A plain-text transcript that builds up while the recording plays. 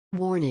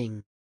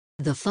Warning.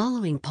 The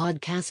following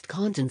podcast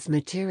contains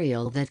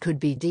material that could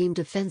be deemed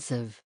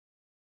offensive.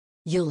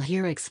 You'll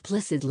hear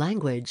explicit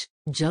language,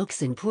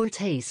 jokes in poor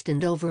taste,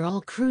 and overall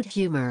crude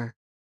humor.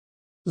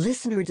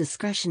 Listener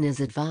discretion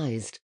is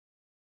advised.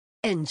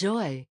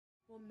 Enjoy.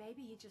 Well,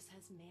 maybe he just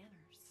has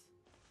manners.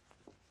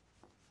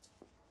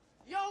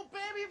 Yo,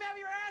 baby, you've had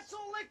your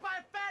asshole licked by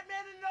a fat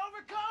man in an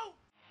overcoat?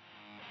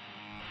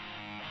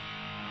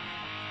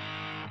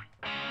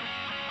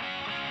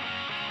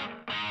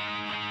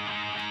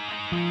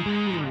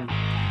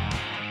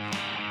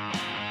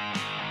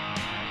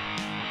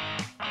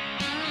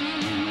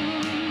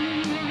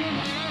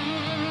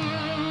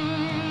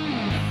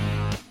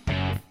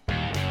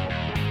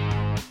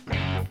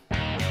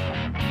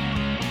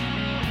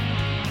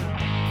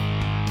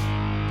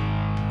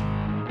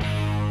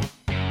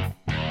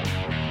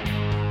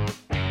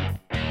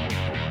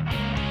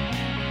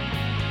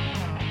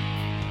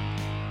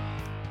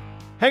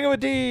 Hanging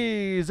with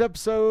D's,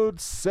 episode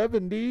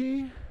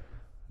 70. I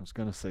was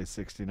going to say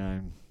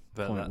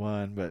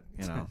 69.1, but,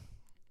 you know,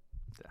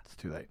 it's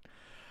too late.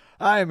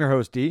 I am your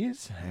host,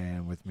 D's,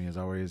 and with me, as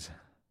always,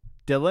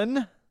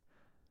 Dylan.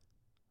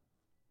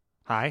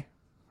 Hi.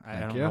 I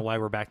Thank don't you. know why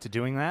we're back to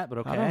doing that, but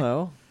okay. I don't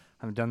know.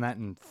 I haven't done that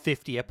in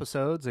 50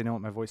 episodes. I know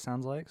what my voice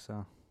sounds like,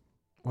 so.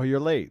 Well, you're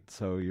late,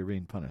 so you're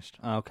being punished.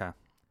 Oh, okay.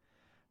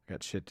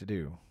 Got shit to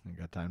do. You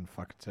got time to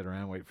fucking sit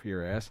around and wait for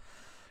your ass.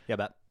 Yeah,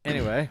 but.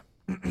 Anyway,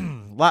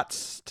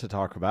 lots to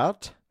talk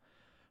about.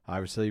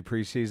 Obviously,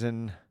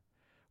 preseason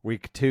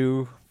week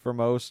 2 for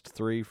most,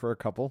 3 for a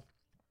couple.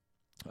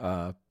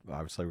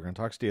 Obviously, we're going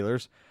to talk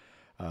Steelers.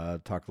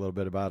 Talk a little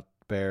bit about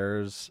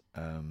Bears.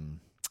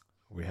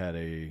 We had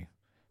a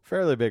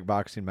fairly big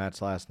boxing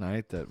match last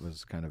night that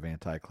was kind of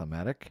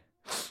anticlimactic.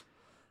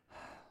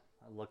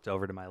 I looked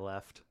over to my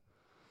left.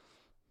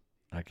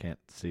 I can't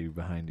see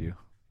behind you.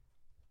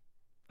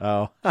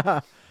 Oh,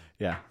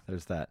 yeah,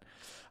 there's that.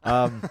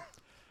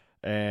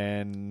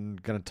 And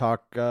gonna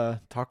talk a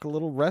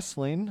little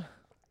wrestling.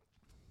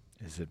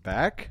 Is it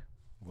back?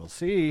 We'll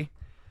see.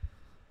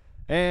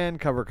 And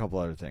cover a couple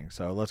other things.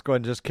 So let's go ahead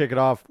and just kick it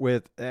off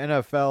with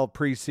NFL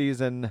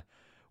preseason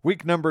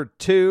week number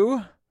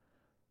 2.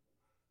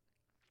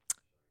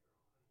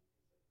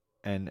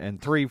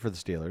 And 3 for the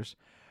Steelers.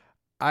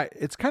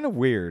 It's kind of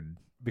weird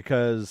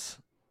because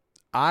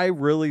I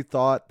really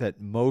thought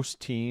that most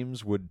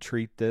teams would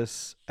treat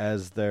this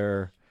as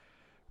their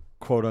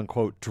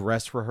quote-unquote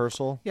dress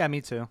rehearsal, Yeah,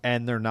 me too.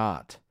 and they're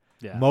not.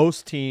 Yeah.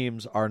 Most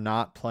teams are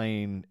not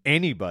playing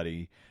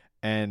anybody,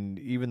 and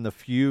even the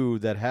few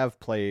that have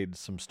played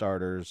some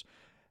starters,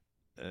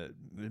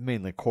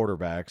 mainly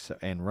quarterbacks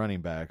and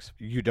running backs,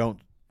 you're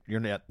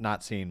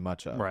not seeing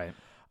much of. Right.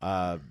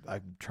 I'm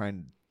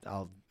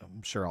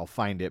sure I'll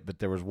find it, but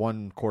there was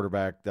one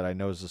quarterback that I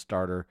know is a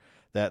starter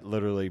that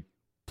literally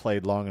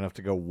played long enough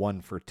to go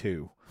 1 for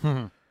 2.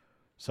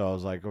 So I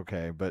was like,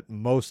 okay, but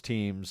most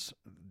teams,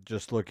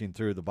 just looking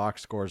through the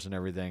box scores and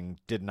everything,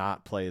 did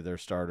not play their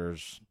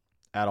starters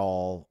at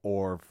all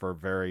or for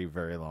very,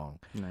 very long.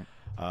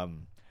 Right.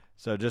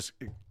 So just,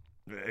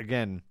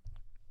 again,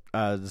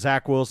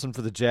 Zach Wilson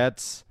for the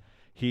Jets,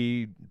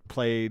 he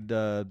played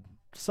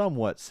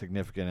somewhat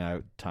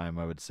significant time,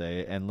 I would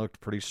say, and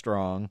looked pretty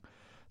strong.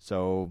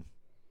 So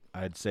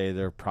I'd say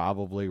they're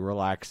probably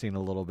relaxing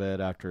a little bit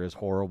after his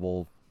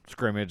horrible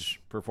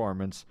scrimmage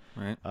performance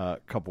Right. a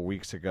couple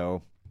weeks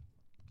ago.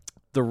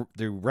 The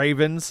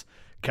Ravens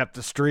kept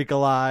the streak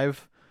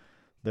alive.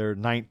 Their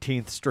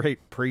 19th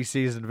straight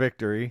preseason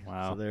victory.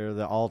 Wow. So they're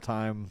the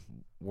all-time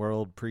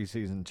world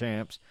preseason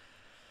champs.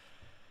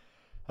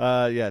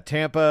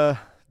 Tampa,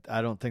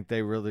 I don't think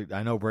they really –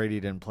 I know Brady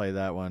didn't play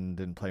that one,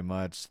 didn't play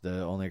much.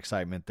 The only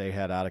excitement they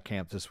had out of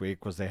camp this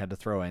week was they had to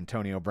throw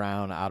Antonio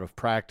Brown out of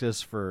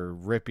practice for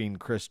ripping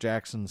Chris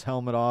Jackson's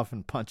helmet off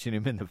and punching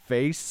him in the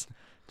face.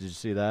 Did you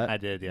see that? I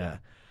did, yeah.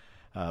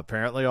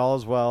 Apparently all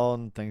is well,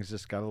 and things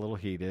just got a little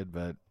heated,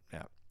 but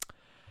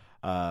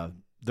yeah.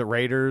 The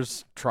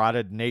Raiders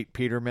trotted Nate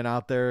Peterman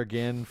out there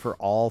again for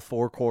all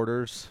 4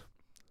 quarters.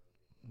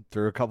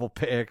 Threw a couple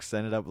picks,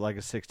 ended up with like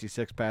a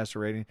 66 passer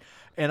rating.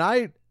 And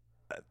I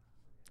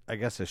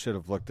guess I should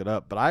have looked it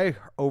up, but I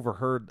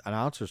overheard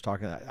announcers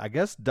talking. I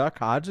guess Duck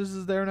Hodges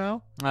is there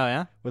now Oh,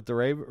 yeah? with the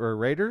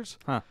Raiders.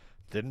 Huh.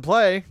 Didn't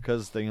play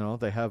because they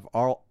have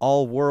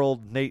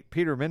all-world Nate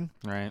Peterman.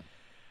 Right.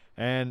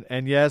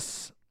 And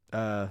yes,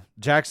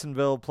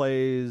 Jacksonville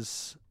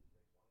plays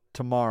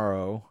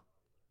tomorrow.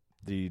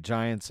 The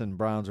Giants and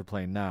Browns are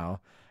playing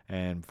now.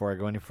 And before I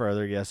go any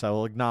further, yes, I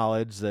will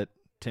acknowledge that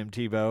Tim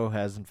Tebow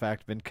has in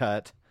fact been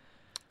cut.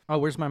 Oh,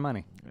 where's my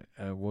money?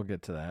 We'll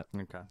get to that.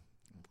 Okay.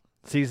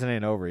 Season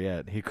ain't over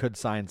yet. He could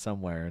sign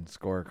somewhere and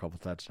score a couple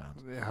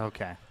touchdowns.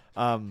 Okay.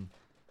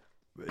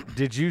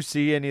 Did you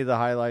see any of the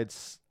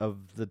highlights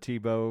of the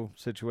Tebow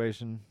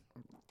situation?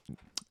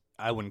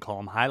 I wouldn't call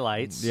them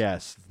highlights.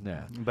 Yes.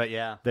 Yeah. But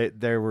yeah.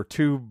 There were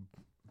 2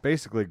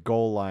 basically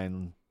goal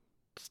line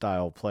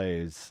style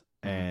plays,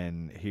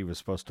 and he was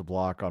supposed to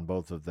block on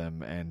both of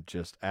them and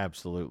just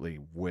absolutely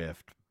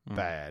whiffed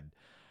bad.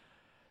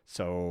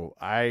 So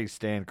I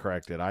stand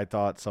corrected. I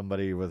thought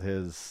somebody with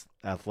his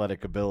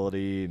athletic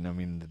ability, and I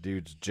mean the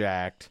dude's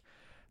jacked,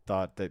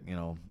 thought that,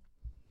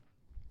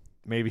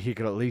 maybe he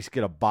could at least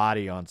get a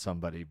body on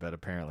somebody, but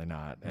apparently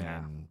not.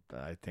 Yeah. And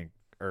I think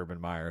Urban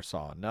Meyer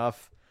saw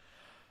enough.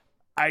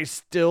 I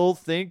still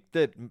think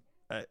that,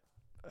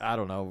 I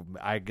don't know,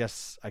 I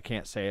guess I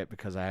can't say it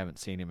because I haven't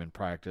seen him in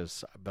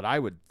practice, but I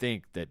would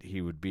think that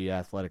he would be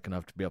athletic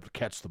enough to be able to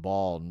catch the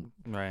ball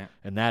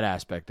and that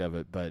aspect of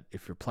it. But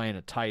if you're playing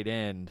a tight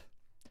end,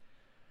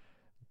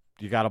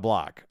 you got to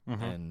block.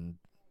 Mm-hmm. And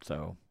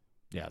so,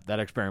 yeah, that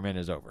experiment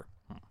is over.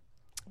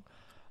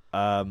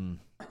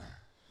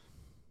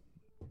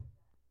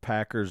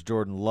 Packers,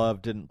 Jordan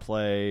Love didn't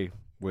play,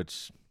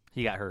 which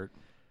He got hurt.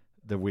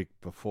 the week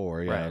before,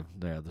 Right.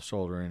 the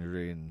shoulder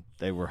injury, and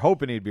they were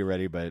hoping he'd be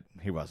ready, but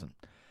he wasn't.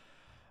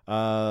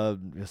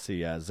 Let's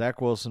see, Zach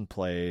Wilson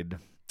played.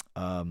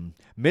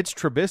 Mitch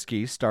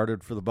Trubisky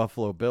started for the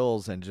Buffalo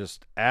Bills and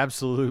just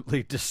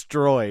absolutely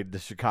destroyed the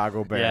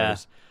Chicago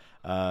Bears.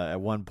 At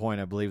one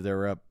point, I believe they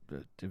were up.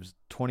 It was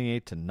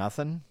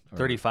 28-0,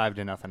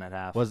 35-0 at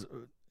half.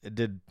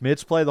 Did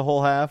Mitch play the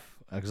whole half?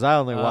 Because I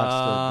only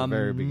watched the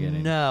very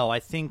beginning. No, I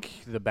think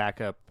the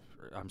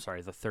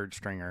third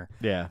stringer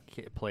Yeah.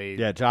 played.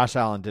 Yeah, Josh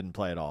Allen didn't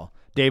play at all.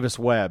 Davis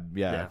Webb,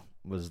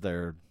 was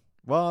there.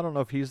 Well, I don't know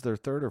if he's their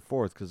third or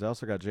fourth because they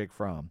also got Jake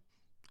Fromm.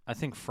 I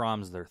think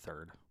Fromm's their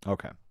third.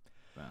 Okay.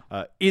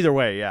 Either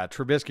way,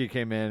 Trubisky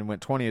came in,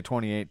 went 20 of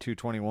 28,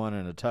 221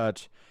 and a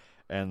touch.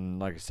 And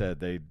like I said,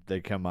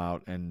 they come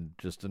out and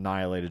just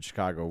annihilated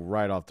Chicago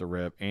right off the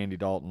rip. Andy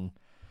Dalton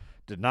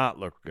did not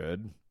look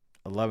good.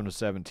 11 of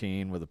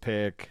 17 with a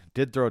pick.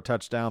 Did throw a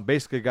touchdown.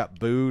 Basically got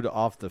booed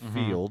off the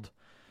field.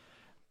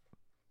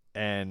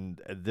 And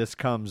this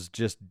comes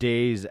just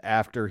days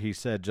after he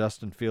said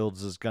Justin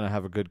Fields is going to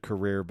have a good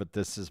career, but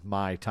this is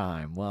my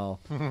time.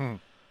 Well, I'm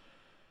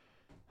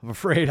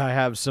afraid I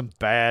have some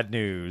bad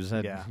news.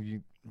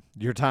 And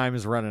your time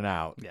is running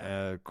out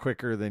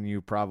quicker than you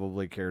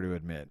probably care to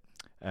admit.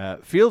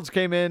 Fields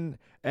came in,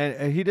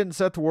 and he didn't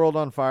set the world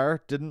on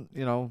fire. He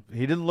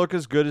didn't look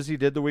as good as he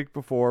did the week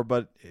before,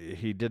 but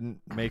he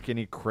didn't make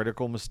any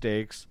critical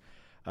mistakes.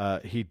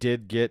 He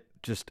did get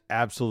just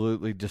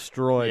absolutely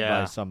destroyed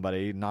by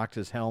somebody, knocked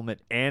his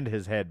helmet and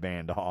his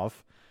headband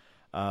off.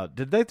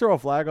 Did they throw a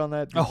flag on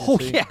that?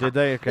 Yeah. Did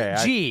they?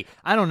 Okay.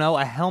 I don't know.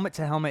 A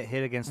helmet-to-helmet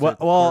hit against the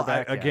Well,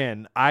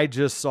 quarterback. I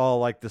just saw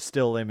like the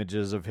still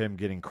images of him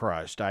getting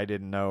crushed. I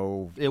didn't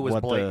know It was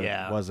what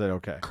Was it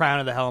okay? Crown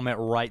of the helmet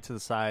right to the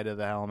side of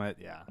the helmet.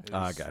 Yeah.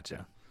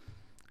 Gotcha.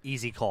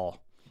 Easy call.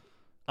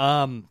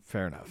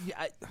 Fair enough.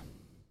 Yeah,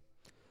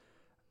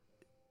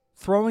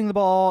 throwing the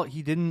ball,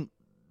 he didn't.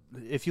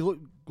 If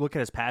you look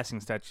at his passing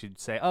stats, you'd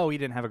say, "Oh, he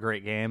didn't have a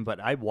great game." But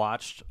I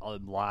watched a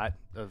lot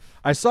of.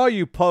 I saw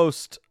you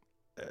post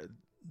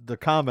the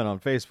comment on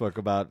Facebook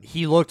about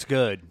He looked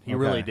good. He Okay.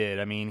 really did.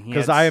 I mean,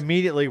 because I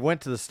immediately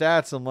went to the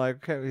stats. I'm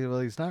like, okay, well,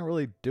 he's not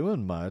really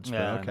doing much.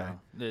 Yeah, but okay.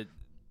 No.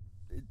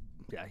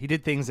 He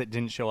did things that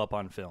didn't show up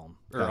on film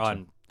or Gotcha.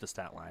 on the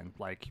stat line,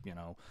 like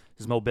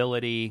his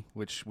mobility,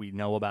 which we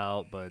know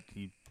about, but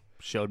he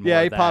showed more.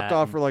 Yeah, he of popped that.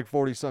 off for like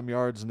 40-some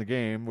yards in the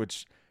game,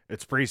 which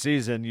it's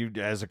preseason. You,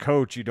 as a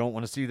coach, you don't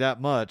want to see that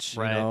much.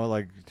 Right.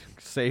 Like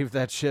save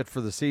that shit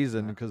for the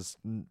season because.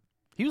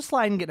 He was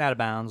sliding, getting out of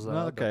bounds, though.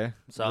 Okay,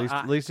 So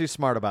at least he's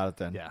smart about it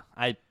then. Yeah,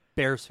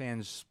 Bears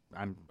fans,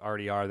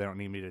 already are. They don't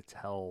need me to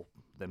tell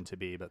them to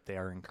be, but they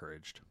are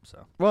encouraged.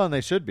 So Well, and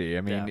they should be.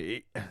 I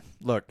mean,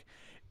 look,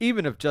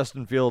 even if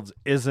Justin Fields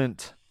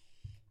isn't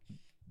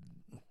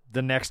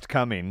the next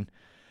coming,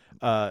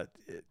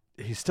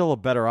 he's still a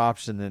better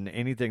option than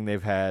anything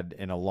they've had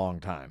in a long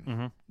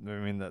time. I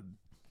mean,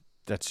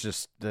 that's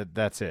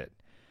it.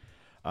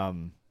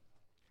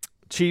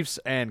 Chiefs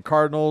and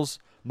Cardinals.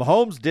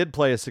 Mahomes did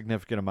play a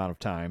significant amount of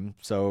time,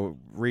 so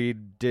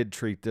Reed did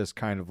treat this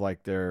kind of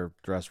like their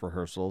dress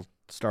rehearsal.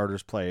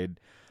 Starters played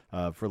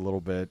for a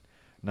little bit.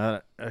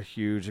 Not a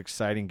huge,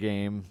 exciting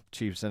game.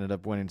 Chiefs ended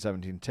up winning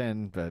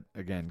 17-10, but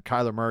again,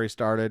 Kyler Murray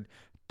started,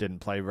 didn't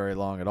play very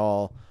long at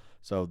all.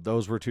 So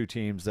those were two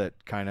teams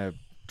that kind of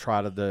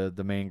trotted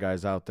the main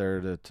guys out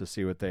there to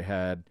see what they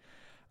had.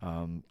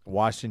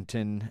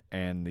 Washington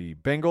and the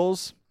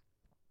Bengals.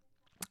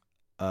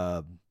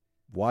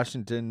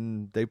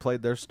 Washington, they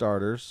played their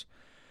starters.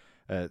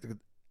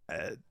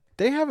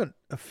 They haven't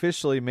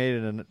officially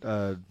made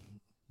a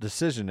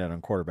decision yet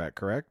on quarterback,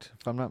 correct?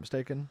 If I'm not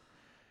mistaken.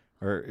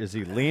 Or is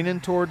he leaning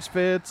towards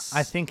Fitz?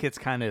 I think it's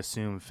kind of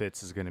assumed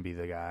Fitz is going to be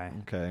the guy.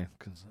 Okay.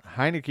 Because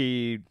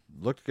Heineke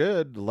looked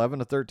good,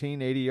 11 of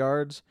 13, 80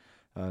 yards.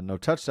 No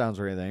touchdowns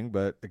or anything.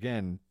 But,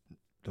 again,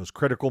 those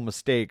critical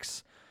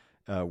mistakes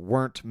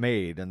weren't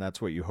made, and that's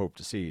what you hope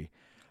to see.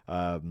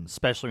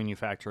 Especially when you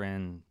factor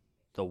in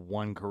the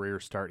one career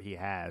start he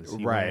has.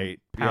 He Right, went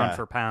pound yeah.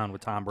 for pound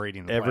with Tom Brady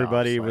in the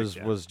Everybody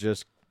playoffs. was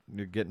just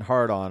getting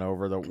hard on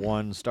over the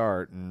one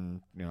start,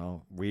 and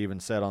we even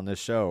said on this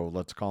show,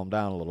 let's calm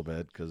down a little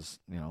bit because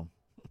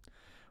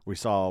we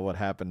saw what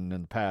happened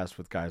in the past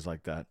with guys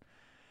like that.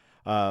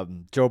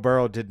 Joe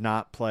Burrow did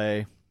not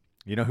play.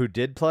 You know who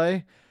did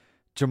play?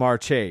 Jamar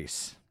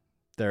Chase,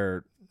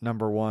 their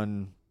number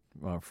one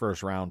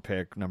first round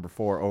pick, number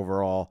 4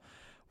 overall,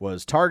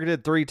 was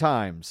targeted 3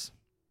 times.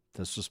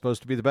 This was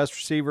supposed to be the best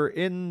receiver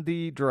in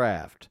the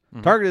draft.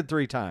 Targeted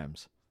 3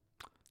 times.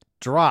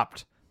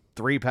 Dropped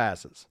 3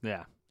 passes.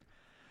 Yeah.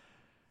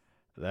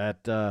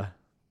 That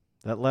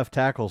left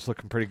tackle's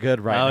looking pretty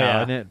good right now, yeah.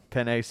 isn't it?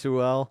 Penei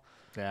Sewell,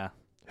 Yeah.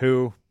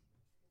 who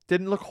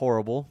didn't look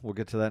horrible. We'll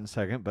get to that in a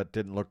second, but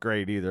didn't look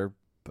great either.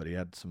 But he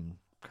had some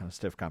kind of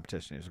stiff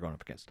competition he was going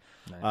up against.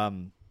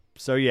 Right.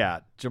 So,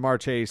 yeah, Jamar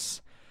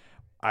Chase,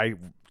 I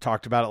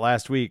talked about it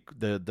last week.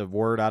 The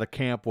word out of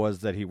camp was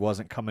that he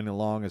wasn't coming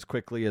along as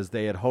quickly as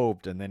they had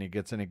hoped, and then he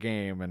gets in a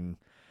game, and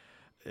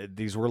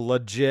these were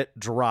legit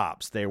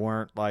drops. They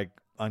weren't like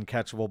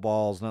uncatchable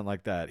balls, nothing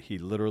like that. He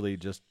literally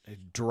just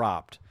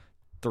dropped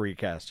 3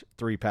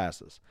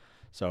 passes.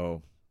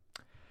 So,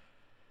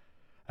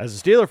 as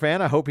a Steeler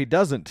fan, I hope he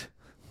doesn't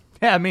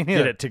Yeah, I mean,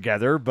 get it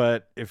together.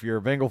 But if you're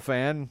a Bengal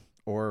fan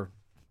or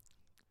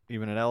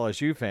even an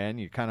LSU fan,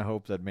 you kind of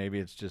hope that maybe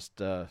it's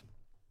just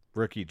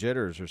rookie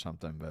jitters or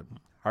something, but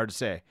hard to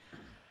say.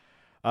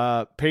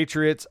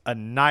 Patriots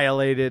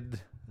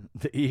annihilated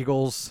the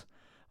Eagles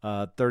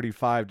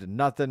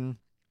 35-0.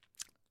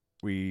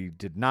 We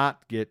did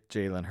not get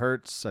Jalen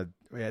Hurts.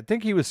 I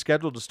think he was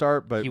scheduled to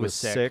start, but He was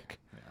was sick.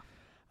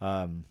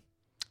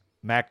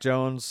 Mac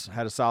Jones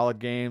had a solid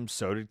game.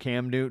 So did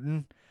Cam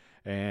Newton.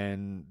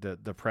 And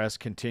the press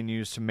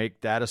continues to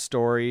make that a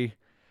story.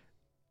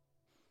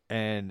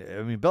 And,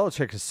 I mean,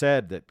 Belichick has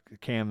said that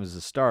Cam is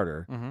a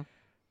starter. Mm-hmm.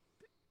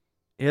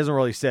 He hasn't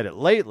really said it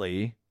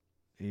lately.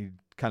 He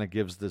kind of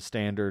gives the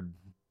standard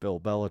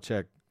Bill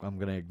Belichick, I'm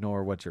going to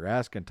ignore what you're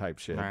asking type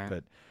shit. Right.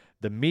 But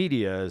the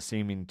media is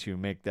seeming to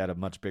make that a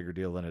much bigger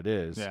deal than it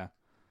is. Yeah.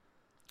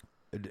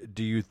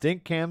 Do you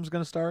think Cam's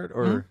going to start?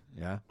 Or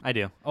yeah, I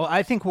do. Oh,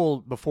 I think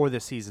before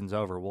this season's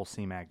over, we'll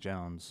see Mac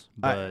Jones.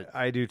 But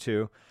I do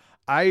too.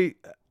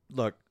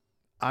 Look,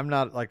 I'm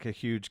not like a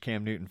huge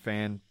Cam Newton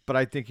fan, but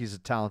I think he's a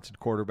talented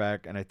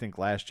quarterback, and I think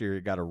last year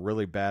he got a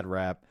really bad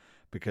rap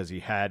because he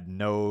had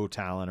no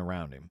talent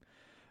around him.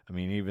 I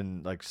mean,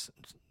 even like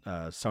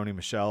Sony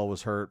Michel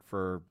was hurt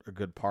for a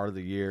good part of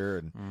the year,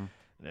 and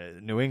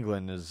New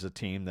England is a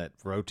team that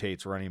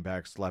rotates running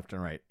backs left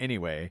and right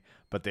anyway,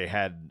 but they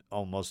had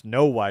almost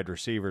no wide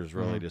receivers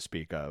really to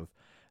speak of.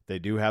 They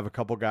do have a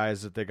couple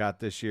guys that they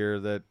got this year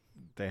that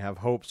they have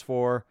hopes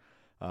for.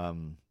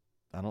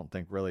 I don't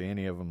think really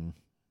any of them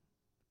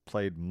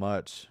played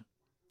much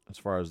as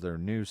far as their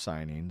new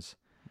signings.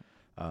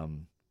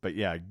 But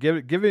yeah,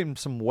 give him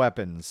some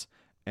weapons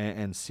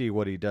and see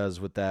what he does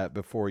with that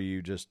before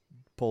you just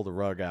pull the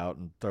rug out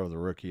and throw the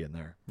rookie in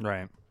there.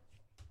 right.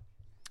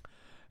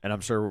 And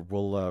I'm sure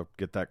we'll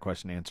get that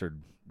question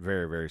answered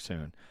very, very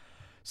soon.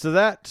 So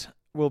that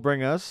will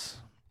bring us,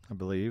 I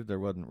believe, there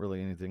wasn't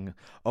really anything.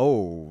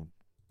 Oh,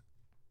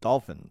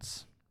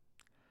 Dolphins.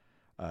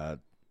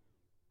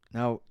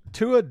 Now,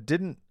 Tua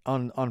didn't,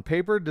 on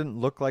paper, didn't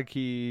look like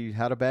he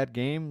had a bad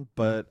game,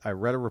 but I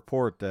read a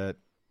report that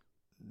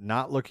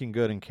not looking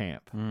good in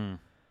camp.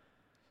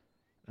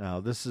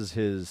 Now, this is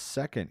his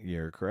second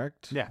year,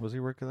 correct? Yeah. Was he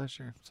rookie last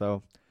year?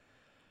 So,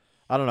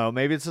 I don't know.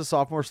 Maybe it's a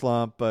sophomore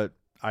slump, but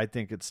I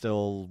think it's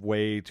still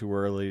way too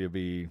early to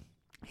be.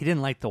 He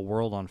didn't light the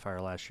world on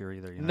fire last year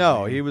either. You know No,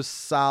 what I mean? he was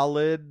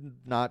solid,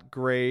 not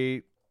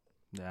great.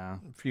 Yeah.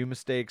 A few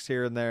mistakes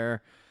here and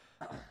there.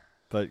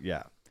 But,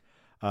 yeah.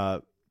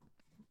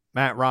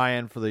 Matt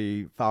Ryan for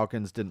the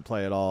Falcons didn't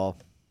play at all.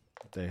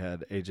 They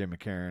had A.J.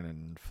 McCarron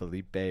and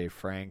Felipe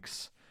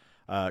Franks.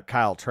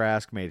 Kyle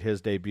Trask made his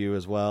debut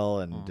as well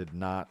and did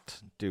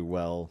not do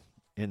well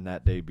in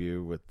that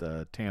debut with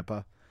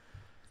Tampa.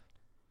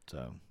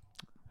 So,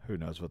 who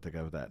knows what they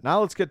got with that.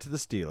 Now let's get to the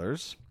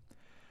Steelers.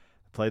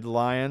 Played the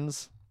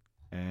Lions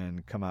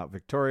and come out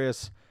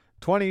victorious.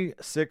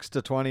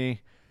 26-20.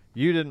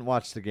 You didn't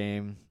watch the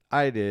game.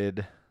 I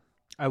did.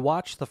 I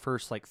watched the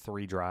first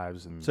 3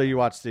 drives and So you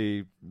watched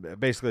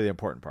basically the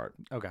important part.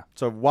 okay.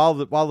 So while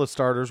the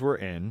starters were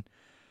in,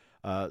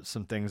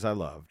 some things I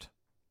loved.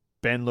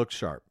 Ben looked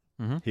sharp.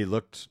 Mm-hmm. He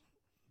looked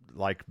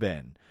like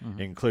Ben,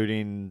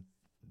 including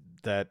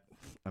that.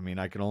 I mean,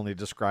 I can only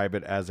describe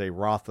it as a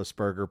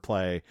Roethlisberger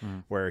play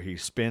where he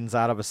spins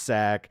out of a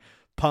sack,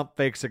 pump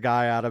fakes a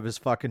guy out of his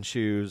fucking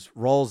shoes,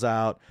 rolls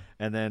out,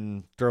 and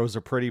then throws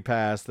a pretty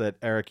pass that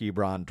Eric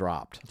Ebron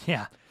dropped.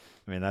 Yeah.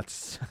 I mean,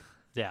 that's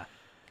Yeah.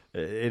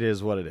 it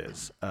is what it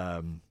is.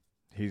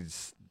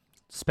 He's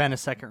Spent a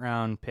second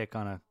round pick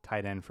on a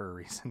tight end for a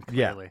reason,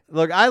 clearly. Yeah.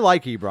 Look, I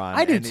like Ebron.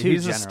 I do and too,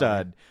 He's a generally.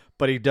 stud,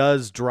 but he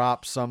does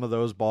drop some of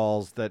those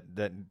balls that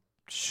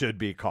should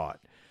be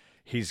caught.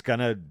 He's going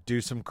to do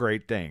some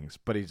great things,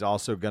 but he's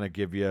also going to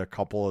give you a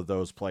couple of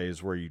those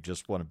plays where you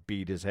just want to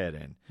beat his head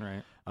in.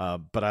 Right.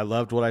 But I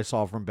loved what I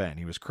saw from Ben.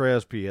 He was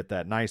crisp. He hit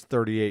that nice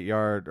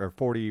 38-yard or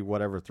 40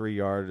 whatever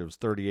 3-yard. It was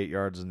 38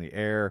 yards in the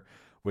air,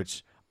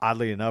 which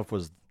oddly enough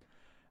was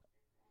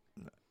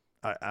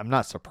I'm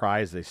not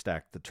surprised they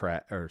stacked the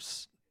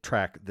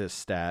track this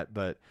stat,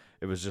 but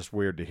it was just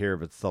weird to hear.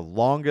 But it's the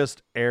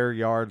longest air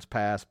yards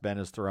pass Ben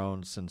has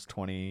thrown since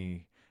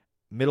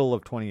middle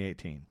of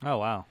 2018 Oh,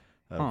 wow.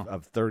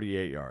 of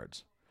 38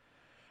 yards.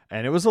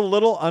 And it was a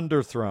little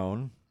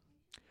underthrown,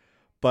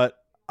 but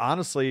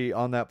honestly,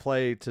 on that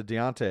play to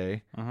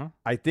Deontay,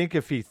 I think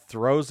if he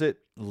throws it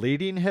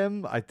leading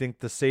him, I think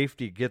the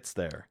safety gets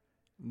there.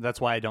 That's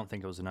why I don't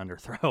think it was an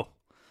underthrow.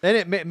 And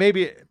it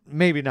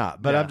maybe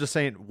not, but Yeah. I'm just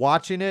saying,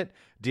 watching it,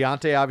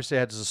 Deontay obviously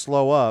had to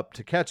slow up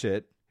to catch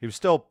it. He was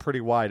still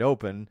pretty wide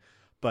open,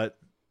 but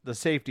the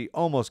safety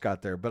almost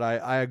got there. But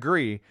I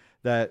agree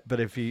that, but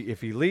if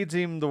he leads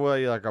him the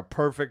way like a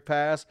perfect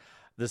pass,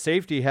 the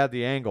safety had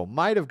the angle,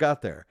 might have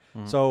got there.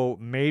 So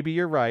maybe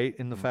you're right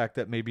in the fact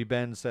that maybe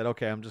Ben said,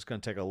 okay, I'm just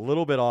going to take a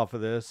little bit off of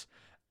this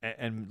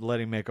and let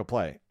him make a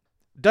play.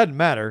 Doesn't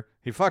matter.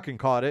 He fucking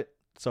caught it,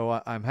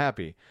 so I'm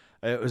happy.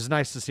 It was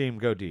nice to see him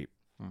go deep.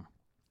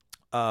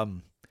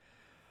 Anthony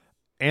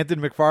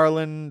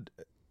McFarland,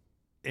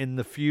 in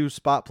the few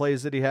spot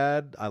plays that he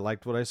had, I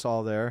liked what I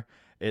saw there.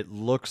 It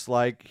looks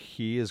like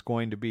he is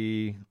going to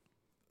be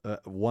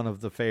one of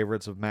the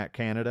favorites of Matt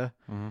Canada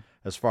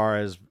as far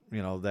as,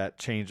 that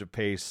change of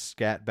pace,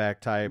 scat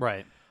back type.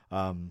 Right.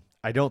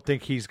 I don't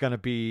think he's going to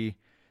be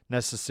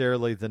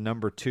necessarily the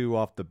number 2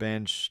 off the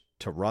bench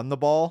to run the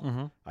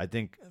ball. I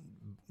think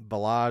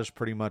Balaj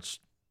pretty much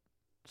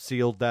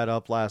sealed that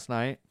up last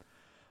night.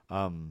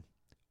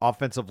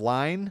 Offensive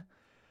line,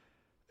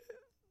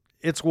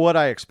 it's what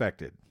I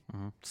expected.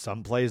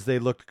 Some plays they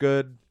looked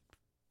good,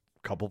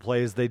 a couple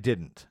plays they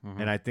didn't,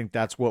 and I think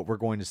that's what we're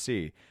going to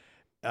see.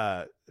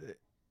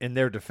 In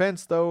their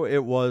defense, though,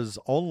 it was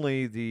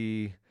only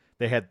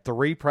they had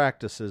 3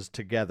 practices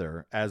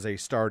together as a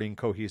starting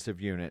cohesive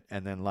unit,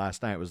 and then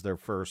last night was their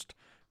first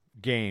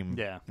game.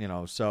 Yeah.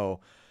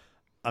 So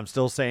I'm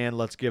still saying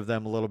let's give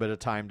them a little bit of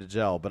time to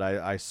gel, but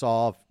I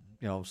saw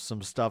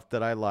some stuff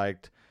that I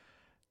liked.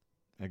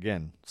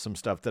 Again, some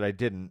stuff that I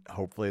didn't.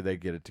 Hopefully they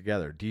get it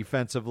together.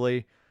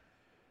 Defensively,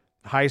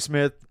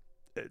 Highsmith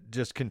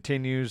just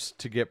continues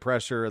to get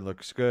pressure. It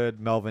looks good.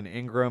 Melvin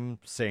Ingram,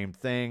 same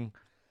thing.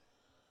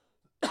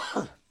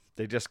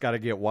 They just got to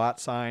get Watt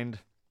signed,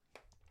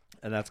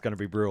 and that's going to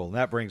be brutal. And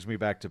that brings me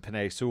back to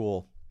Penei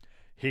Sewell.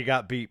 He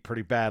got beat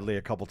pretty badly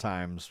a couple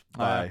times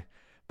by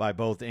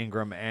both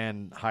Ingram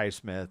and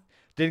Highsmith.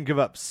 Didn't give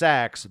up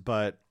sacks,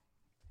 but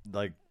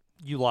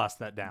You lost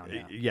that down.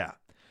 yeah.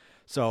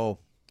 So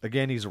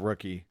again, he's a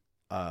rookie,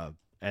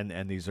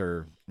 and these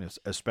are,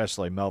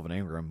 especially Melvin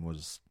Ingram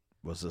was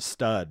a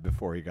stud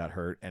before he got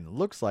hurt, and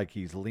looks like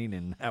he's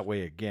leaning that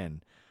way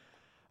again.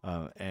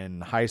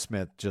 And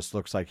Highsmith just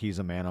looks like he's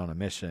a man on a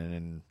mission,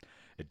 and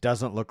it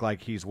doesn't look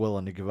like he's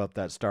willing to give up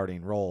that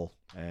starting role,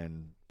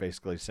 and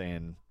basically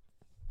saying,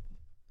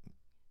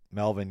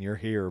 Melvin, you're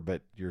here,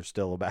 but you're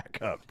still a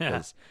backup.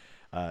 Because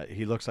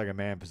he looks like a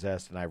man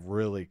possessed, and I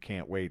really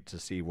can't wait to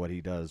see what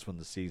he does when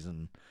the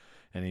season,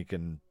 and he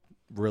can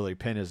really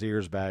pin his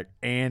ears back,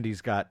 and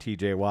he's got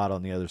TJ Watt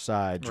on the other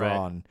side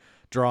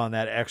drawing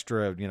that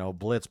extra,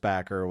 blitz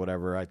backer or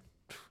whatever.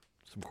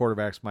 Some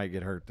quarterbacks might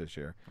get hurt this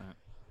year.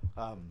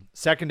 Right.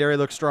 Secondary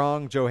looks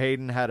strong. Joe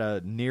Hayden had a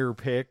near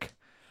pick.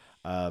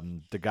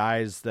 The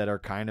guys that are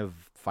kind of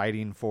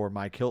fighting for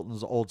Mike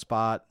Hilton's old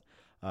spot,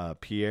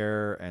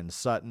 Pierre and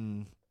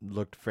Sutton,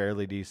 looked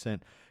fairly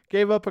decent.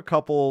 Gave up a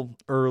couple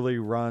early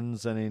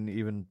runs and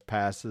even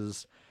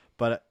passes,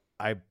 but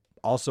I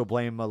also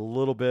blame a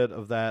little bit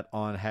of that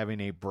on having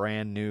a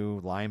brand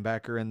new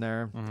linebacker in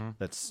there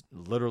that's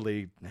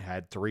literally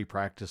had 3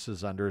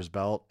 practices under his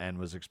belt and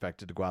was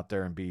expected to go out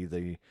there and be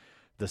the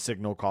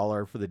signal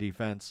caller for the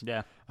defense.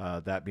 Yeah.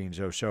 That being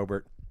Joe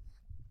Schobert.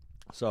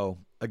 So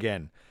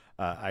again,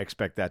 I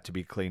expect that to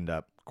be cleaned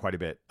up quite a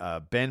bit.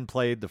 Ben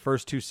played the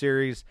first 2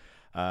 series.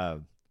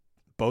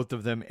 Both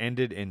of them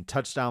ended in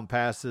touchdown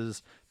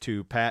passes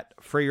to Pat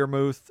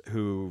Freiermuth,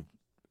 who,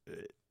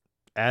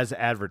 as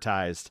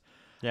advertised,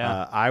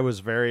 I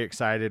was very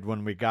excited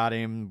when we got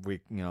him.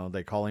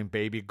 They call him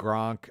Baby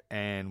Gronk,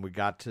 and we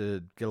got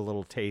to get a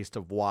little taste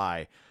of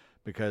why,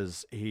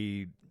 because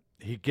he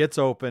gets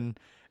open,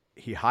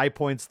 he high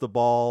points the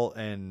ball,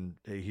 and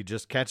he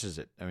just catches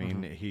it. I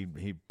mean,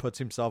 he puts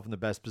himself in the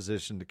best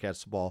position to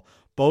catch the ball.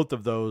 Both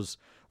of those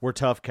were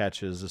tough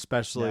catches,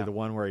 especially the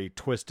one where he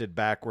twisted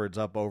backwards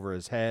up over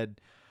his head.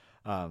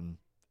 And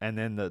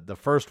then the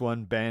first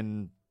one,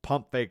 Ben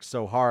pump faked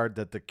so hard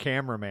that the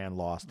cameraman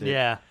lost it.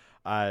 Yeah.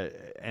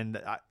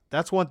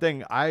 That's one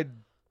thing I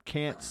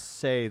can't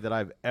say that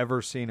I've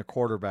ever seen a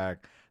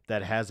quarterback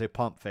that has a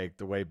pump fake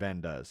the way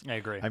Ben does. I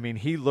agree. I mean,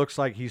 he looks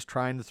like he's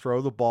trying to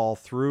throw the ball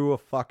through a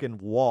fucking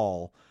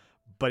wall,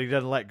 but he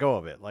doesn't let go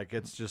of it. Like,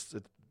 it's just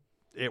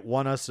it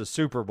won us a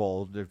Super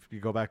Bowl. If you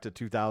go back to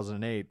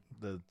 2008,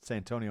 the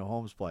Santonio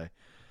Holmes play,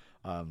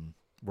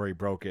 where he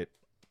broke it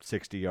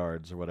 60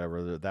 yards or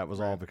whatever, that was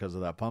all because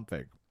of that pump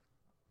fake.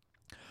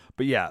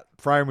 But yeah,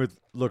 Freiermuth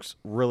looks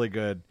really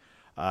good.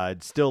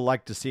 I'd still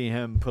like to see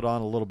him put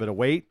on a little bit of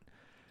weight,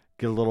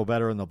 get a little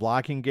better in the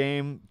blocking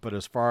game. But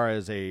as far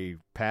as a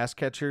pass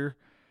catcher,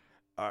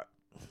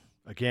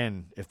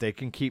 again, if they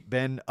can keep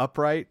Ben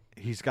upright,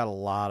 he's got a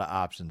lot of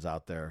options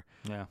out there.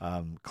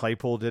 Yeah.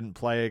 Claypool didn't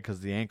play because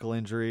of the ankle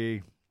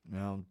injury.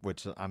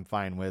 which I'm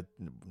fine with.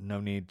 No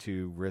need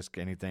to risk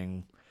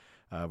anything.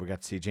 We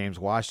got to see James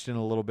Washington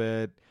a little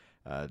bit.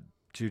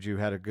 Juju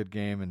had a good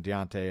game, and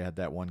Deontay had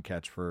that one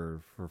catch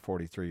for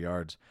 43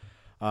 yards.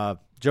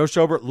 Joe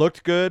Schobert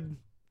looked good.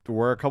 There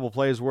were a couple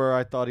plays where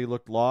I thought he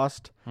looked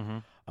lost.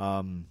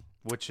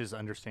 Which is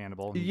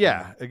understandable.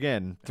 Yeah,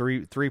 again,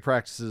 three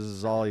practices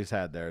is all he's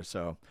had there.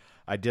 So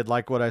I did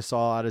like what I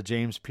saw out of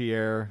James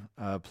Pierre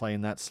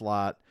playing that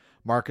slot.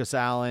 Marcus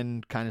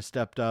Allen kind of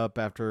stepped up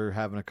after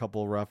having a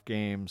couple rough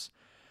games.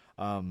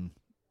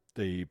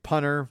 The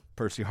punter,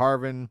 Percy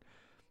Harvin,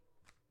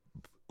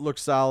 looked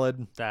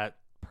solid. That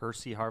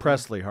Percy Harvin?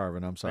 Presley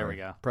Harvin, I'm sorry. There we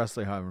go.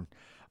 Presley Harvin.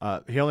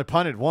 He only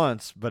punted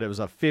once, but it was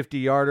a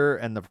 50-yarder,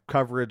 and the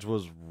coverage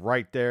was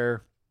right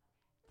there.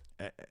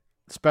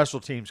 Special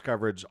teams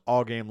coverage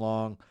all game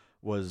long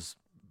was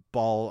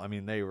ball. I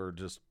mean, they were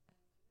just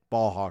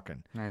ball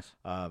hawking. Nice.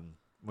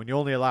 When you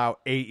only allow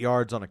 8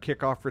 yards on a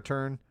kickoff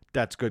return,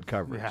 that's good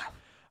coverage.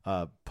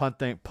 Yeah.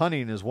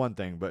 Punting is one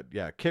thing, but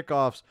yeah,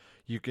 kickoffs,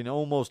 you can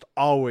almost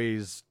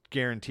always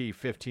guarantee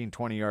 15,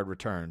 20-yard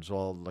returns.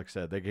 Well, like I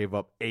said, they gave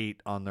up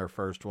 8 on their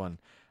first one.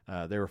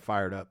 They were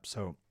fired up.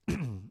 So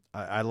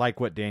I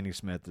like what Danny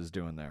Smith is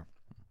doing there.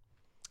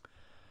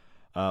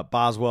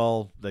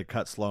 Boswell, they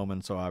cut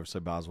Sloman, so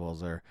obviously Boswell's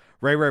there.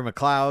 Ray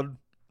McLeod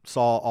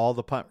saw all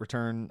the punt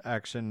return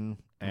action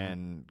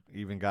and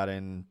even got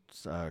in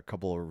a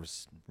couple of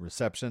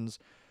receptions.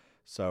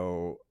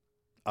 So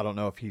I don't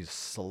know if he's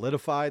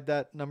solidified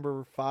that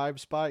number 5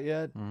 spot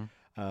yet.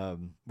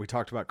 We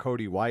talked about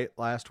Cody White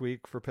last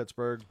week for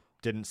Pittsburgh.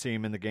 Didn't see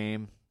him in the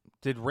game.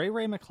 Did Ray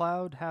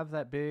McLeod have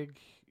that big?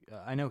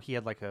 I know he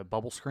had like a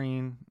bubble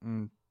screen,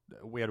 and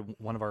we had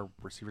one of our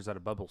receivers had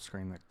a bubble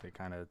screen that they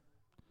kind of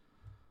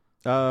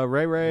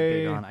Ray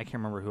big on. I can't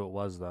remember who it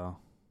was though.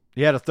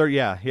 He had a 30.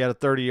 Yeah, he had a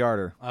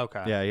 30-yarder.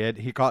 Okay. Yeah,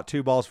 he caught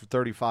 2 balls for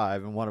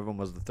 35, and one of them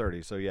was the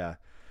 30. So yeah,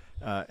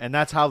 and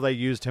that's how they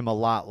used him a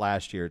lot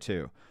last year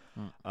too.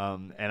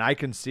 And I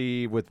can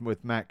see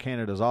with Matt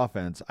Canada's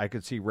offense, I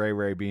could see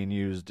Ray being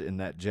used in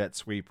that jet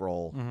sweep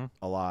role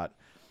a lot.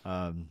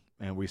 And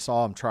we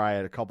saw him try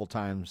it a couple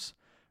times,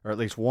 or at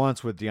least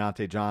once with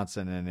Deontay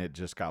Johnson, and it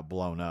just got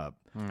blown up.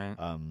 Right.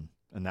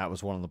 And that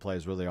was one of the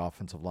plays where the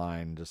offensive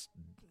line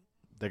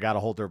they got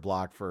to hold their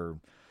block for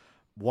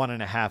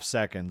 1.5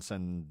 seconds,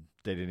 and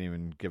they didn't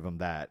even give them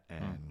that,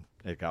 and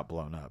it got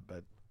blown up.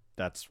 But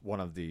that's one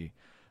of the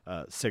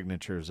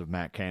signatures of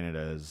Matt Canada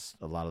is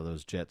a lot of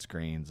those jet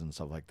screens and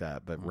stuff like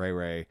that. But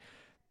Ray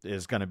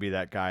is going to be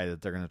that guy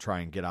that they're going to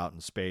try and get out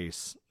in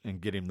space and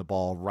get him the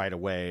ball right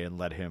away and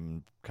let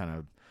him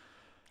kind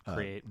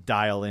of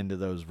dial into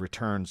those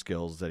return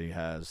skills that he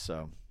has.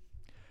 So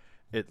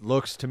it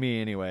looks to me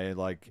anyway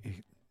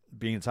like,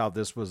 being as how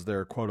this was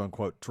their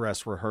quote-unquote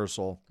dress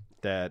rehearsal,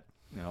 that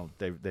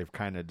they've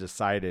kind of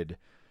decided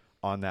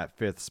on that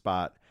 5th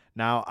spot.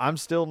 Now, I'm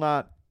still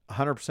not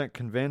 100%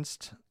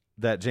 convinced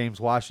that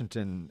James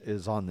Washington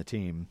is on the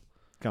team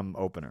come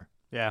opener.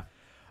 Yeah.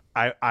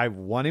 I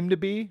want him to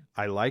be.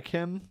 I like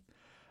him,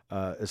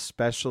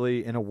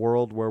 especially in a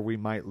world where we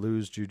might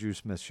lose Juju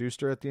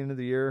Smith-Schuster at the end of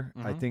the year.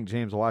 I think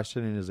James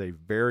Washington is a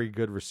very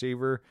good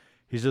receiver.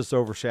 He's just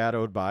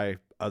overshadowed by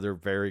other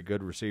very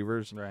good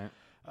receivers. Right.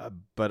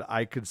 But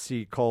I could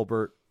see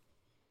Colbert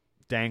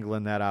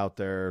dangling that out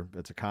there.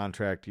 It's a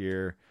contract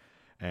year,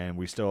 and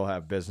we still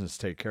have business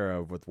to take care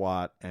of with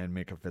Watt and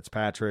Minka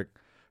Fitzpatrick,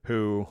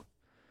 who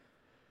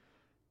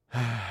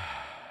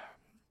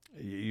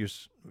you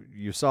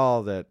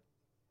saw that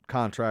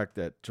contract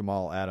that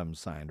Jamal Adams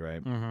signed,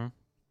 right? Mm-hmm.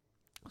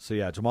 So,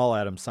 yeah, Jamal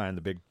Adams signed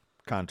the big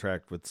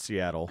contract with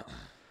Seattle,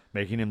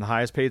 making him the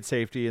highest paid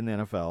safety in the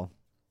NFL.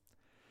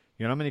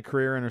 You know how many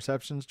career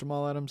interceptions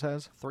Jamal Adams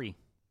has? 3.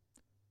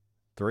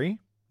 3?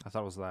 I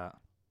thought it was that.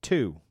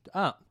 2.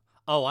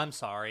 Oh, I'm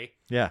sorry.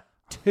 Yeah,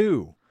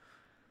 2.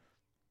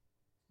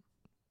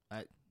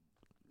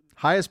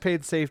 Highest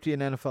paid safety in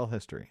NFL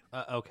history.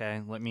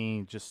 Okay, let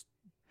me just...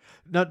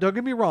 Now, don't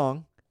get me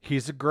wrong.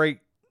 He's a great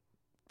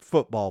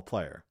football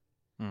player.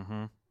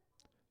 Mm-hmm.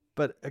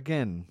 But,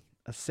 again,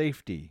 a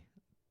safety.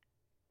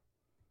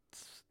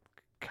 It's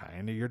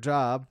kind of your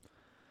job.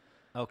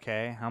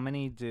 Okay, how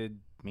many did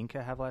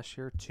Minka have last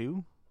year?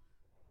 2?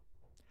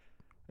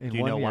 In Do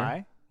you one know year.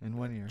 why? In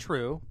 1 year.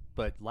 True,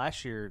 but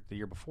last year, the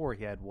year before,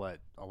 he had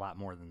a lot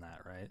more than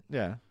that, right?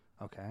 Yeah.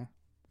 Okay.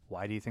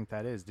 Why do you think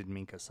that is? Did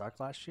Minka suck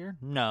last year?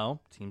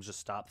 No. Teams just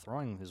stopped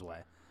throwing his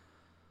way.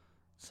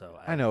 So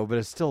I know, but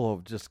it's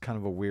still just kind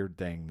of a weird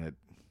thing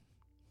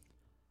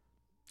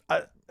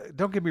that...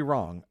 don't get me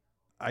wrong.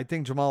 I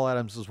think Jamal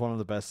Adams is one of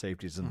the best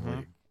safeties in the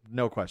league.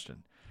 No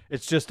question.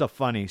 It's just a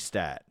funny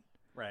stat.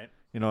 Right.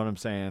 You know what I'm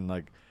saying?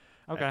 Like,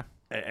 Okay.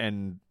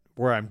 And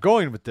where I'm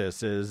going with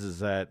this is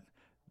that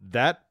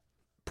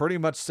pretty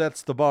much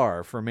sets the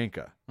bar for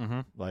Minka.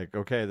 Mm-hmm. Like,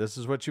 okay, this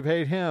is what you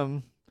paid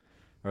him,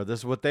 or this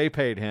is what they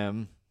paid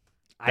him.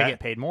 I get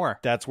paid more.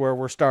 That's where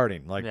we're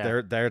starting. Like,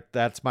 Yeah.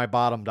 that's my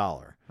bottom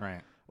dollar.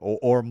 Right.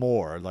 Or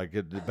more. Like,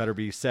 it better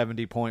be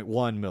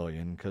 $70.1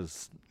 million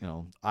because,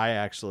 I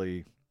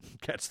actually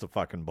catch the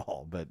fucking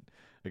ball. But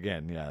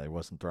Again, yeah, it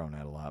wasn't thrown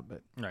at a lot,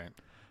 but Right.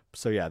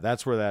 so yeah,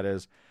 that's where that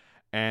is.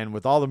 And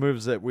with all the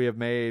moves that we have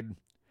made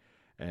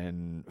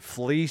and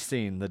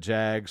fleecing the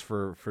Jags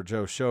for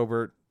Joe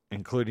Schobert,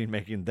 including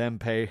making them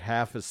pay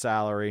half his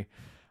salary,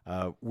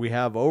 we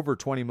have over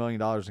 $20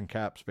 million in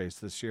cap space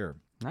this year.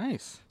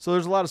 Nice. So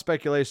there's a lot of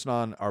speculation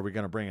on, are we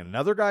going to bring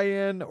another guy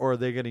in, or are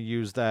they going to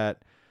use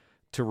that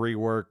to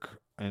rework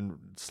and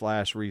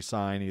 /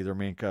 re-sign either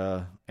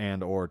Minka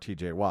and or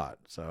TJ Watt?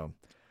 So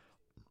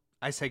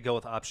I say go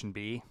with option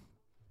B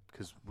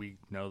because we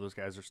know those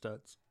guys are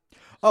studs.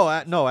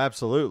 Oh, no,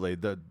 absolutely.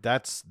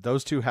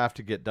 Those two have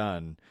to get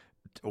done.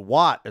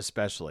 Watt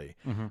especially.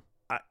 Mm-hmm.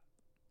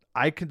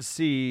 I could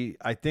see.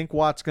 I think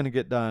Watt's going to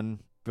get done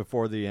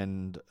before the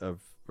end of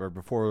or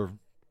before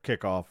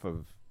kickoff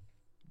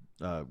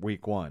of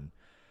week 1.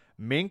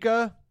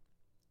 Minka,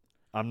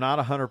 I'm not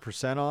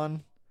 100%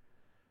 on.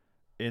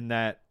 In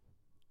that,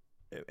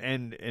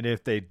 and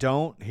if they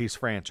don't, he's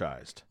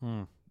franchised.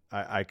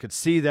 I could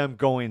see them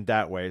going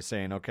that way,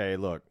 saying, "Okay,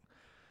 look,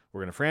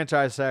 we're going to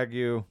franchise tag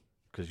you."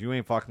 Because you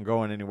ain't fucking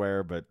going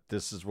anywhere, but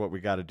this is what we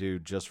got to do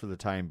just for the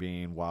time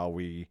being while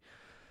we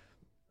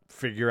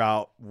figure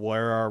out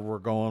where we're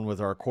going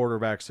with our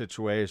quarterback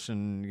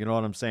situation. You know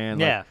what I'm saying?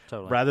 Yeah,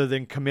 totally. Rather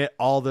than commit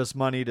all this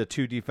money to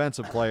 2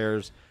 defensive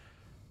players,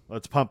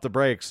 let's pump the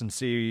brakes and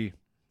see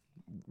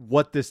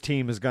what this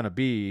team is going to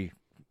be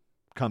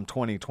come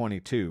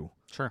 2022.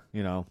 Sure.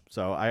 You know,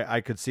 so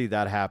I could see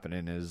that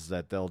happening, is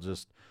that they'll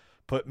just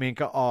put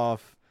Minka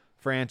off,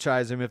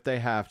 franchise him if they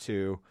have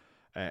to,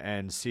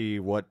 and see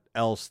what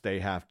else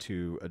they have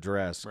to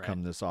address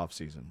come this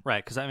offseason.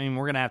 Right, because, I mean,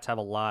 we're going to have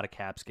a lot of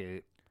cap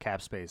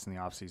space in the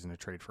offseason to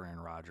trade for Aaron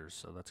Rodgers,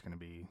 so that's going to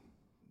be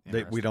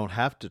We don't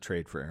have to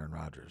trade for Aaron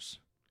Rodgers.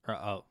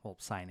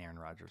 Sign Aaron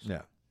Rodgers.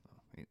 Yeah.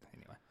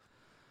 Anyway.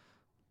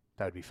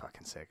 That would be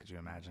fucking sick. Could you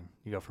imagine?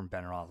 You go from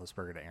Ben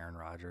Roethlisberger to Aaron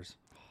Rodgers.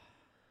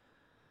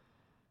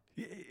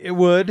 It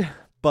would,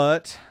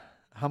 but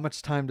how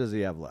much time does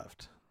he have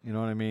left? You know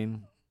what I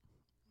mean?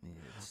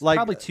 It's Like,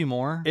 probably 2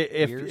 more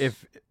years.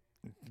 If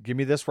give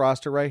me this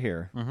roster right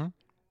here Mm-hmm.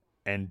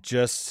 and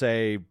just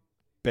say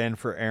Ben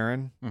for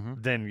Aaron, Mm-hmm.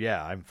 then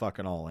yeah, I'm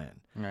fucking all in.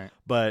 Right.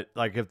 But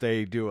like if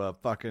they do a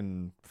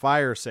fucking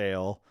fire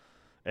sale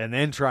and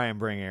then try and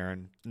bring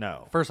Aaron,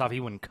 no. First off, he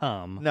wouldn't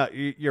come. No,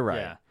 you're right.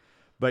 Yeah.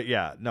 But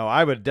yeah, no,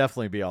 I would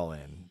definitely be all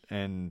in.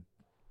 And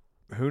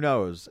who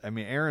knows? I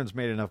mean, Aaron's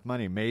made enough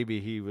money. Maybe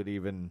he would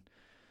even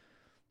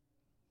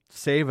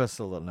save us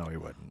a little. No, he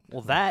wouldn't.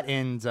 Well, that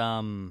and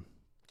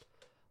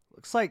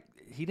looks like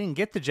he didn't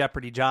get the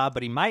Jeopardy job,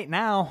 but he might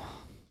now.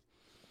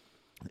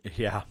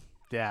 Yeah.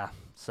 Yeah.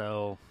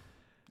 So,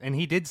 and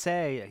he did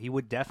say he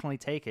would definitely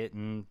take it,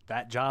 and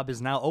that job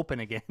is now open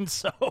again.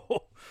 So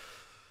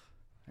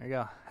there you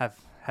go.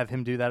 Have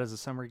him do that as a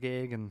summer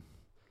gig, and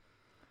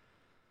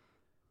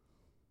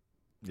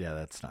Yeah,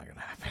 that's not going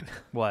to happen.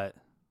 what?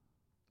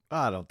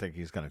 I don't think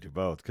he's going to do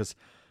both because,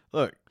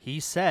 look, He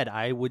said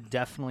I would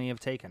definitely have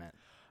taken it.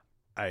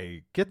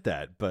 I get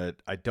that, but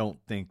I don't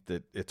think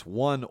that it's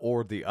one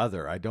or the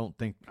other. I don't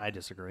think I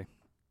disagree.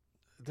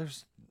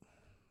 there's.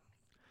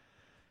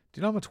 Do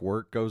you know how much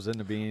work goes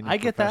into being a I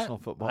get that. professional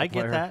football I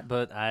player? get that,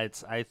 but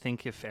I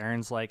think if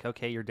Aaron's like,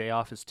 okay, your day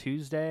off is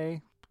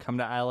Tuesday, come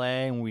to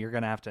LA, and we're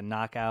gonna have to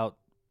knock out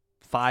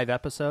 5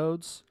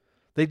 episodes.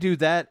 They do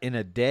that in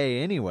a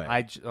day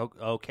anyway.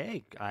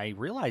 Okay, I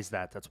realize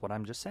that. That's what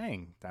I'm just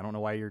saying. I don't know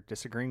why you're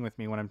disagreeing with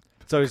me when I'm.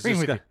 So he's agreeing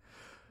just with gonna,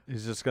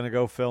 he's just going to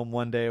go film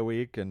one day a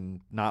week and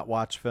not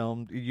watch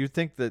film. You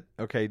think that,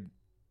 okay,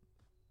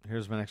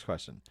 here's my next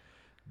question.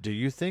 Do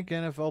you think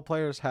NFL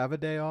players have a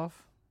day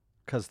off?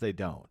 Because they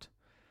don't.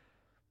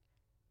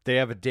 They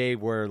have a day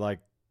where, like,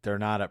 they're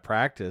not at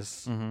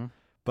practice, Mm-hmm.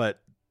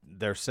 but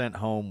they're sent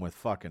home with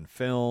fucking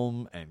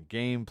film and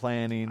game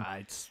planning.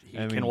 He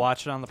I can mean-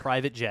 watch it on the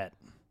private jet.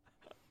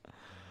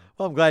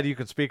 Well, I'm glad you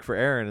can speak for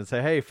Aaron and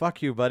say, hey,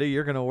 fuck you, buddy.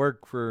 You're going to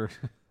work for...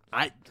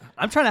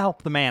 I'm trying to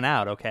help the man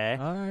out. Okay,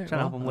 All right. trying to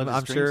help him live his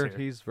I'm dreams sure here.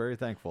 he's very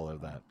thankful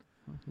of that.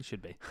 He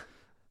should be.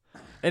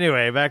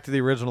 Anyway, back to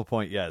the original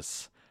point.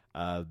 Yes,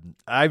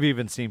 I've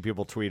even seen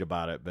people tweet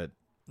about it, but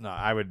no,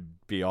 I would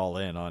be all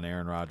in on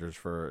Aaron Rodgers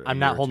for. I'm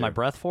not holding my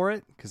breath for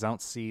it because I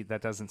don't see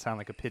that. Doesn't sound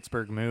like a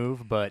Pittsburgh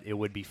move, but it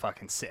would be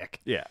fucking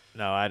sick. Yeah,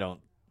 no, I don't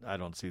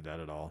see that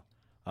at all.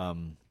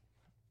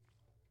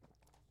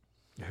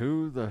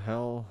 Who the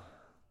hell?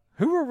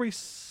 Who were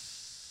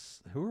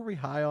we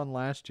high on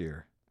last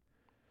year?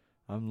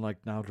 I'm like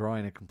now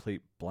drawing a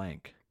complete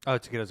blank. Oh,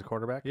 to get as a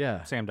quarterback?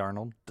 Yeah. Sam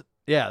Darnold.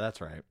 Yeah, that's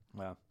right.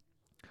 Well,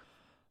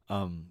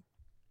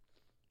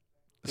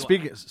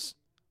 Speaking.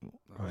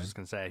 I was just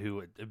gonna say,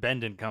 Ben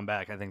didn't come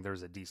back. I think there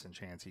was a decent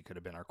chance he could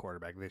have been our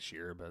quarterback this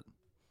year, but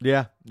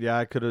Yeah,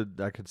 I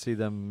could see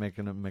them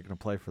making a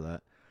play for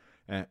that.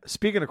 And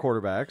speaking of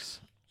quarterbacks,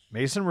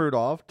 Mason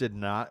Rudolph he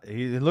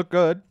didn't look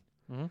good.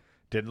 Mhm.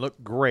 Didn't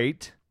look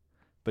great,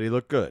 but he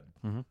looked good.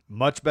 Mhm.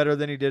 Much better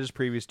than he did his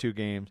previous 2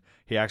 games.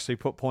 He actually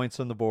put points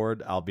on the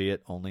board,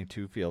 albeit only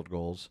 2 field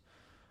goals.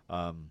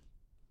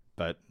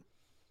 But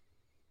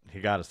he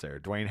got us there.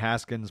 Dwayne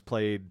Haskins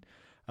played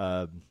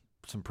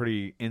some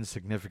pretty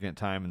insignificant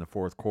time in the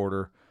fourth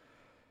quarter.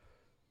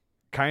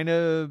 Kind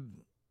of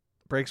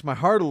breaks my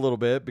heart a little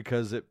bit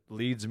because it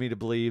leads me to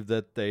believe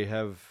that they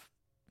have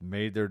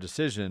made their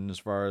decision as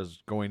far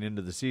as going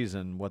into the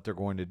season, what they're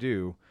going to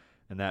do,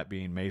 and that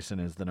being Mason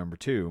is the number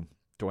 2,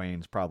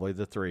 Dwayne's probably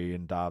the 3,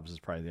 and Dobbs is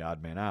probably the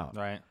odd man out.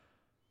 Right.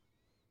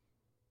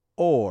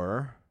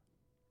 Or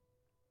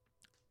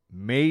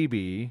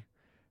maybe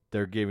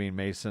they're giving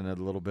Mason a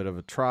little bit of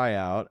a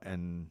tryout,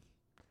 and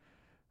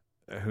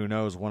who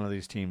knows, one of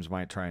these teams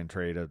might try and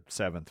trade a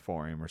 7th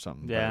for him or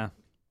something. Yeah.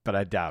 But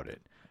I doubt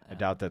it. I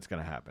doubt that's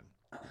going to happen.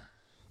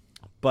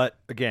 But,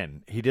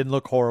 again, he didn't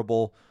look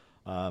horrible.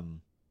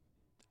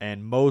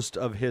 And most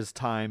of his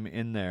time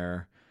in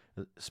there,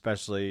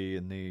 especially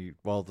in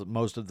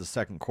most of the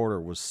second quarter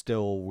was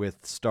still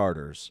with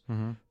starters,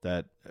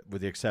 that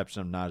with the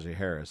exception of Najee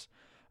Harris.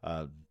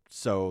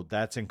 So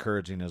that's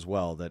encouraging as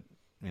well that,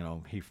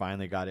 he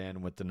finally got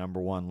in with the number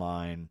 1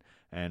 line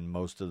and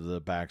most of the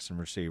backs and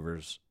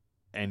receivers,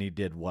 and he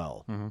did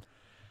well.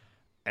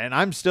 And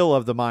I'm still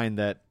of the mind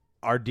that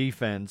our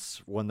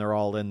defense, when they're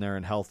all in there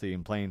and healthy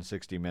and playing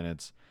 60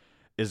 minutes,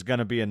 is going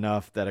to be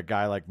enough that a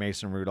guy like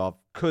Mason Rudolph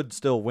could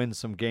still win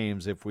some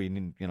games if we,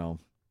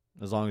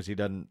 as long as he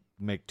doesn't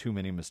make too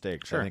many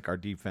mistakes. Sure. I think our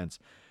defense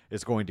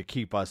is going to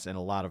keep us in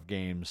a lot of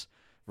games,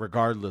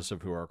 regardless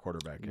of who our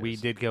quarterback is. We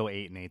did go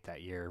 8-8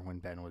 that year when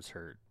Ben was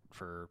hurt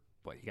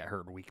he got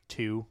hurt in week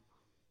 2.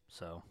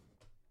 So,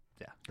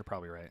 yeah, you're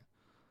probably right.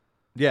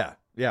 Yeah.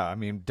 I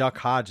mean, Duck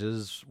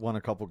Hodges won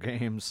a couple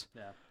games.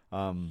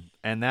 Yeah.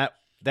 And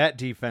that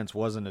defense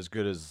wasn't as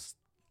good as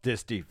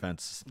this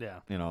defense. Yeah.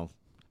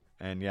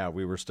 And yeah,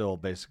 we were still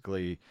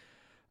basically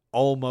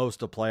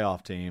almost a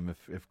playoff team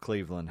if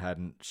Cleveland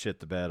hadn't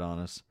shit the bed on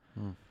us.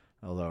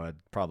 Although I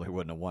probably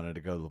wouldn't have wanted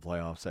to go to the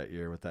playoffs that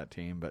year with that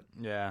team. But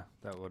Yeah,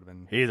 that would have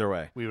been. either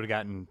way, We would have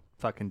gotten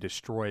fucking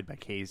destroyed by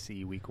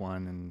KC week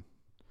 1 and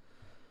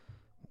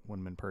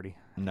wouldn't have been pretty.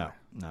 no.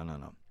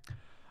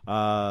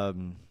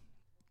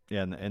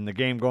 Yeah, and the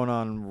game going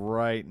on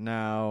right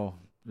now,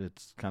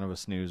 it's kind of a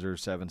snoozer,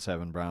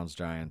 7-7 Browns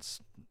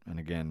Giants. And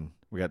again,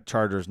 we got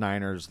Chargers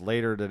Niners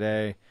later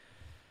today.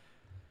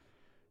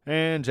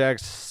 And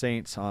Jags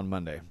Saints on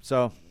Monday.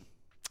 So,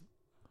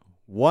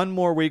 one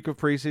more week of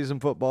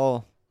preseason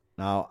football.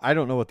 Now, I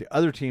don't know what the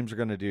other teams are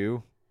going to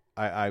do.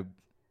 I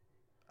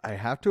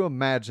have to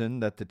imagine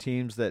that the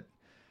teams that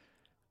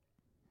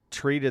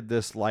treated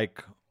this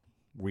like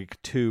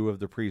week 2 of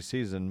the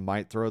preseason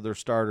might throw their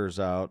starters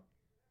out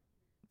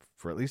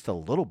for at least a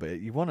little bit.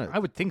 You want to? I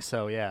would think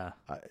so, yeah.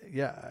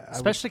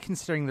 Especially.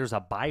 Considering there's a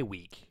bye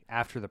week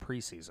after the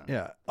preseason.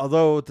 Yeah.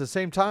 Although at the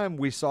same time,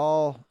 we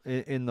saw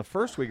in the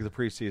first week of the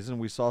preseason,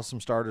 we saw some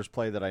starters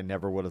play that I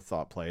never would have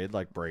thought played,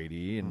 like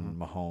Brady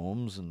and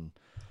Mahomes and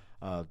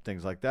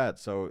things like that.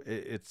 So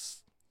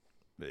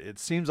it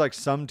seems like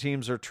some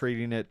teams are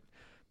treating it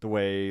the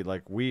way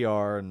like we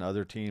are, and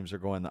other teams are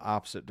going the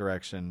opposite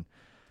direction.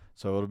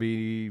 So it'll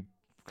be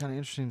kind of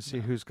interesting to see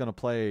who's going to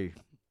play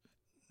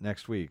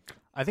next week.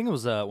 I think it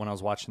was when I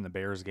was watching the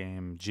Bears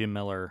game, Jim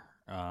Miller,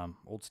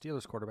 old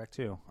Steelers quarterback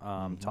too,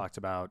 talked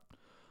about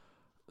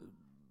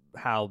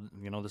how,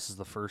 this is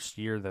the first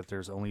year that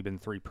there's only been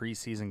 3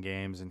 preseason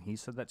games, and he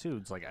said that too.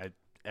 It's like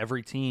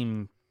every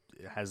team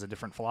has a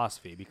different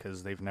philosophy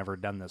because they've never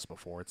done this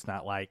before. It's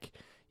not like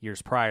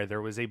years prior.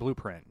 There was a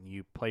blueprint.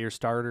 You play your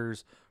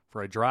starters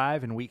for a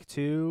drive in week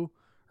 2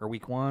 or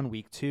week 1.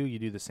 Week 2, you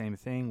do the same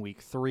thing. Week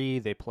 3,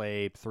 they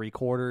play 3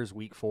 quarters.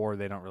 Week 4,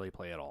 they don't really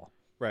play at all.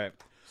 Right.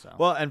 So.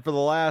 Well, and for the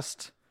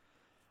last,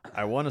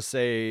 I want to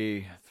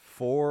say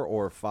 4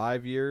 or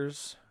 5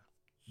 years,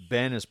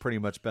 Ben has pretty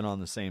much been on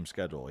the same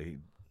schedule.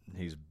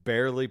 He's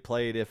barely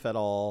played, if at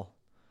all.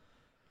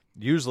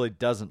 Usually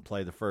doesn't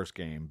play the first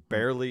game.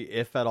 Barely,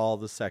 if at all,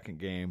 the second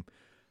game.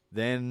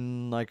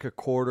 Then like a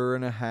quarter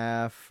and a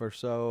half or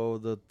so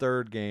the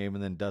third game,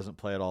 and then doesn't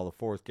play at all the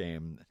fourth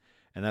game.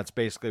 And that's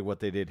basically what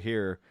they did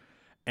here.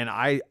 And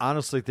I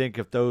honestly think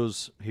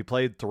he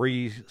played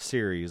 3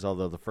 series,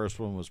 although the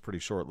first one was pretty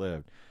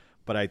short-lived.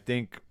 But I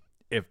think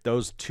if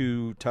those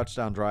 2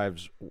 touchdown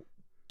drives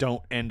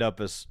don't end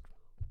up as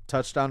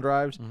touchdown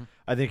drives,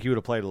 I think he would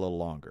have played a little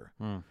longer.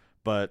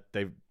 But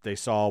they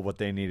saw what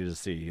they needed to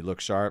see. He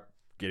looked sharp.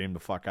 Get him the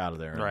fuck out of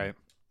there. Right.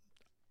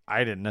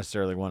 I didn't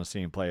necessarily want to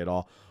see him play at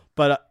all.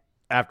 But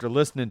after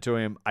listening to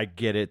him, I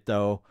get it,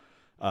 though.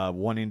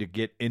 Wanting to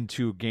get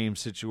into game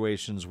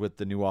situations with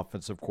the new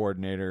offensive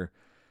coordinator.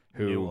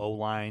 New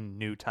O-line,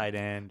 new tight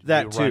end,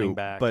 that new too, running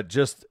back. But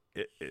just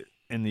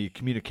in the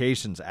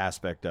communications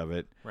aspect of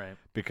it. Right.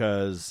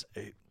 Because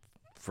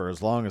for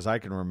as long as I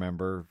can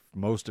remember,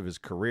 most of his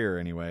career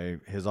anyway,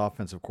 his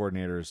offensive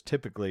coordinator is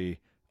typically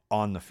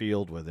on the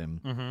field with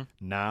him.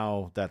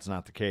 Now that's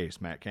not the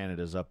case. Matt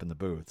Canada's up in the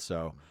booth.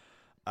 So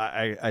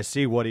I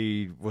see what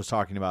he was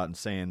talking about and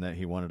saying that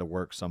he wanted to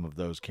work some of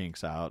those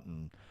kinks out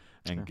and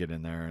get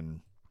in there and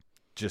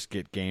just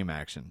get game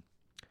action.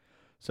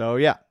 So,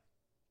 yeah,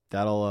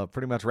 that'll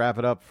pretty much wrap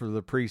it up for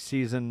the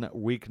preseason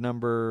week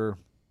number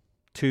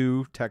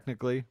 2,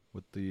 technically,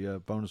 with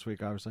the bonus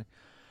week, obviously.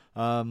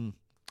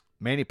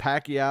 Manny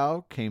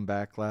Pacquiao came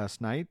back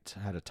last night,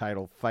 had a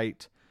title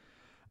fight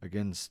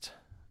against,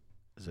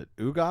 is it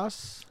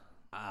Ugas?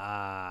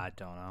 I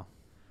don't know.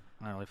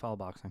 I don't really follow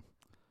boxing.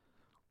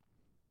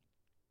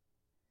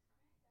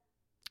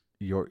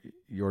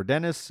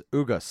 Yordenis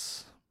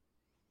Ugas.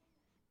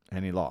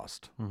 And he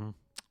lost. Mm-hmm.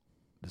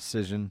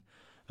 Decision.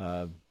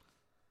 I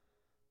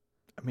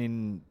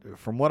mean,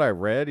 from what I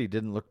read, he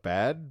didn't look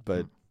bad,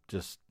 but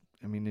just,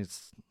 I mean,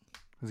 He's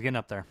getting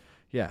up there.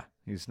 yeah,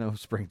 he's no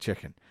spring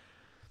chicken.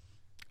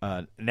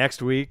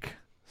 Next week,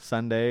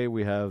 Sunday,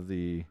 we have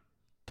the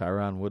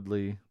Tyron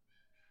Woodley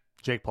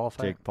Jake Paul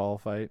fight.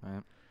 fight.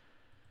 Right.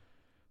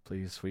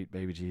 Please, sweet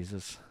baby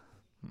Jesus,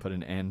 put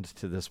an end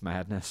to this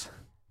madness.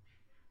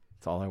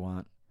 That's all I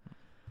want.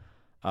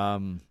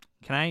 Can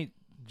I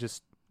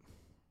just...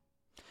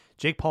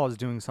 Jake Paul is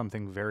doing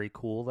something very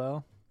cool,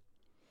 though,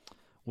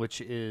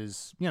 which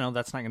is,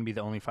 that's not going to be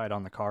the only fight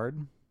on the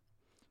card.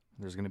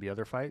 There's going to be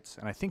other fights,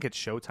 and I think it's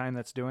Showtime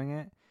that's doing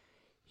it.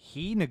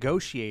 He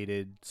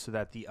negotiated so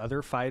that the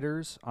other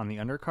fighters on the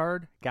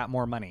undercard got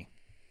more money.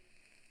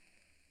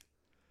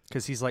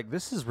 Because he's like,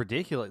 this is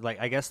ridiculous. Like,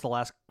 I guess the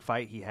last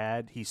fight he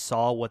had, he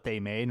saw what they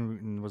made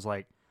and was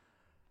like,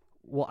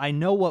 well, I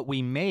know what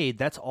we made.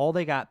 That's all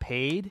they got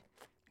paid.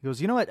 He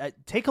goes, you know what?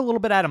 Take a little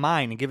bit out of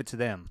mine and give it to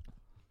them.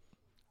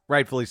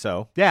 Rightfully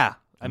so. Yeah.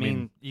 I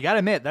mean, you got to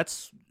admit,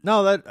 that's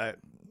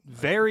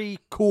very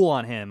cool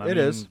on him. I mean,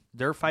 is.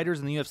 There are fighters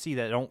in the UFC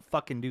that don't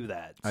fucking do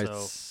that. So.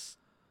 I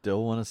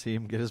still want to see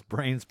him get his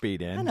brains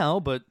beat in. I know,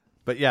 but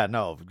yeah,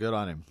 no, good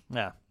on him.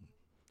 yeah.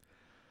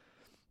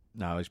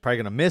 No, he's probably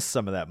going to miss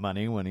some of that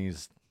money when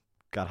he's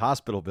got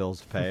hospital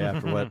bills to pay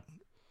after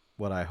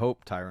what I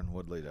hope Tyron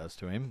Woodley does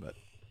to him, but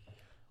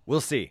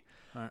we'll see.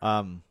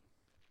 Right.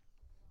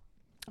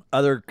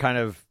 Other kind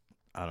of,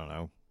 I don't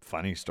know,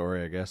 funny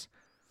story, I guess.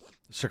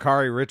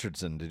 Sha'Carri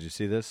Richardson, did you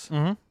see this?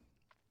 Mm-hmm.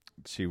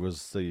 She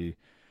was the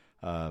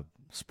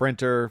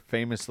sprinter,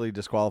 famously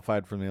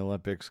disqualified from the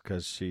Olympics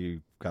because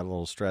she got a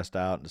little stressed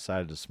out and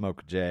decided to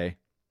smoke a J.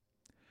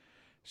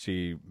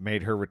 She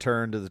made her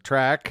return to the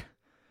track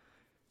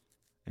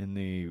in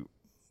the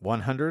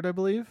 100, I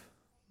believe,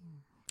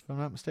 if I'm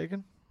not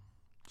mistaken.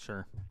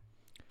 Sure.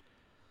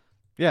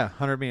 Yeah,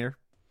 100 meter.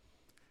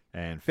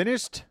 And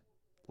finished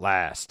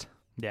last.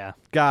 Yeah.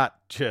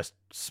 Got just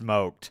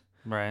smoked.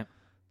 Right.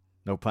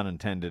 No pun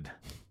intended.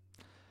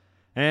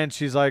 And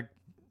she's like,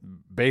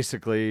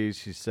 basically,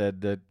 she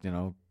said that,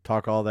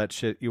 talk all that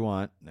shit you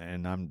want.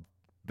 And I'm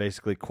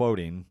basically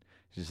quoting.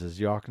 She says,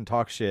 y'all can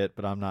talk shit,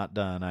 but I'm not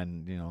done. I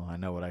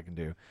know what I can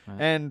do.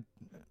 Right. And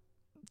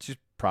she's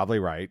probably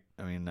right.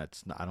 I mean,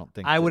 I don't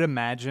think. I would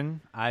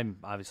imagine, I'm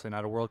obviously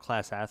not a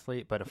world-class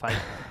athlete, but if I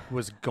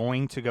was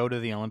going to go to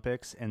the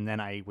Olympics and then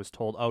I was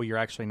told, oh, you're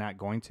actually not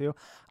going to,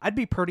 I'd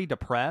be pretty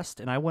depressed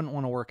and I wouldn't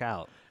want to work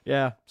out.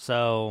 Yeah.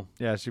 So.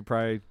 Yeah, she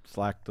probably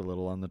slacked a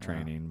little on the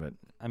training, but.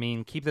 I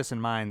mean, keep this in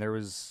mind. There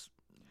was.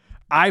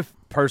 I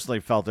personally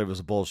felt it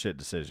was a bullshit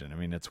decision. I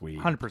mean, it's weed.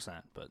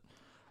 100%. But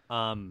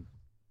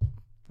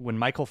when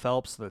Michael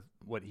Phelps,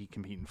 what he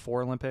competed in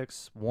 4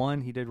 Olympics,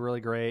 one, he did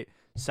really great.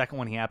 Second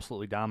one, he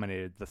absolutely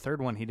dominated. The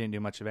third one, he didn't do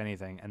much of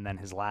anything. And then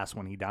his last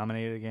one, he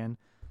dominated again.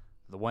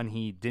 The one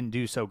he didn't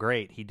do so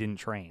great, he didn't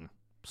train.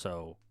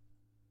 So,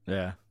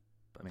 yeah.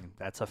 I mean,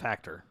 that's a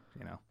factor,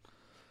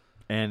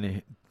 And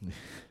he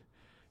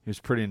was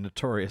a pretty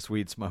notorious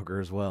weed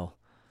smoker as well.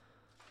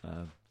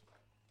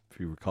 If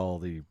you recall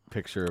the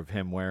picture of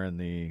him wearing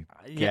the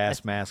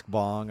gas mask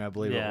bong, I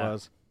believe it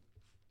was.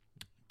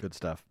 Good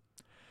stuff.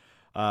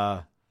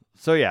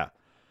 So, yeah.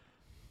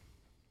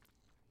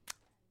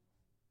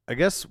 I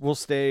guess we'll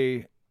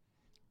stay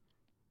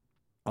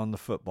on the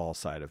football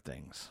side of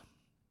things.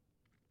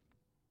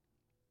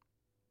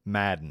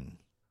 Madden.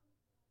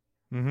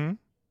 Mm-hmm.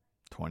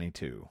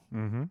 22.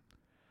 Mm-hmm.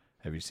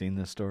 Have you seen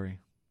this story?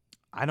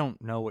 I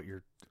don't know what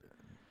you're...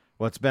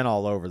 Well, it's been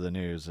all over the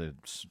news. I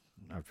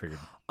figured.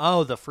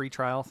 Oh, the free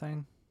trial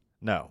thing?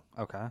 No.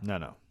 Okay.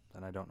 No.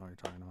 Then I don't know what you're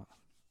talking about.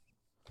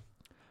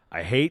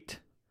 I hate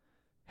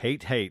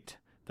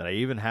that I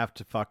even have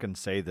to fucking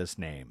say this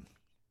name.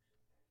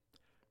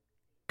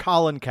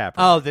 Colin Kaepernick.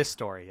 Oh, this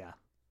story, yeah.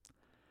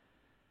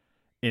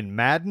 In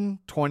Madden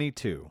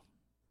 22.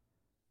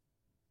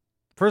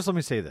 First, let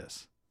me say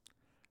this.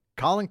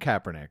 Colin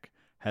Kaepernick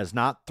has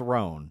not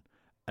thrown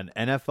an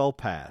NFL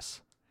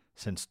pass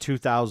since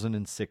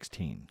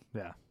 2016.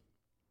 Yeah.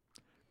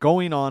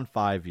 Going on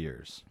 5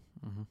 years.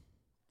 Mm-hmm.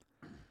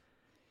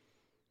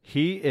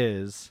 He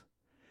is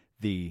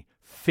the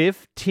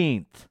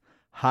 15th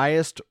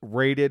highest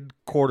rated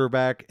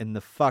quarterback in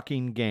the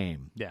fucking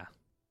game. Yeah.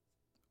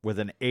 With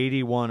an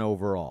 81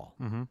 overall.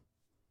 Mm-hmm.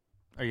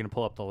 Are you going to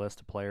pull up the list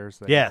of players?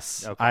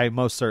 Yes, okay. I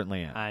most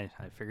certainly am. I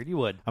figured you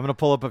would. I'm going to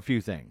pull up a few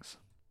things.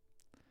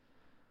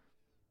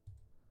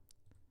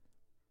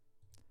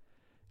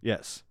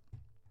 Yes.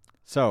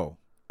 So,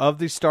 of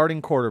the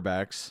starting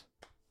quarterbacks,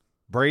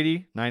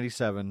 Brady,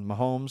 97,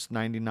 Mahomes,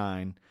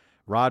 99,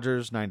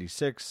 Rodgers,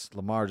 96,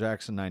 Lamar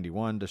Jackson,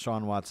 91,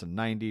 Deshaun Watson,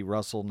 90,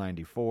 Russell,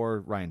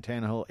 94, Ryan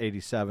Tannehill,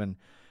 87,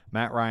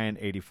 Matt Ryan,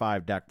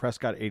 85. Dak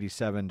Prescott,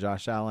 87.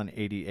 Josh Allen,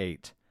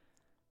 88.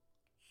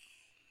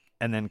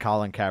 And then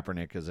Colin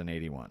Kaepernick is an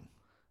 81.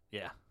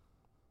 Yeah.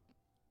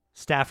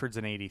 Stafford's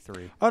an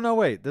 83. Oh, no,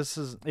 wait. This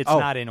is... It's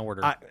not in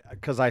order.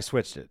 Because I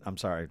switched it. I'm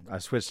sorry. I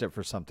switched it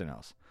for something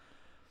else,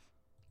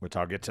 which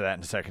I'll get to that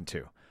in a second,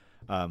 too.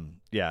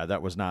 Yeah,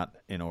 that was not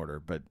in order.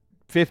 But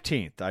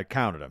 15th, I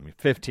counted him.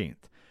 15th.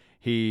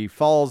 He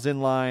falls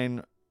in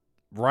line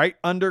right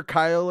under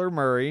Kyler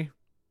Murray,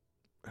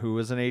 who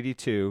is an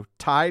 82,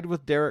 tied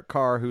with Derek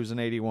Carr, who's an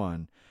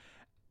 81,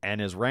 and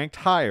is ranked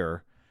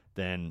higher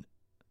than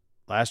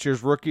last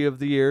year's Rookie of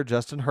the Year,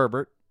 Justin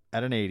Herbert,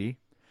 at an 80,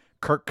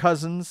 Kirk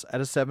Cousins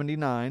at a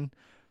 79,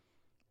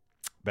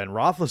 Ben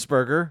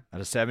Roethlisberger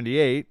at a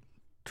 78,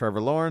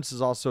 Trevor Lawrence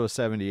is also a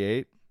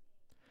 78.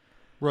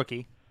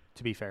 Rookie,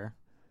 to be fair.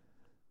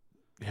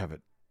 Yeah, but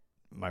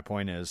my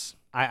point is...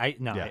 I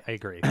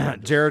agree.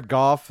 Jared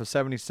Goff, a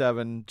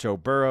 77, Joe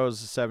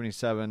Burrow's a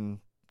 77,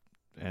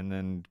 and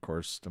then, of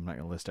course, I'm not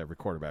going to list every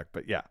quarterback,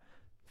 but yeah,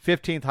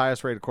 15th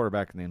highest rated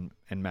quarterback in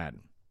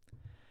Madden.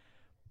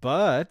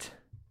 But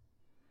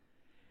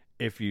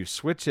if you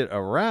switch it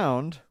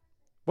around,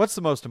 what's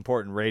the most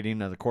important rating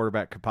that the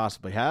quarterback could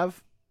possibly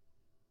have?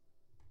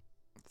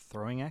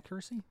 Throwing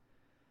accuracy?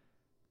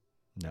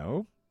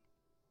 No.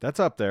 That's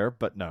up there,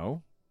 but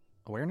no.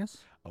 Awareness?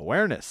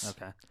 Awareness.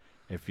 Okay.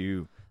 If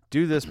you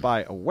do this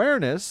by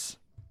awareness,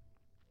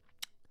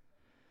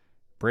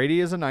 Brady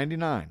is a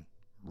 99.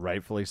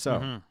 Rightfully so.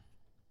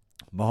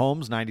 Mm-hmm.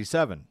 Mahomes,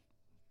 97.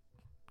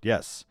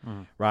 Yes.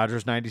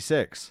 Rodgers,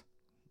 96.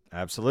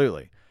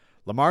 Absolutely.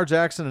 Lamar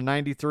Jackson, a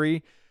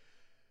 93.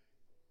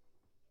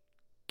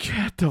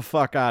 Get the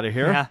fuck out of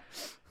here. Yeah.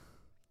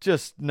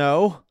 Just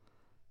no.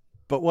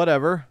 But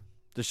whatever.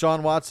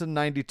 Deshaun Watson,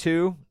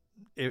 92.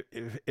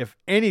 If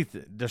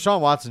anything, Deshaun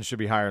Watson should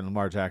be higher than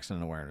Lamar Jackson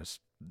in awareness.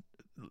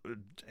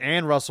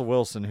 And Russell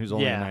Wilson, who's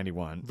only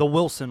 91. The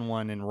Wilson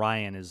one and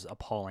Ryan is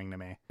appalling to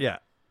me. Yeah.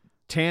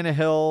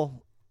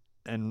 Tannehill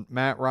and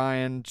Matt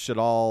Ryan should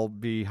all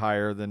be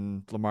higher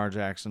than Lamar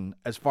Jackson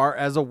as far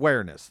as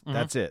awareness. Mm-hmm.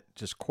 That's it.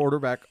 Just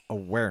quarterback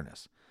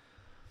awareness.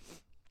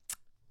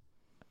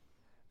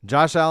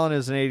 Josh Allen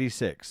is an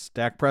 86.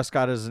 Dak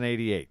Prescott is an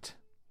 88.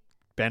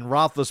 Ben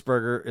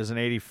Roethlisberger is an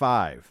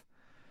 85.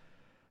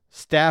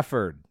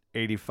 Stafford,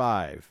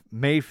 85.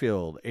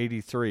 Mayfield,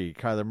 83.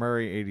 Kyler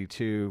Murray,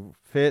 82.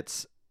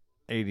 Fitz,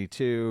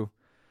 82.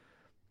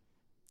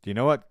 Do you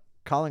know what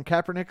Colin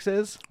Kaepernick's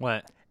is?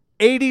 What?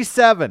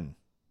 87.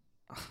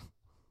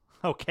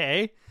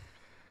 Okay.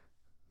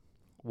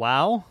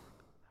 Wow.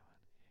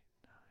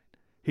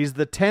 He's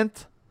the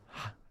 10th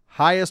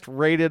highest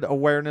rated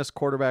awareness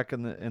quarterback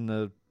in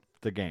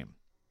the game.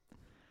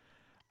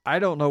 I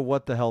don't know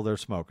what the hell they're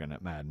smoking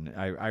at Madden.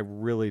 I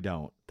really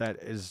don't. That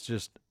is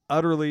just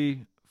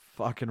utterly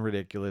fucking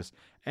ridiculous.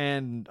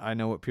 And I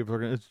know what people are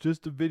going to, it's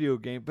just a video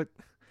game, but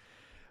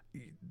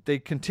they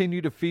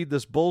continue to feed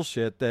this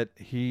bullshit that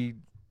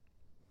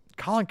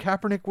Colin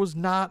Kaepernick was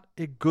not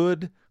a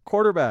good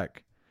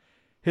quarterback.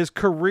 His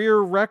career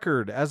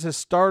record as a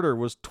starter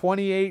was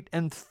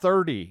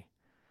 28-30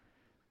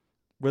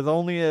 with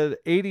only an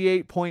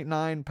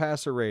 88.9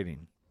 passer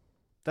rating.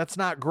 That's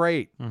not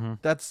great. Mm-hmm.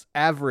 That's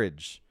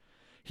average.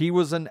 He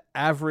was an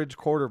average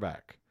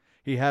quarterback.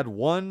 He had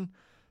one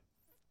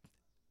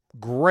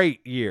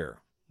great year,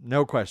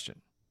 no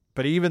question.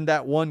 But even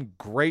that one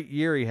great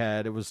year he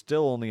had, it was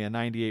still only a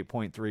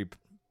 98.3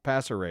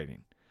 passer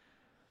rating.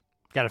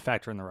 Got to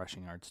factor in the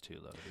rushing yards too,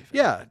 though.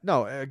 Yeah,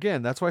 no,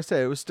 again, that's why I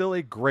say it was still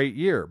a great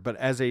year. But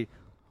as a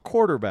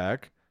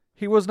quarterback,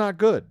 he was not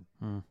good.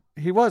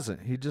 He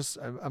wasn't. He just,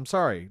 I'm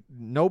sorry.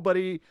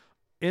 Nobody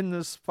in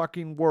this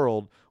fucking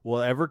world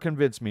will ever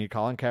convince me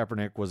Colin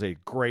Kaepernick was a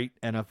great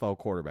NFL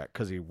quarterback,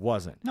 because he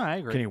wasn't. No, I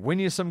agree. Can he win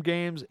you some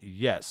games?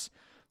 Yes.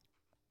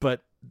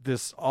 But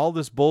all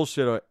this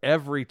bullshit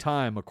every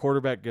time a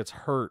quarterback gets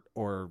hurt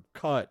or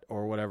cut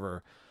or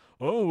whatever,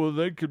 oh,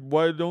 well,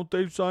 why don't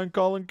they sign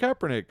Colin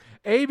Kaepernick?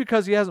 A,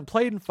 because he hasn't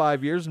played in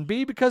 5 years, and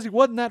B, because he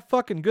wasn't that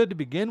fucking good to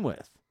begin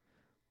with.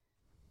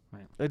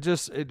 Right.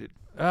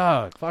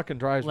 It fucking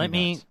drives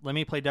me nuts. Let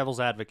me play devil's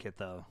advocate,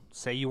 though.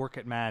 Say you work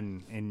at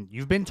Madden, and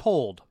you've been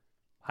told,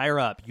 higher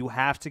up, you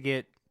have to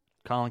get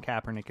Colin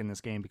Kaepernick in this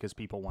game because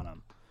people want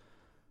him.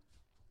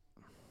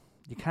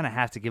 You kind of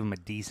have to give him a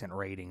decent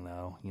rating,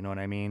 though. You know what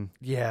I mean?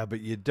 Yeah, but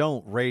you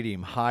don't rate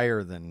him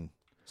higher than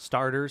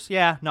starters.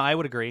 Yeah, no, I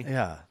would agree.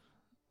 Yeah.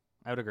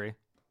 I would agree.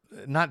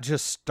 Not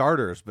just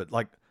starters, but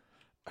like,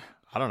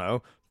 I don't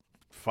know,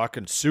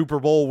 fucking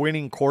Super Bowl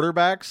winning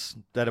quarterbacks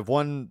that have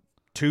won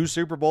 2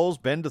 Super Bowls,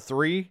 been to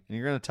 3, and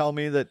you're going to tell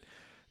me that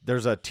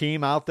there's a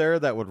team out there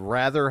that would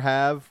rather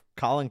have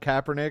Colin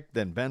Kaepernick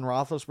than Ben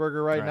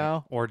Roethlisberger right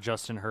now? Or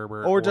Justin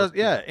Herbert. Or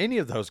any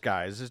of those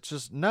guys. It's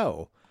just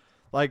no.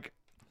 Like,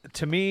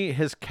 to me,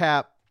 his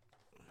cap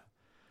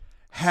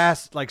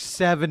has like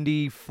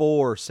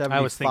 74, 75.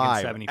 I was thinking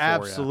 74,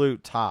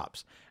 absolute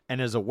tops. And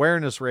his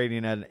awareness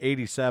rating at an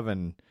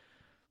 87,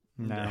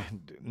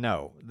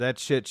 no, that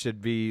shit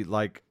should be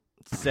like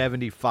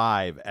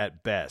 75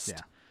 at best. Yeah.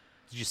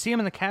 Did you see him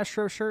in the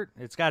Castro shirt?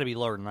 It's got to be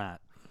lower than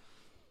that.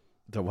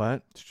 The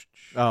what?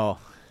 Oh,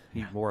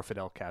 He wore a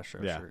Fidel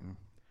Castro Yeah. shirt.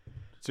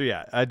 so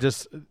yeah, I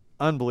just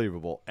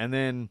unbelievable. And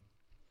then,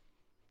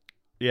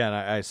 yeah, and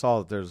I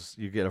saw that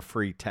you get a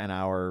free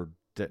 10-hour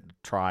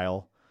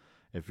trial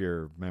if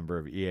you're a member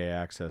of EA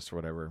Access or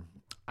whatever.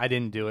 I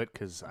didn't do it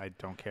because I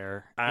don't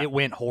care. I- It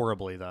went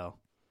horribly though.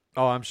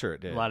 Oh, I'm sure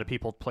it did. A lot of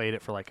people played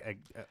it for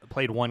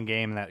played one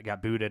game and that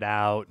got booted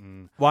out.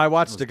 And Well, I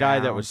watched was a guy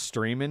that down. was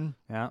streaming,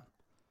 yeah,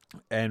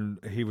 and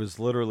he was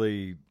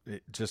literally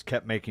it just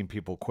kept making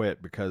people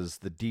quit because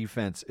the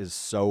defense is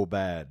so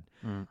bad.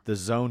 The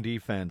zone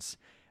defense,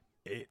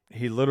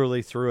 he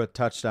literally threw a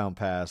touchdown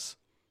pass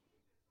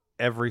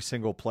every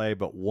single play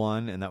but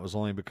one, and that was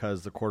only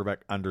because the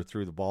quarterback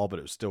underthrew the ball, but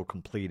it was still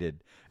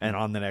completed, and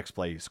on the next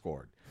play he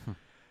scored.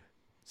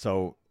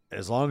 So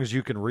as long as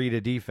you can read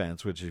a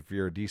defense, which if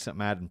you're a decent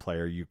Madden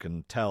player, you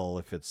can tell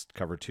if it's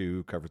cover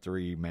 2, cover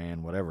 3,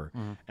 man, whatever.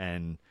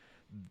 And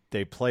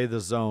they play the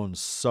zone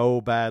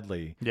so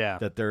badly Yeah.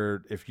 that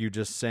if you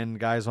just send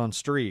guys on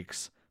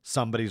streaks,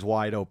 somebody's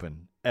wide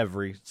open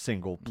every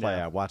single play.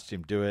 Yeah. I watched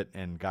him do it,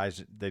 and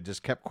guys, they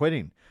just kept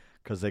quitting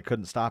because they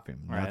couldn't stop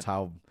him. And That's Right.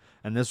 how.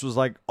 And this was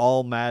like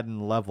all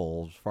Madden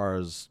level as far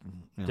as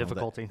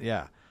Difficulty.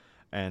 yeah,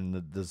 and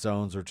the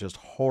zones are just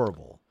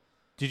horrible.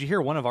 Did you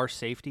hear one of our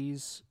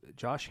safeties,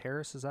 Josh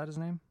Harris? Is that his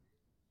name?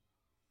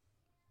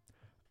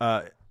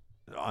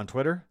 On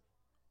Twitter,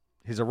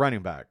 he's a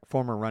running back,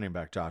 former running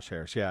back, Josh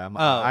Harris. Yeah,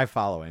 Oh. I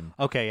follow him.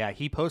 Okay, yeah.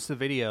 He posted a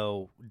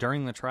video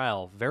during the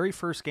trial, very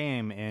first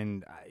game,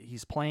 and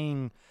he's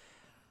playing.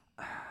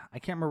 I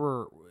can't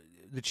remember.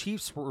 The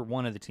Chiefs were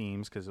one of the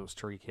teams because it was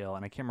Tariq Hill,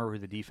 and I can't remember who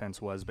the defense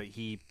was, but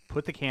he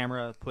put the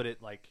camera, put it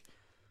where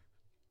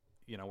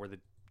the.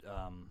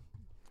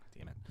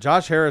 Damn it.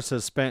 Josh Harris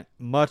has spent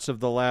much of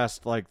the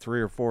last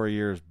 3 or 4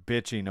 years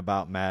bitching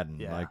about Madden.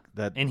 Yeah. Like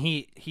that. And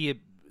he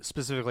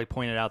specifically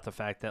pointed out the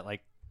fact that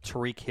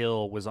Tariq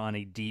Hill was on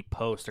a deep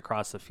post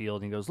across the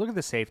field, and he goes, "Look at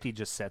the safety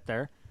just sit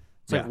there."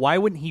 It's Yeah. why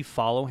wouldn't he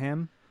follow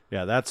him?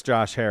 Yeah, that's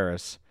Josh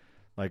Harris.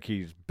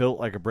 He's built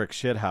like a brick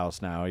shit house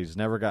now. He's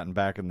never gotten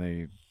back in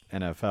the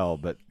NFL,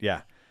 but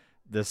yeah,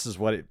 this is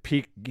what it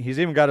peak. He's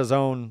even got his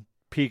own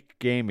Peak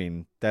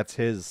Gaming. That's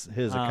his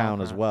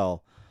account as okay.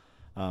 well.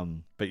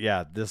 But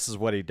yeah, this is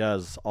what he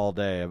does all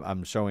day.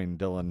 I'm showing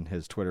Dylan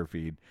his Twitter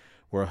feed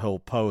where he'll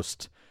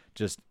post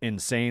just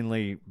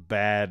insanely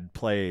bad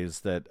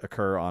plays that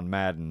occur on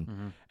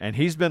Madden, and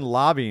he's been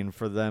lobbying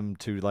for them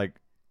to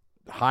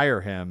hire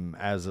him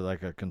as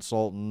a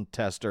consultant,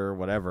 tester,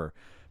 whatever.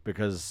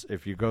 Because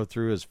if you go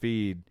through his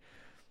feed,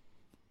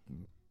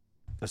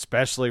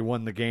 especially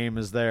when the game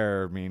is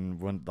there, I mean,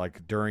 when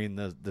during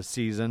the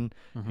season,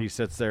 he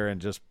sits there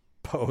and just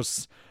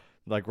posts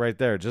right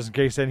there, just in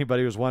case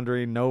anybody was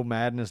wondering. No,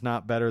 Madden is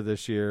not better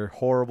this year.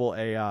 Horrible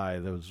AI.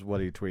 That was what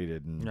he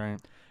tweeted, and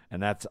Right.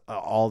 and that's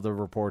all the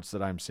reports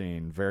that I'm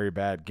seeing. Very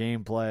bad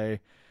gameplay.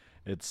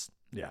 It's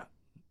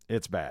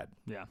bad.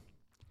 Yeah.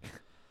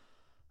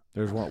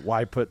 There's one.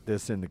 Why put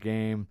this in the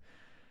game?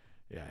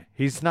 Yeah,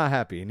 he's not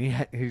happy, and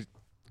he's.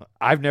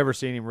 I've never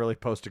seen him really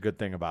post a good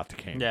thing about the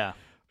game. Yeah.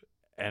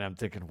 And I'm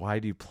thinking, why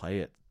do you play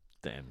it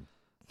then?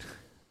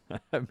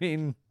 I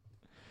mean,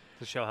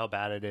 To show how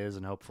bad it is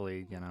and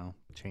hopefully,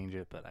 change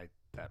it, but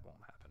that won't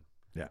happen.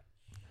 yeah.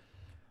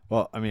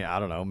 Well, I mean, I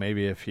don't know.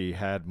 Maybe if he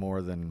had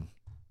more than,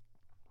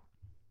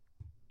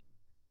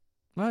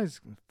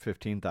 he's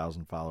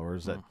 15,000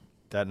 followers.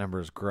 That number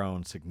has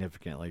grown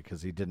significantly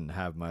because he didn't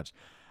have much.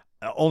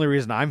 The only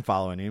reason I'm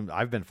following him,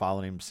 I've been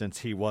following him since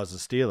he was a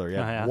Steeler. He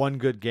had yeah. one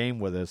good game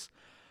with us,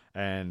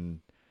 and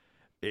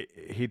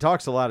he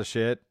talks a lot of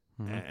shit.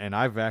 And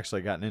I've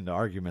actually gotten into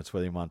arguments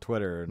with him on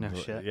Twitter. And No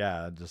shit.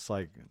 Yeah, just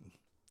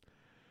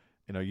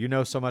you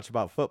know so much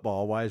about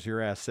football. Why is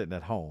your ass sitting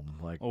at home?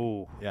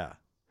 Oh. Yeah.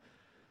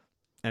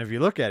 And if you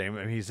look at him,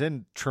 I mean, he's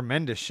in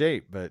tremendous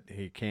shape, but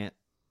he can't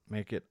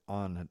make it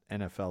on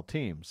an NFL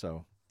team.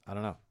 So I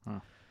don't know. Huh.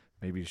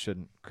 Maybe you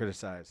shouldn't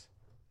criticize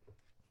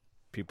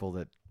people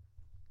that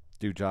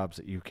do jobs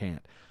that you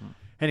can't.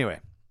 Anyway,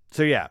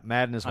 so yeah,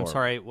 Madden is I'm horrible.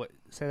 sorry. What?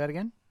 Say that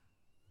again?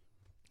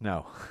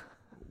 No.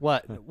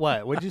 What?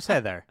 What? What'd you say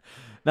there?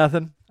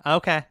 Nothing.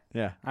 Okay.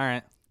 Yeah. All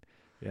right.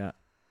 Yeah.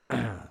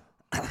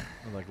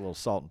 I'd like a little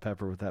salt and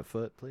pepper with that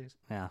foot, please.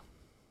 Yeah.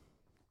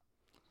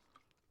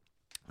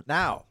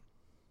 Now,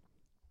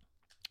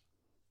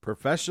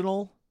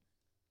 professional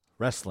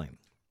wrestling.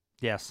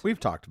 Yes. We've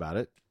talked about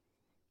it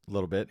a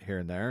little bit here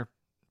and there.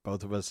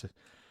 Both of us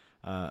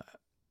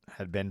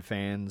had been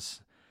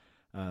fans.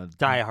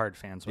 Die-hard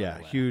fans. by Yeah,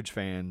 the way. huge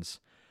fans.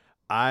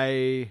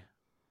 I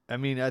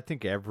mean, I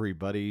think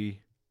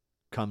everybody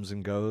comes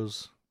and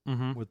goes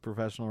Mhm. with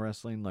professional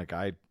wrestling.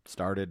 I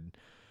started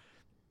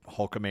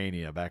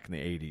Hulkamania back in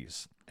the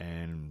 80s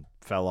and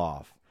fell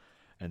off.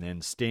 And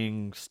then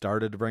Sting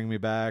started to bring me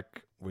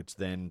back, which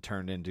then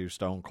turned into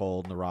Stone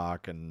Cold and The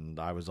Rock, and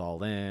I was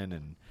all in,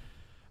 and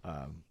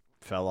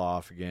fell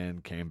off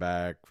again, came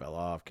back, fell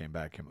off, came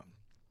back, came up.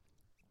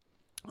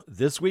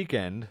 This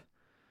weekend,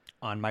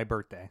 On my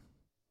birthday.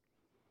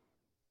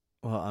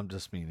 Well, I'm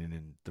just meaning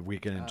in the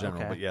weekend in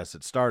general, okay. but yes,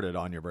 it started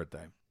on your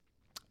birthday.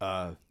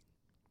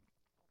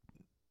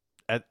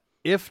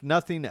 If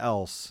nothing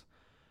else,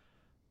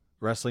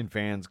 wrestling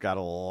fans got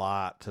a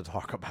lot to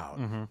talk about,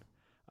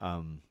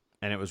 and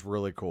it was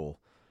really cool.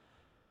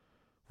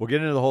 We'll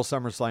get into the whole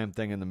SummerSlam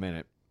thing in a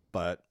minute,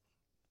 but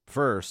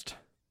first,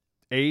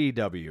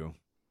 AEW,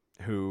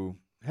 who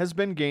has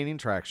been gaining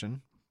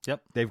traction.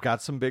 Yep. They've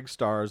got some big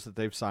stars that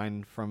they've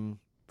signed from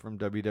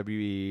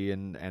WWE,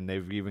 and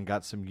they've even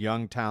got some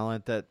young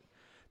talent that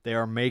they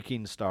are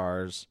making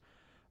stars.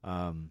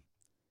 And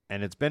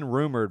it's been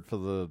rumored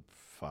for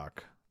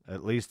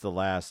at least the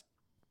last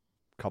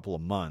couple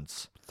of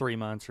months. 3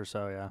 months or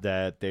so, yeah.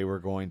 That they were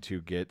going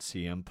to get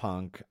CM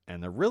Punk,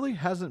 and there really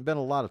hasn't been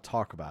a lot of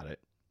talk about it.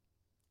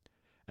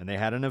 And they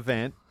had an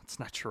event. It's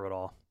not true at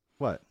all.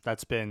 What?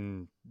 That's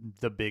been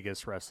the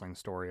biggest wrestling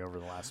story over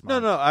the last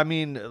month. No, I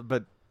mean,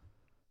 but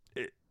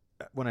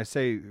when I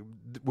say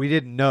we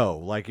didn't know,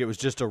 like it was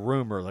just a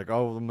rumor, like,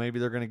 oh, maybe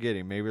they're going to get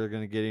him, maybe they're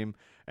going to get him.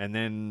 And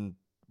then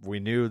we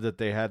knew that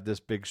they had this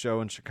big show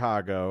in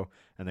Chicago,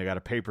 and they got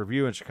a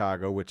pay-per-view in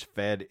Chicago, which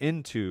fed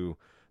into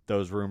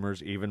those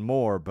rumors even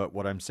more. But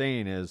what I'm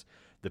saying is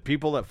the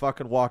people that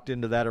fucking walked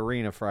into that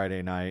arena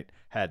Friday night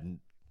had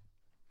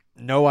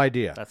no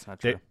idea. That's not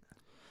true.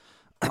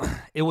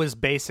 It was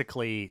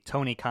basically,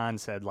 Tony Khan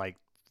said, like,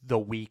 the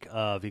week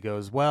of, he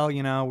goes, well,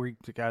 we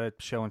got a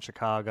show in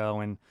Chicago,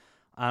 and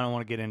I don't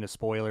want to get into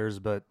spoilers,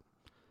 but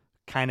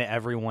kind of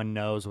everyone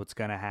knows what's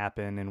going to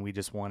happen, and we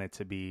just want it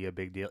to be a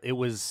big deal. It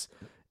was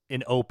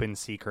an open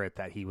secret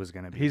that he was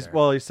going to be there.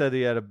 Well, he said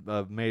he had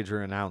a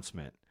major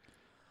announcement.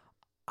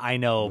 I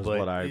know, was but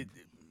what I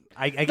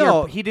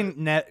get he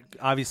didn't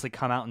obviously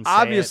come out and say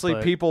obviously it,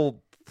 but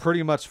people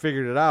pretty much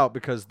figured it out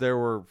because there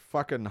were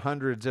fucking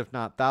hundreds, if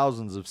not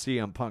thousands, of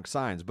CM Punk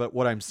signs. But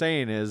what I'm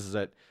saying is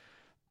that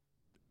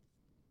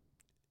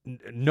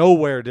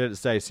nowhere did it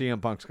say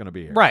CM Punk's going to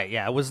be here. Right?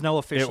 Yeah, it was no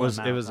official. It was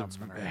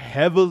announcement or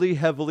anything.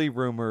 heavily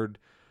rumored,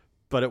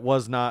 but it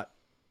was not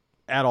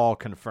at all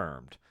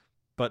confirmed.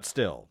 But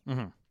still,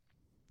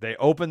 they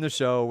opened the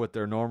show with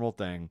their normal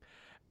thing,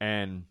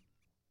 and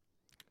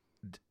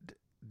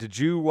did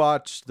you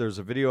watch? There's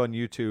a video on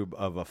YouTube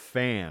of a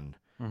fan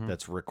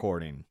that's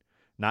recording,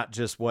 not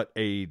just what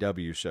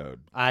AEW showed.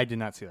 I did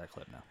not see that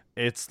clip. No,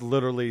 it's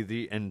literally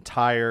the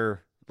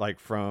entire, like,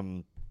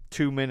 from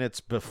 2 minutes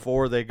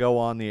before they go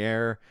on the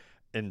air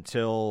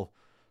until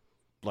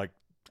like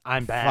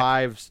I'm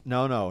back.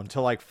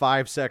 until like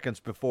 5 seconds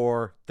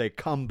before they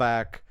come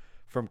back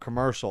from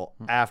commercial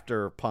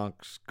after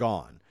Punk's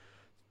gone,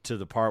 to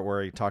the part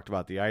where he talked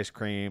about the ice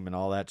cream and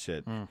all that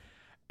shit.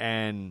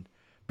 And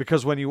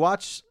because when you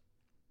watch,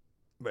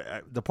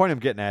 the point I'm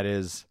getting at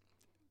is,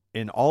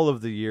 in all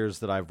of the years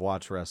that I've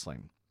watched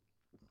wrestling,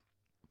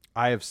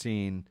 I have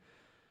seen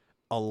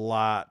a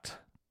lot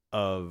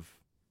of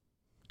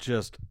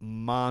just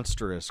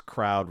monstrous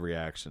crowd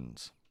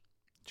reactions.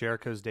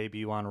 Jericho's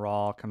debut on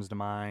Raw comes to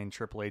mind.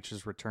 Triple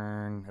H's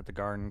return at the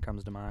Garden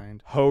comes to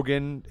mind.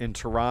 Hogan in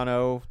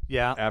Toronto,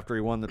 Yeah. after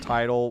he won the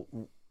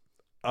title,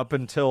 up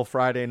until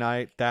Friday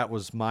night, that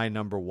was my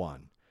number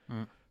one.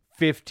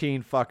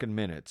 15 fucking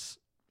minutes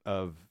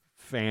of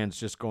fans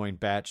just going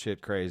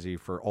batshit crazy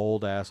for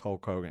old ass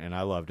Hulk Hogan, and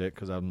I loved it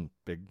because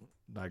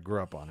I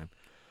grew up on him.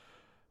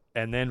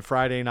 And then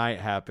Friday night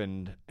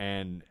happened,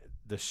 and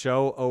the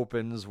show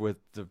opens with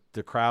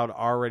the crowd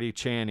already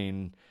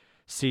chanting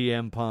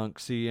CM Punk,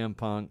 CM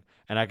Punk.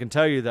 And I can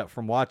tell you that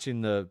from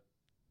watching the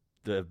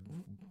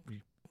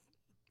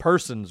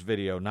person's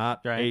video,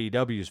 not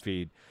AEW's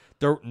feed,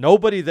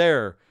 nobody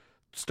there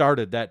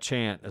started that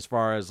chant as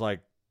far as like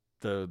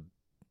the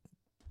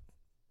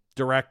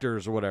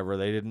directors or whatever.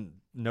 They didn't,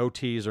 no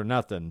tease or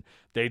nothing.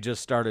 They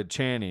just started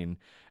chanting,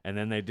 and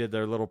then they did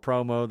their little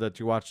promo that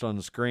you watched on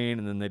the screen,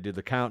 and then they did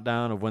the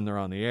countdown of when they're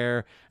on the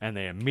air, and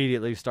they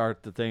immediately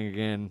start the thing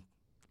again,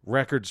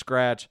 record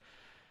scratch.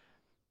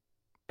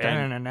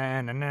 And,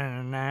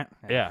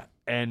 yeah,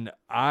 and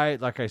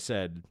like I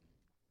said,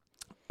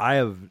 I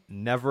have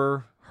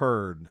never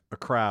heard a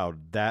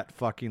crowd that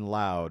fucking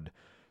loud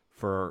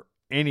for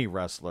any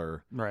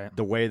wrestler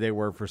the way they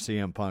were for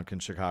CM Punk in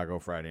Chicago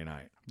Friday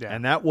night. Yeah.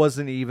 And that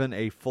wasn't even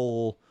a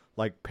full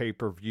like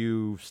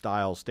pay-per-view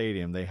style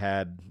stadium. They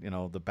had,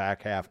 the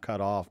back half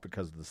cut off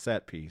because of the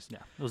set piece.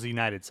 Yeah, it was the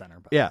United Center.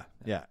 But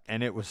yeah.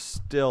 And it was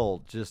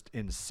still just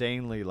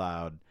insanely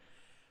loud.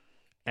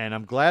 And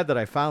I'm glad that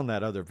I found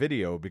that other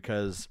video,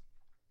 because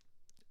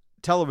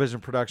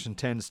television production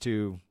tends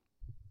to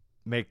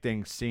make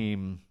things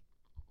seem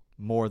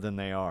more than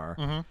they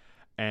are.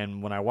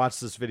 And when I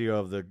watched this video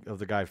of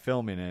the guy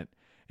filming it,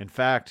 in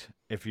fact,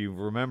 if you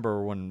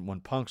remember when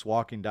Punk's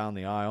walking down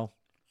the aisle,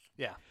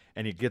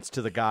 and he gets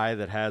to the guy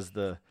that has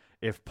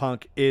 "If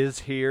Punk is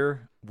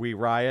here, we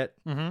riot."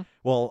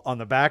 Well, on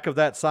the back of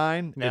that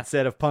sign, it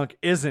said, "If Punk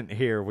isn't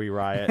here, we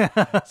riot."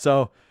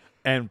 So,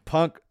 and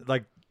Punk,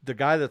 like, the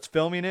guy that's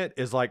filming it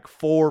is like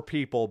 4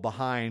 people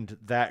behind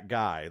that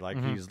guy. Like,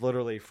 he's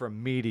literally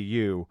from me to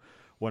you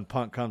when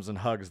Punk comes and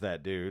hugs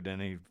that dude. And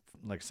he,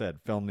 like I said,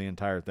 filmed the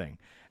entire thing.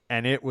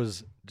 and it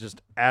was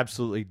just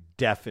absolutely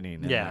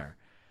deafening in Yeah. there.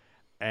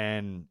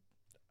 And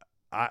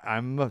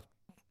I'm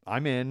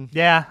in.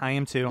 Yeah, I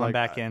am too. I'm Like,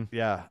 back in.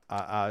 Yeah, I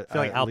I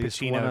feel like at Al least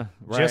Pacino. wanna-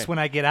 Just when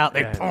I get out,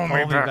 they Yeah, pull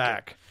me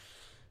back.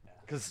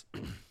 Because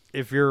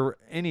if you're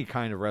any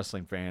kind of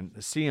wrestling fan,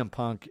 CM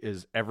Punk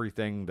is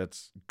everything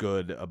that's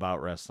good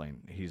about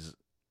wrestling. He's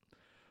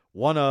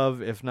one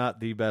of, if not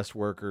the best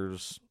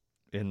workers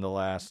in the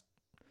last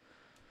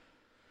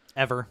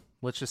Ever.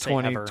 Let's just say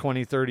 20, ever.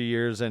 30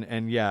 years.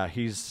 And yeah,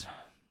 he's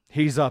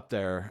up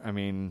there. I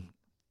mean,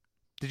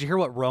 Did you hear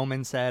what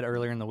Roman said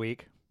earlier in the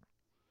week?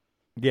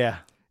 yeah.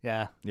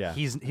 Yeah. Yeah.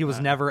 He was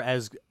never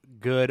as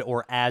good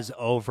or as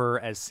over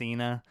as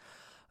Cena.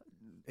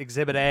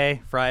 Exhibit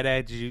A,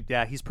 Friday.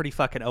 He's pretty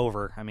fucking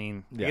over. I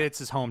mean, Yeah. it's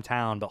his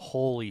hometown, but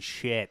holy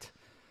shit.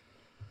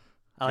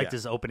 I liked Yeah.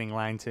 his opening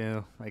line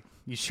too. Like,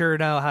 you sure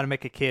know how to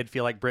make a kid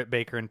feel like Britt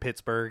Baker in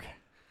Pittsburgh.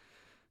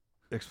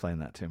 Explain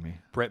that to me.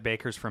 Britt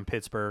Baker's from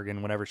Pittsburgh,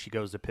 and whenever she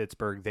goes to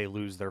Pittsburgh, they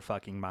lose their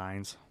fucking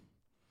minds.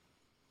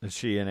 Is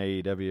she in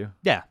AEW?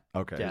 Yeah.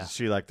 Okay. Yeah. Is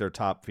she like their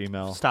top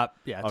female? Top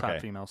Okay.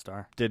 female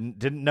star.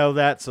 Didn't know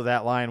that, so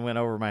that line went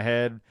over my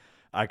head.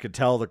 I could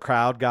tell the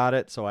crowd got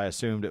it, so I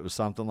assumed it was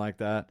something like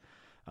that.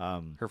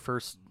 Her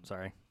first,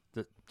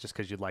 just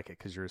because you'd like it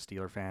because you're a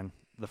Steeler fan.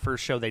 The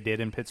first show they did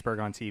in Pittsburgh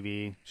on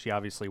TV, she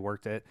obviously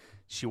worked it.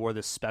 She wore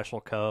this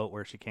special coat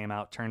where she came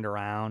out, turned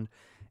around,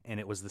 and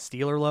it was the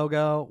Steeler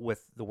logo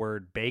with the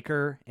word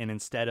Baker, and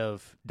instead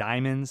of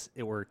diamonds,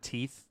 it were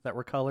teeth that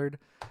were colored.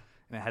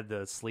 And it had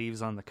the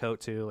sleeves on the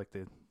coat too, like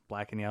the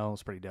black and yellow. It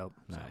was pretty dope.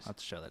 So Nice. I'll have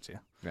to show that to you.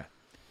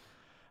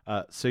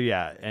 Yeah. So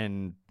yeah,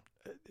 and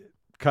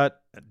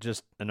cut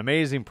just an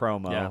amazing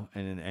promo, Yeah.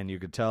 and you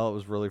could tell it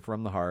was really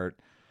from the heart.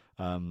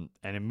 And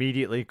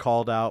immediately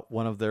called out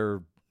one of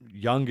their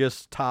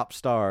youngest top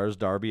stars,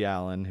 Darby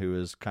Allin, who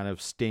is kind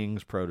of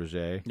Sting's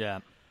protege. Yeah.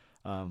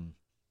 Um,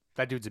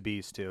 That dude's a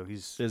beast too.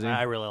 Is he?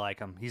 I really like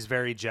him. He's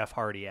very Jeff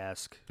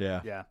Hardy-esque.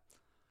 yeah. Yeah.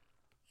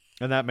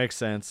 And that makes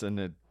sense,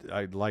 and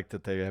I like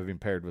that they have him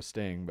paired with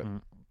Sting.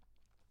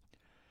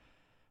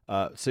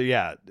 But so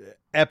yeah,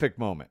 epic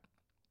moment,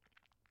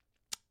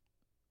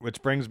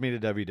 which brings me to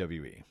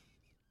WWE.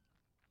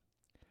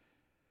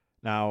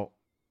 Now,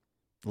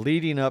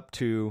 leading up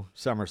to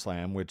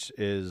SummerSlam, which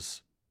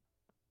is,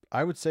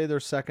 I would say, their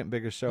second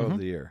biggest show of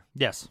the year.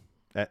 Yes.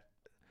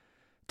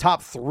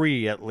 Top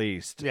 3 at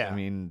least. Yeah. I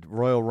mean,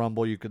 Royal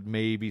Rumble, you could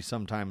maybe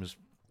sometimes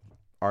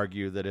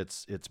argue that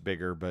it's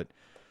bigger, but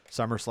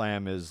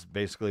SummerSlam is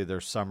basically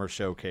their summer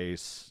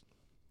showcase,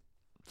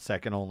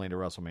 second only to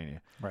WrestleMania.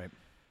 Right.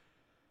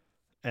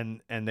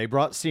 And they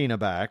brought Cena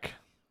back,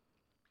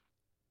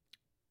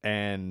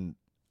 and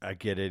I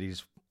get it.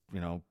 He's,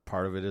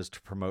 part of it is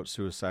to promote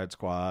Suicide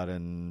Squad,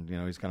 and,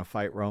 he's going to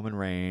fight Roman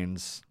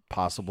Reigns,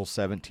 possible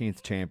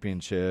 17th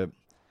championship.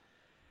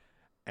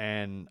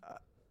 And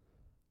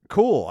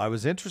cool. I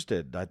was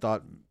interested. I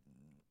thought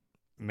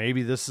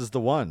maybe this is the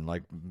one.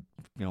 Like,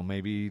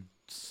 maybe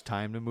it's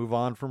time to move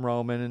on from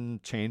Roman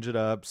and change it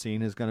up.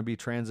 Cena's going to be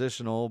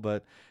transitional,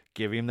 but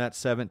give him that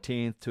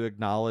 17th to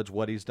acknowledge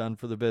what he's done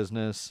for the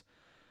business.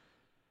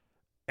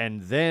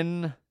 And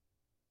then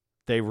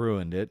they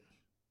ruined it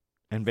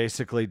and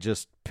basically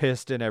just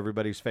pissed in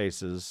everybody's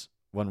faces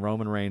when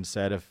Roman Reigns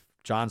said, if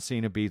John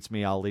Cena beats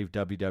me, I'll leave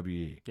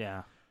WWE.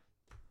 Yeah.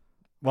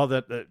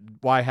 Well,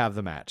 why have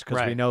the match? Because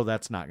we Right. know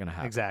that's not going to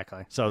happen.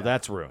 Exactly. So Yeah.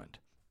 that's ruined.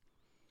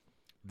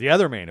 The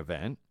other main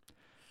event,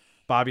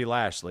 Bobby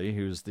Lashley,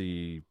 who's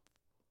the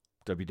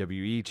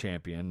WWE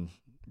champion.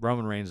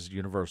 Roman Reigns is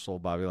Universal.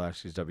 Bobby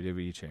Lashley's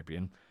WWE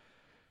champion.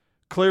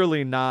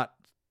 Clearly not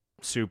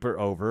super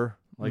over.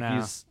 Like, No.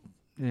 he's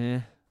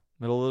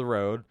middle of the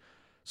road.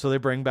 So they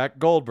bring back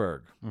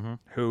Goldberg, Mm-hmm.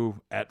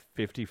 who at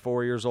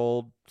 54 years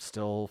old,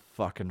 still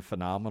fucking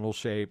phenomenal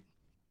shape.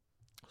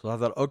 So I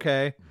thought,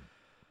 okay,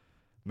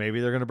 maybe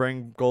they're going to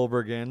bring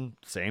Goldberg in.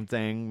 Same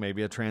thing,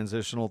 maybe a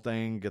transitional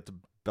thing, get the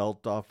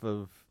belt off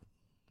of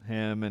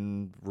him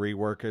and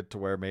rework it to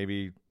where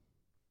maybe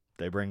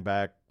they bring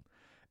back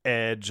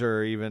Edge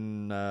or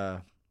even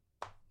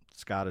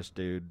Scottish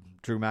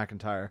dude, Drew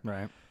McIntyre.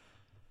 Right.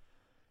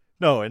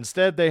 No,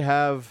 instead they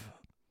have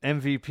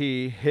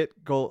MVP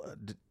hit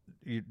Gold.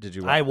 Did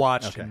you? I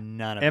watched Okay.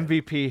 none of it.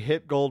 MVP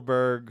hit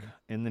Goldberg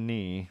in the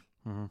knee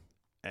Mhm.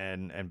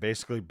 and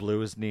basically blew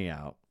his knee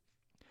out.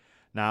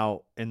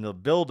 Now, in the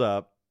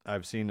build-up,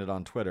 I've seen it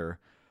on Twitter,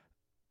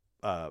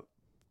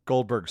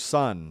 Goldberg's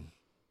son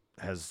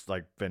has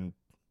been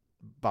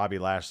Bobby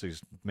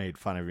Lashley's made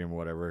fun of him or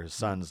whatever. His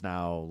son's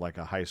now like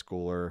a high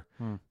schooler,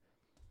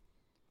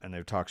 and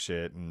they've talked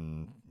shit,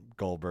 and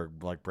Goldberg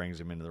brings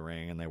him into the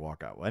ring, and they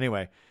walk out. Well,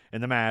 anyway, in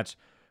the match,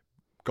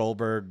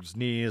 Goldberg's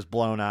knee is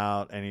blown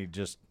out, and he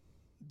just,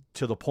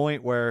 to the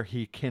point where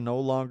he can no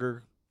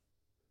longer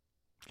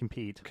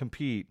compete,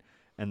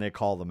 and they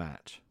call the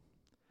match.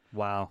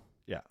 Wow.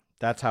 Yeah,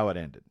 that's how it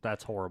ended.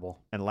 That's horrible.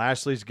 And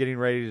Lashley's getting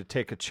ready to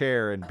take a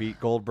chair and beat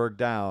Goldberg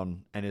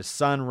down, and his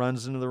son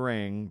runs into the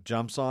ring,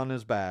 jumps on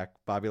his back,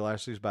 Bobby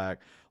Lashley's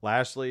back.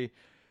 Lashley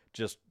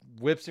just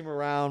whips him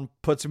around,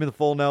 puts him in the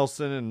full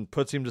Nelson, and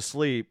puts him to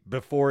sleep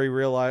before he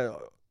realized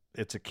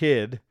it's a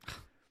kid.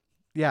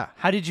 Yeah.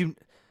 How did you?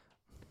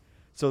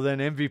 So then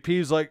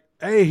MVP's like,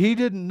 hey, he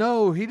didn't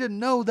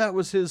know that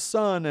was his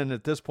son. And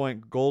at this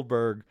point,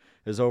 Goldberg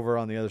is over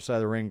on the other side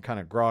of the ring, kind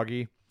of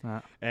groggy.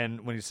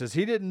 And when he says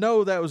he didn't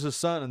know that was his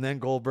son, and then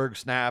Goldberg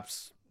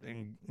snaps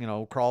and,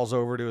 crawls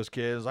over to his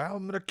kids, like, I'm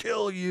going to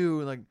kill you.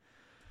 And like,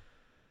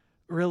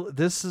 really,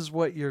 this is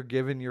what you're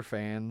giving your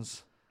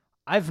fans?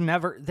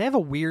 They have a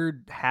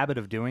weird habit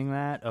of doing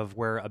that, of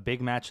where a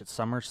big match at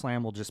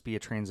SummerSlam will just be a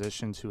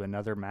transition to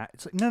another match.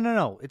 It's like,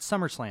 no, it's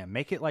SummerSlam.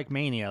 Make it like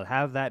Mania.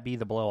 Have that be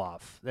the blow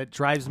off. That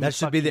drives me. That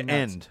should be the nuts.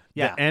 end.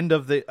 Yeah. The end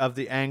of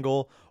the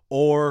angle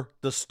or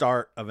the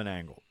start of an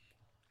angle.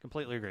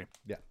 Completely agree.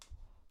 Yeah.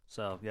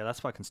 So yeah, that's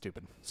fucking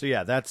stupid. So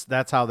yeah,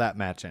 that's how that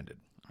match ended.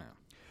 Yeah.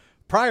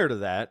 Prior to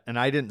that, and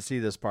I didn't see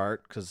this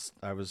part because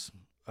I was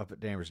up at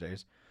Danvers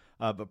Days,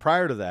 but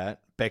prior to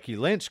that, Becky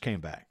Lynch came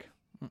back.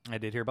 I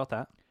did hear about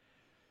that.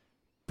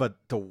 But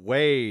the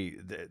way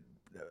that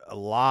a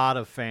lot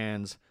of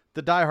fans,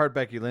 the diehard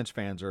Becky Lynch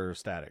fans are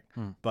ecstatic,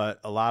 but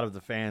a lot of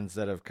the fans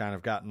that have kind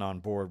of gotten on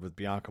board with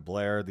Bianca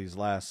Belair these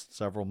last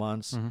several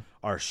months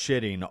are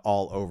shitting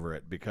all over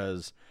it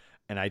because,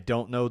 and I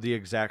don't know the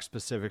exact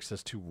specifics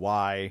as to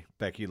why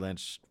Becky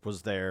Lynch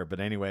was there,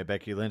 but anyway,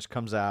 Becky Lynch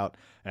comes out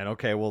and,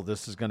 okay, well,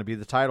 this is going to be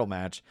the title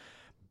match.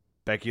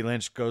 Becky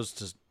Lynch goes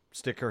to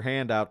stick her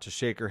hand out to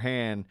shake her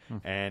hand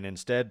and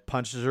instead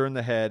punches her in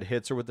the head,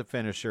 hits her with the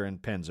finisher,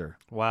 and pins her.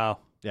 Wow.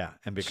 Yeah,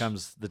 and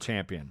becomes the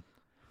champion.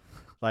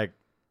 Like,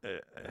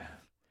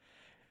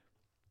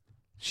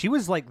 she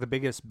was like the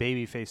biggest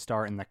babyface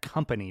star in the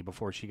company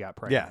before she got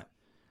pregnant. yeah.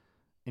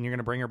 And you're going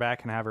to bring her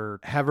back and have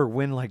her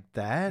win like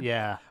that?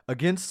 Yeah.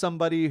 Against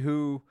somebody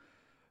who,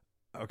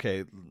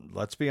 okay,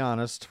 let's be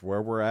honest,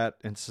 where we're at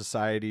in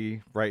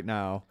society right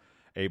now,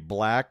 a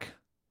black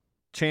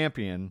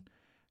champion,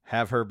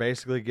 have her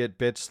basically get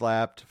bitch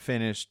slapped,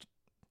 finished,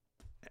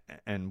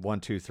 and 1,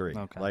 2, 3.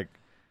 Okay. Like,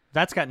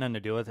 that's got nothing to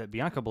do with it.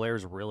 Bianca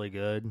Belair's really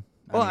good.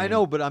 I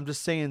know, but I'm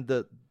just saying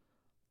the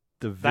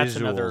That's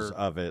visuals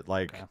of it.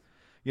 Like, Okay.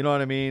 you know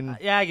what I mean?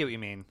 Yeah, I get what you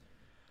mean.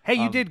 Hey,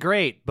 you did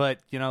great, but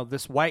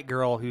this white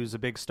girl who's a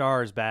big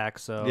star is back.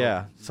 So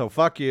Yeah, so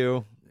fuck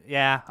you.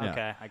 yeah, Yeah.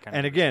 okay. I kind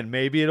And again,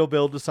 maybe it'll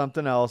build to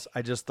something else.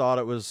 I just thought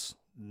it was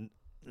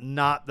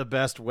not the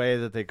best way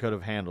that they could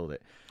have handled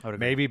it.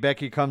 Maybe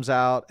Becky comes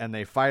out and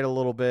they fight a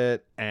little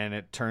bit and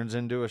it turns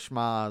into a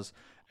schmaz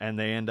and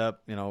they end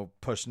up,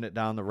 pushing it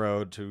down the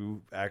road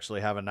to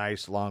actually have a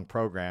nice long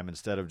program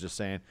instead of just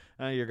saying,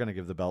 you're going to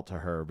give the belt to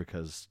her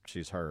because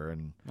she's her.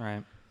 And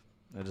right.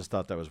 I just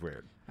thought that was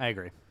weird. I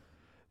agree.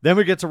 Then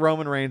we get to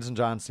Roman Reigns and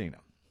John Cena.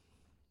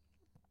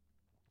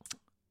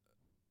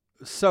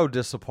 So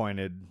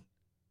disappointed.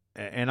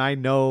 And I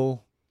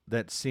know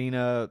that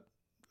Cena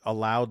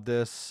allowed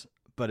this,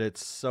 but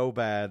it's so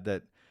bad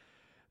that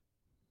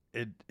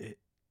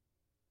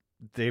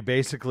they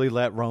basically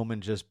let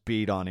Roman just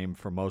beat on him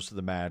for most of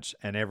the match.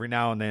 And every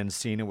now and then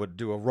Cena would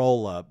do a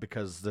roll up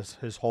because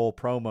his whole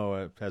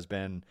promo has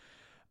been,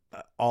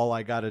 all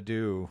I got to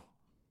do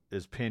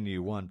is pin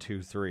you 1,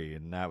 2, 3.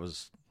 And that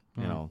was,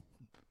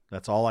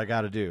 that's all I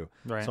got to do.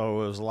 Right.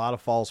 So it was a lot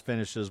of false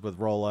finishes with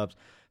roll-ups.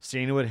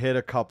 Cena would hit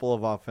a couple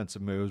of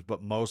offensive moves,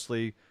 but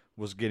mostly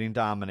was getting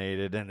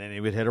dominated. And then he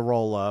would hit a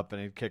roll-up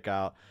and he'd kick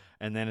out.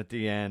 And then at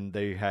the end,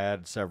 they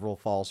had several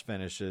false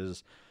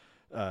finishes.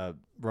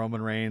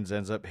 Roman Reigns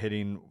ends up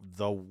hitting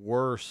the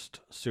worst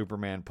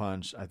Superman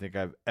punch I think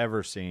I've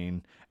ever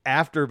seen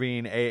after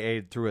being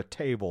AA'd through a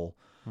table.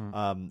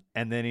 And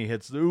then he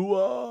hits the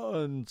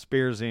ooh and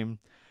spears him,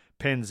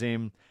 pins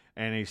him,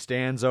 and he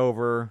stands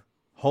over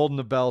holding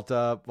the belt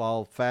up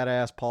while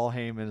fat-ass Paul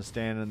Heyman is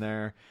standing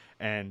there.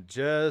 And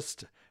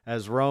just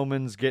as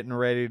Roman's getting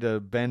ready to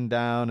bend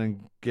down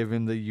and give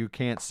him the you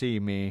can't see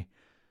me,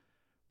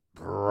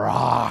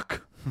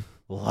 Brock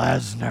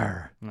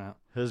Lesnar. No.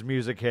 His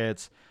music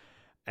hits,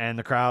 and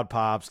the crowd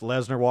pops.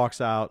 Lesnar walks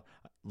out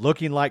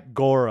looking like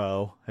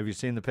Goro. Have you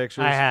seen the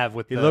pictures? I have.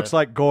 He looks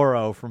like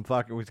Goro from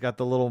fucking. He's got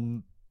the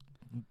little,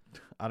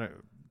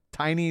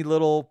 tiny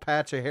little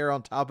patch of hair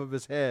on top of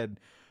his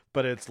head,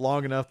 but it's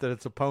long enough that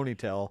it's a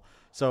ponytail.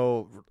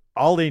 So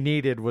all he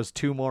needed was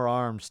 2 more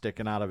arms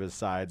sticking out of his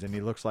sides, and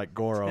he looks like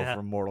Goro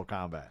from Mortal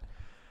Kombat.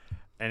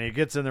 And he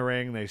gets in the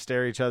ring. They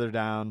stare each other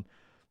down.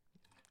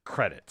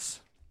 Credits.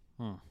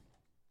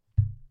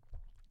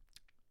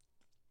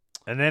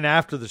 And then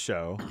after the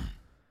show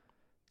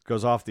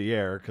goes off the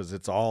air because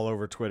it's all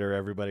over Twitter,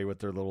 everybody with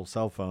their little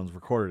cell phones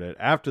recorded it.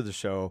 After the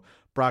show,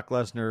 Brock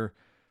Lesnar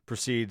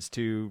proceeds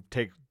to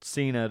take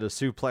Cena to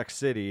Suplex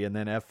City and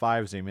then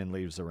F5s him and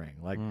leaves the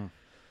ring.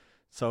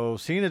 So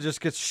Cena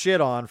just gets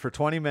shit on for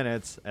 20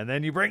 minutes, and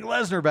then you bring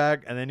Lesnar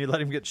back, and then you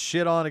let him get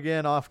shit on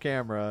again off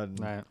camera.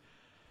 Right.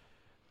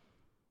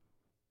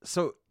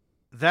 So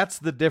that's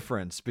the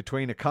difference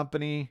between a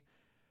company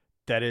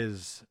that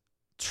is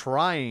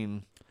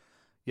trying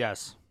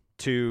Yes.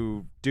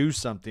 to do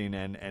something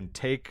and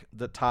take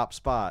the top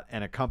spot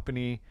and a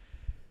company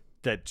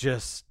that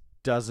just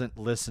doesn't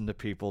listen to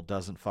people,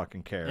 doesn't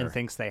fucking care, And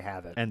thinks they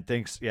have it. and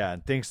thinks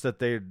that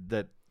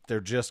they're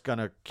just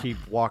gonna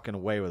keep walking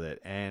away with it.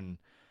 And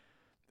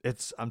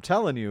I'm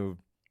telling you,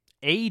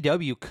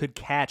 AEW could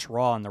catch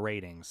Raw in the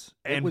ratings.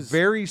 It and was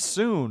very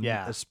soon,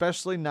 Yeah.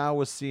 especially now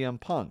with CM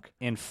Punk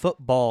in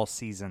football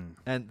season.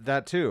 and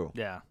that too.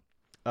 Yeah.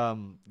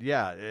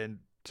 And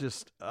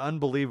just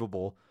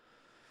unbelievable.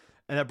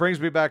 And that brings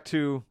me back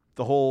to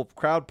the whole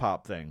crowd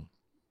pop thing,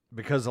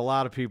 because a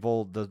lot of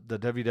people, the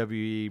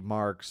WWE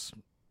marks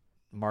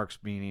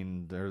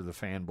meaning they're the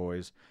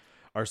fanboys,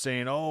 are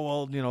saying,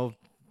 oh, well,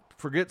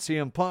 forget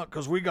CM Punk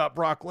because we got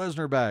Brock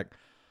Lesnar back.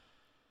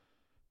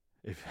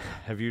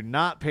 Have you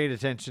not paid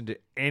attention to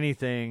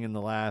anything in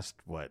the last,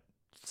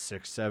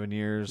 6-7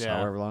 years, Yeah.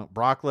 however long?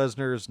 Brock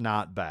Lesnar is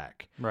not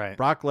back. Right.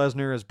 Brock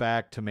Lesnar is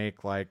back to make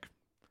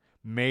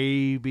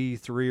maybe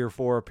 3 or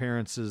 4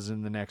 appearances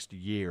in the next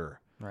year.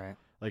 Right.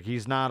 Like,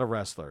 he's not a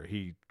wrestler.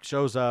 He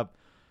shows up,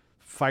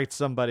 fights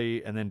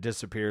somebody, and then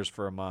disappears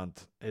for a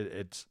month.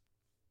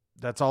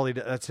 That's all he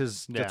does.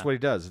 That's Yeah. what he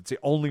does. It's the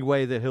only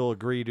way that he'll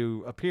agree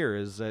to appear,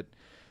 is that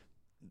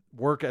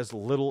work as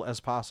little as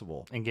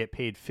possible. And get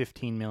paid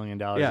 $15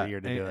 million a year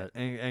to do it.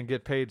 And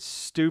get paid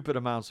stupid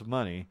amounts of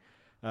money.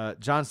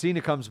 John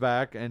Cena comes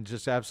back and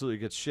just absolutely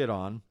gets shit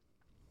on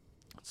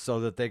so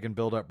that they can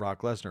build up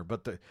Brock Lesnar.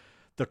 But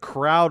the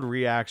crowd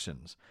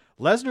reactions,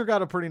 Lesnar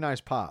got a pretty nice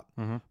pop.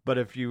 Mm-hmm. But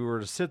if you were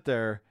to sit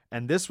there,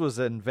 and this was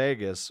in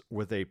Vegas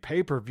with a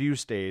pay-per-view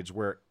stage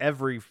where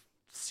every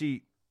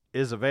seat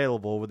is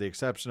available with the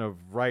exception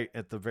of right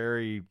at the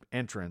very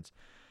entrance,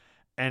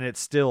 and it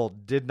still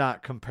did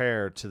not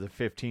compare to the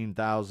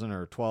 15,000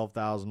 or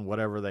 12,000,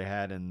 whatever they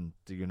had in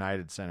the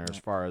United Center, as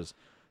far as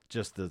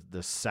just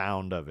the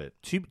sound of it.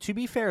 To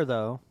be fair,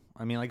 though,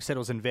 I mean, like I said, it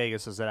was in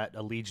Vegas. It was at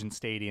Allegiant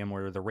Stadium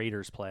where the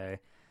Raiders play.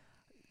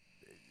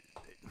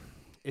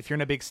 If you're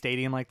in a big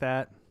stadium like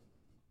that,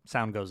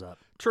 sound goes up.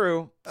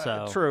 True,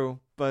 So- true,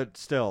 but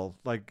still,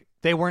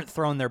 They weren't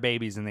throwing their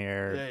babies in the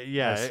air.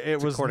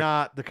 it was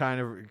not the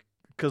kind of,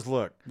 because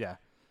look, Yeah.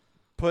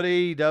 put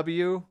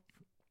AEW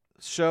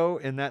show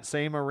in that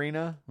same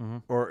arena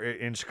or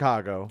in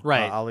Chicago.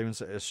 Right. I'll even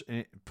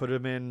say, put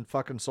them in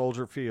fucking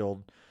Soldier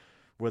Field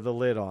with a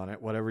lid on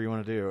it, whatever you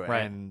want to do.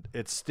 Right. And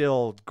it's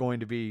still going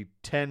to be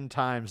 10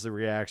 times the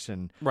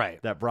reaction Right.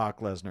 that Brock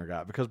Lesnar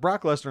got, because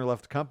Brock Lesnar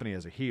left the company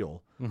as a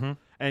heel. Mm-hmm.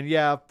 And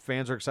yeah,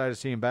 fans are excited to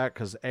see him back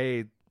because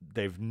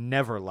they've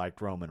never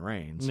liked Roman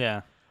Reigns.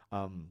 Yeah.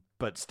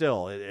 But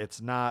still, it's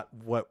not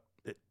what,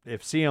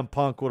 if CM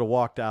Punk would have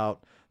walked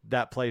out,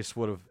 that place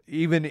would have,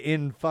 even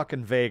in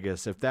fucking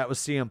Vegas, if that was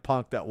CM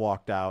Punk that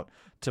walked out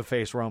to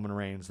face Roman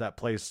Reigns, that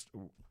place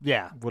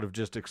Yeah. would have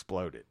just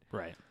exploded.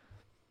 Right.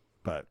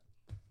 But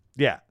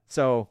yeah,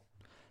 so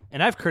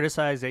And I've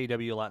criticized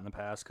AEW a lot in the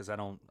past because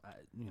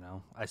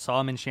I saw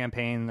them in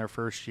Champaign their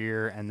first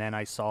year, and then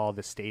I saw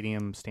the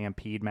Stadium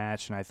Stampede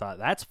match, and I thought,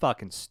 that's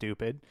fucking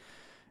stupid.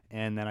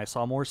 And then I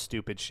saw more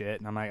stupid shit,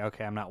 and I'm like,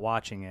 okay, I'm not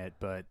watching it.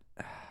 But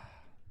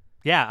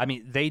yeah, I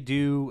mean, they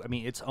do. I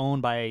mean, it's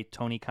owned by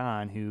Tony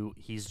Khan, who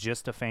he's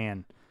just a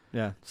fan.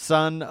 yeah,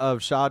 son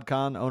of Shad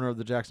Khan, owner of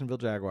the Jacksonville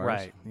Jaguars.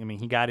 Right. I mean,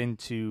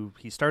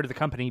 he started the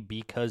company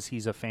because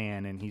he's a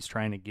fan, and he's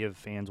trying to give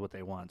fans what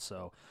they want.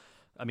 So,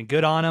 I mean,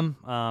 good on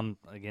him.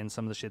 Again,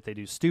 some of the shit they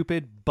do is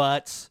stupid,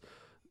 but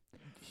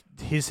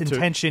his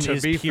intention to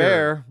is be pure.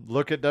 fair,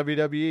 look at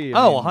WWE.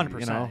 Oh, I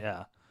mean, 100%.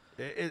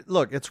 Yeah.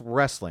 Look, it's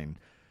wrestling.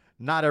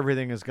 Not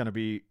everything is going to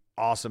be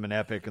awesome and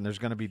epic, and there's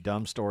going to be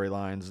dumb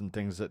storylines and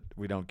things that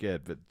we don't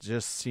get. But it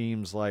just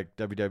seems like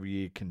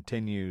WWE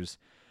continues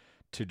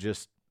to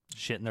just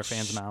Shit in their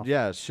fans' mouth.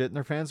 Yeah, shit in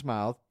their fans'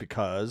 mouth,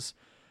 because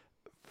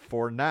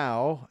for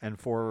now and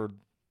for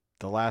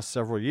the last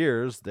several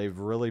years, they've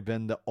really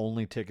been the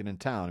only ticket in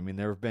town. I mean,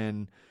 there have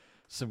been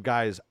some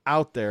guys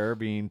out there,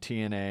 being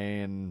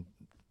TNA and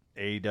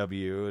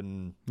AEW,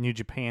 and New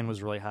Japan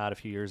was really hot a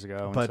few years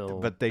ago.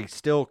 but they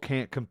still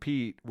can't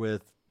compete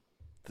with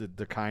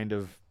the kind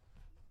of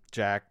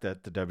jack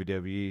that the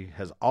WWE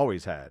has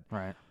always had.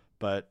 Right.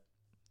 But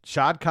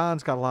Shad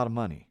Khan's got a lot of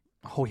money.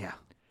 Oh, yeah.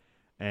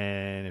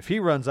 And if he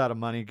runs out of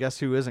money, guess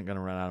who isn't going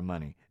to run out of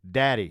money?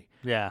 Daddy.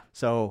 Yeah.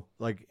 So,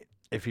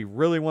 if he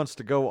really wants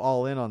to go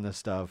all in on this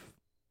stuff,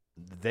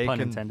 they Pun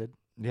can. intended.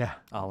 Yeah.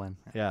 All in.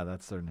 Yeah,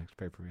 that's their next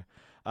pay-per-view.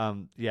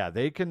 Yeah,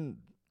 they can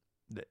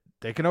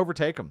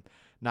overtake him.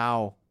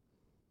 Now,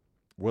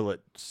 will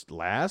it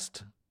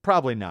last?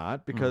 Probably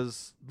not,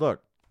 because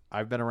look,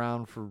 I've been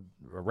around for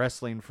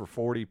wrestling for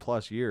 40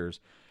 plus years,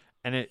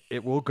 and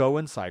it will go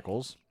in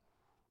cycles.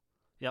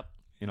 Yep.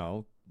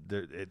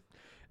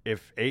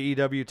 If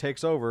AEW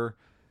takes over,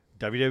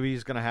 WWE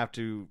is going to have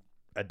to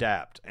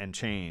adapt and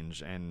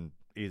change and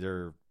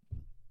either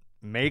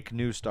make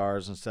new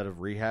stars instead of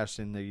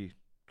rehashing the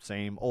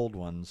same old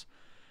ones.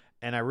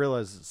 And I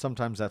realize that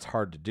sometimes that's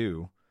hard to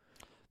do.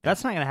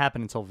 That's not going to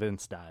happen until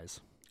Vince dies.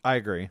 I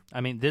agree.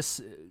 I mean,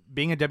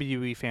 being a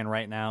WWE fan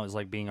right now is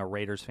like being a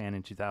Raiders fan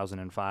in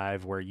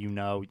 2005, where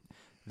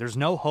there's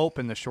no hope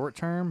in the short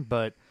term,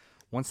 but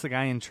once the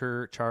guy in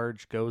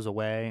charge goes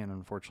away, and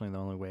unfortunately the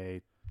only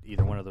way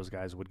either one of those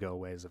guys would go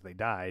away as if they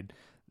died,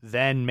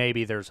 then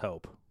maybe there's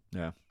hope.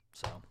 Yeah.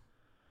 So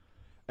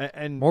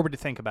And morbid to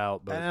think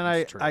about, but and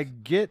it's I true.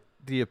 get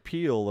the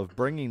appeal of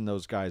bringing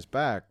those guys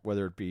back,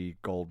 whether it be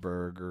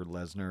Goldberg or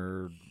Lesnar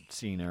or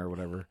Cena or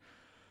whatever.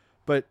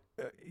 But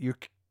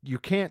you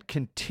can't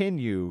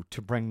continue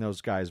to bring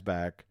those guys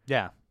back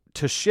Yeah.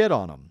 to shit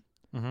on them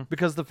Mhm.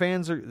 because the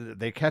fans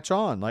they catch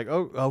on like,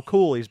 oh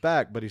cool, he's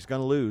back, but he's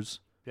gonna lose.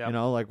 Yep. You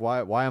know, like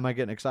why am I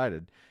getting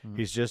excited?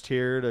 He's just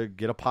here to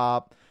get a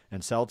pop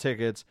and sell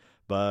tickets,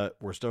 but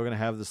we're still gonna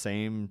have the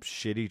same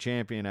shitty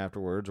champion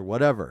afterwards or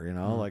whatever. You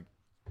know, like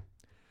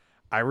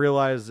I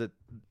realize that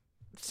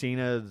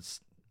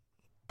Cena's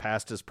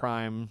past his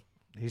prime.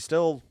 He's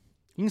still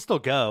He can still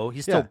go.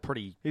 He's Yeah. still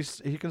pretty.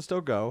 he can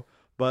still go,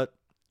 but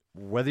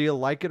whether you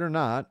like it or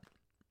not,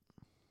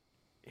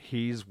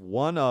 he's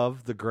one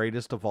of the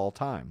greatest of all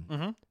time.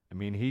 Mhm. I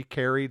mean, he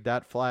carried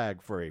that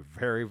flag for a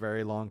very,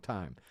 very long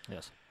time.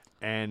 Yes.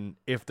 And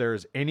if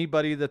there's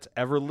anybody that's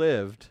ever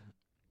lived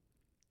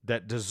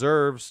that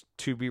deserves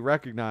to be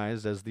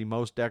recognized as the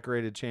most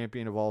decorated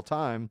champion of all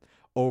time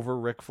over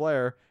Ric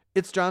Flair,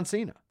 it's John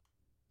Cena.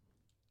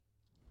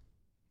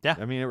 Yeah.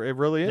 I mean, it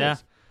really is. Yeah.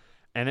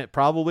 And it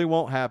probably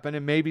won't happen.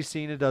 And maybe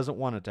Cena doesn't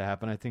want it to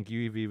happen. I think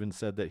you've even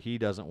said that he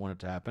doesn't want it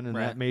to happen. And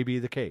Right. that may be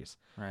the case.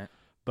 Right.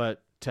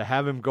 But to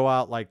have him go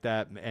out like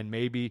that, and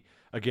maybe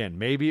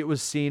it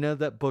was Cena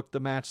that booked the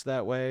match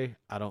that way.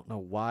 I don't know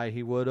why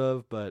he would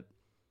have, but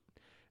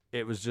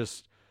it was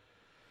just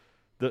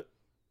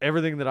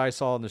everything that I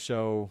saw in the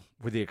show,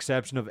 with the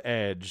exception of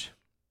Edge.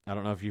 I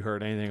don't know if you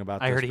heard anything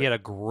about I this. heard he had a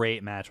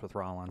great match with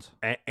Rollins.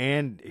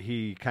 and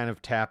he kind of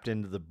tapped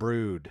into the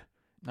Brood.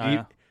 Oh,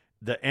 yeah?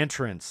 The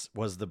entrance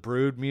was the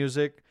Brood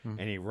music, Hmm.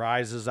 and he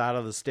rises out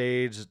of the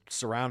stage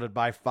surrounded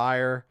by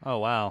fire. Oh,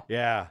 wow.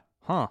 Yeah.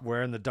 Huh.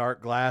 Wearing the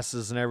dark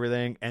glasses and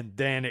everything, and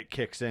then it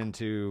kicks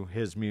into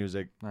his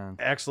music. Man.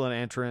 Excellent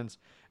entrance.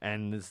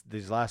 And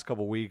these last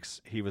couple weeks,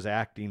 he was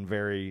acting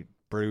very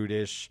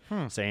brutish,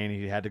 saying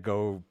he had to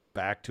go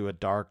back to a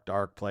dark,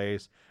 dark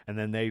place. And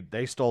then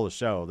they stole the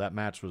show. That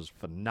match was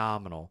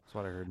phenomenal. That's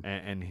what I heard.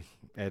 And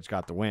Edge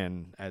got the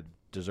win,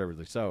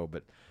 deservedly so.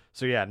 But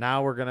so yeah,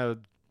 now we're gonna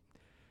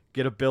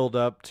get a build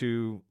up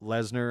to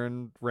Lesnar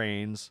and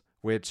Reigns,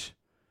 which.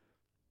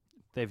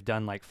 They've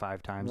done like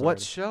 5 times. What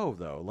already. show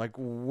though? Like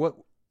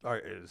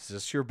is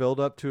this your build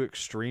up to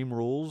Extreme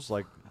Rules?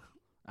 Like,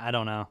 I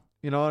don't know.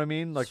 you know what I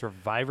mean? Like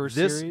Survivor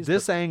this Series.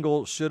 this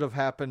angle should have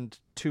happened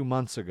 2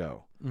 months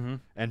ago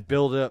and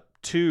build up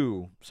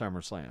to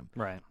SummerSlam.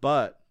 Right.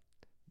 But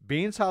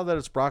being how that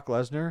it's Brock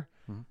Lesnar,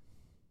 Mhm.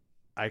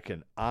 I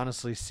can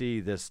honestly see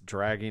this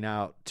dragging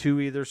out to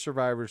either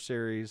Survivor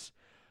Series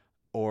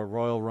or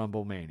Royal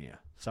Rumble Mania,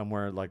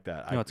 somewhere like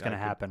that. You know what's gonna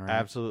could happen, right?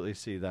 Absolutely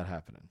see that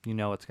happening. You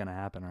know what's going to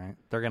happen, right?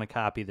 They're going to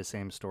copy the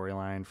same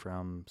storyline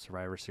from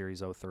Survivor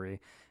Series 03.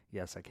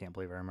 Yes, I can't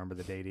believe I remember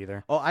the date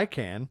either. Oh, I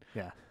can.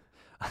 Yeah.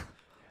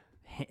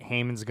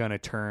 Heyman's going to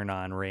turn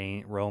on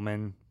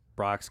Roman.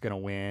 Brock's going to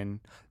win.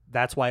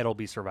 That's why it'll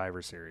be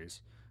Survivor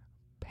Series.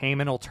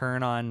 Heyman will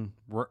turn on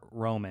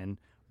Roman.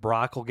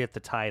 Brock will get the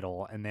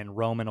title, and then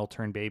Roman will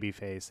turn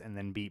babyface and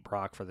then beat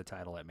Brock for the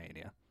title at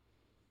Mania.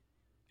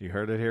 You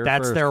heard it here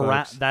That's first, their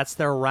folks. that's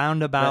their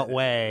roundabout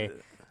way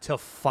to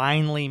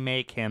finally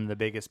make him the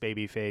biggest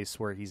babyface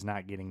where he's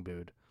not getting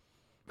booed.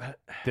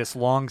 This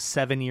long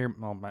 7-year,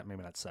 well,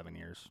 maybe not 7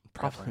 years,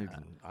 Probably,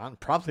 definitely not.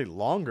 probably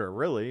longer,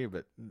 really,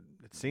 but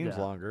it seems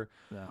Yeah. longer.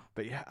 Yeah.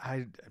 But yeah,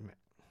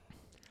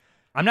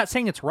 I'm not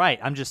saying it's right.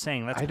 I'm just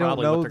saying that's I don't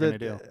probably know what they're that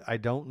going to do. I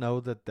don't know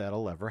that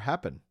that'll ever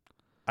happen.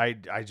 I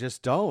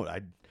just don't.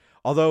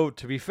 Although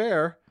to be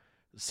fair,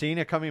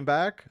 Cena coming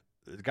back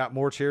got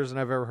more cheers than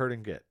I've ever heard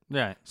him get.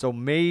 Yeah. So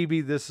maybe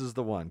this is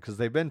the one, because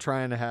they've been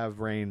trying to have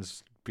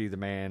Reigns be the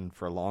man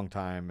for a long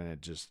time, and it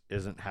just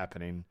isn't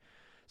happening.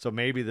 So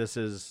maybe this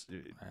is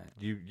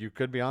you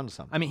could be onto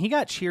something. I mean, he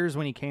got cheers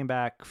when he came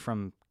back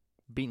from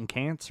beating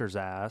cancer's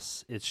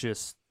ass. It's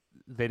just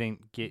he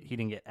didn't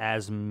get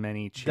as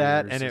many cheers.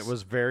 That and it as-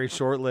 was very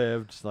short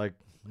lived. Like,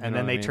 you and know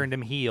then what they I mean? turned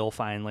him heel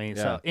finally. Yeah.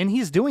 So and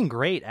he's doing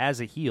great as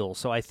a heel.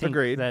 So I think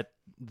Agreed. that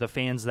the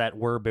fans that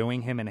were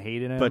booing him and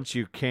hated him, But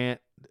you can't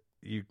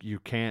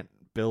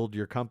build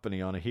your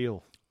company on a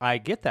heel. I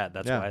get that.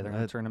 That's Yeah, why they're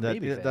going to turn him that-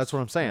 babyface. That's what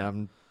I'm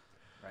saying.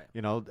 Right.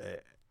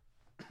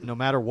 No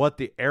matter what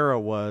the era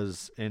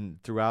was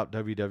throughout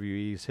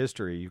WWE's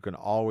history, you can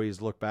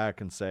always look back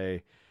and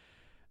say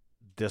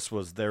this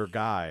was their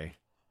guy.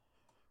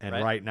 And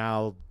Right. right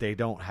now they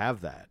don't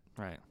have that.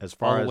 Right. As All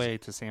far the as way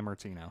to San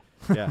Martino.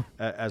 yeah,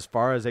 as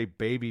far as a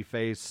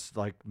babyface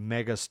like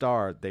mega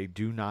star, they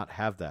do not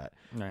have that,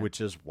 Right.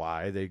 which is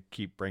why they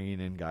keep bringing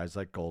in guys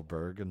like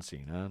Goldberg and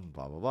Cena and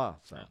blah blah blah.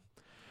 So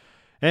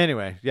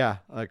anyway, yeah,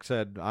 like I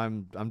said,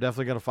 I'm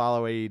definitely going to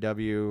follow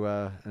AEW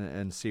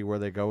and see where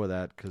they go with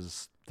that,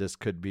 because this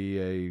could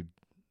be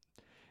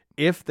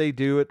if they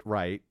do it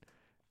right,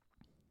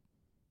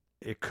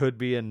 it could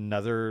be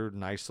another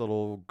nice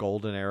little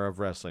golden era of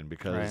wrestling,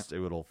 because it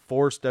will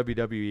force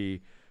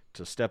WWE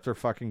to step their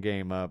fucking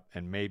game up,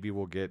 and maybe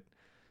we'll get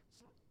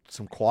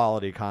some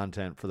quality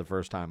content for the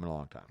first time in a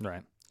long time.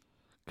 Right.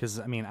 Because,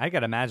 I mean, I got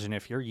to imagine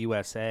if you're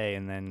USA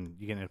and then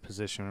you get in a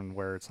position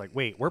where it's like,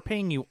 wait, we're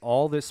paying you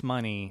all this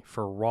money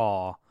for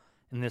Raw,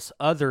 and this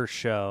other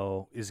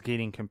show is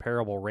getting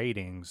comparable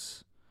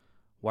ratings.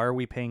 Why are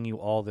we paying you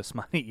all this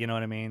money? You know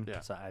what I mean?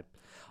 Yeah. So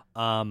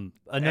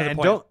another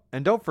point.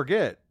 Don't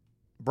forget,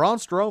 Braun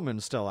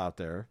Strowman's still out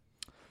there,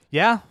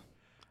 Yeah.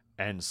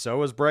 and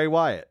so is Bray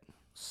Wyatt.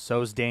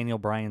 So's Daniel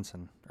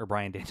Bryanson, or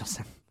Bryan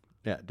Danielson.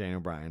 Yeah, Daniel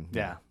Bryan.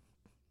 Yeah.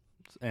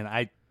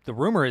 And the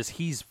rumor is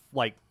he's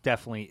like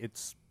definitely,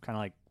 it's kind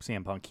of like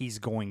CM Punk. He's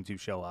going to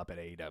show up at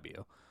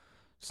AEW.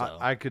 So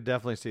I could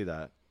definitely see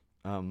that.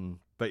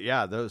 But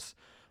yeah, those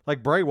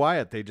like Bray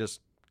Wyatt, they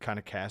just kind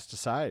of cast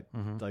aside.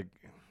 Like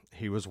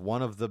he was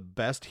one of the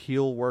best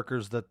heel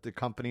workers that the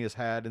company has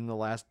had in the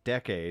last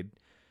decade,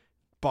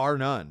 bar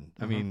none.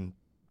 I mean,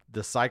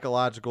 the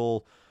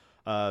psychological,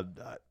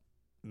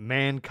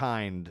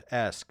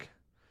 mankind-esque.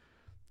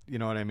 You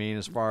know what I mean?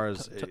 As far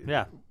as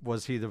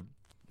was he the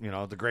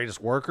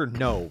greatest worker?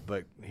 No,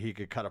 but he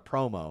could cut a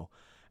promo,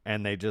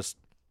 and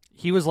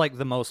he was like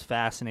the most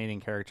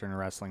fascinating character in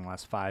wrestling the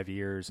last 5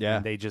 years. Yeah.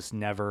 And they just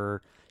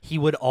never, he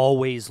would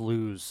always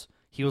lose.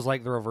 He was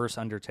like the reverse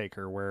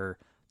Undertaker where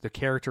the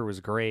character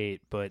was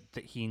great, but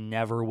he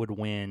never would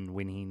win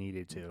when he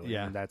needed to.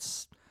 Yeah. And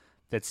that's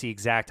the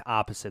exact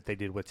opposite they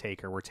did with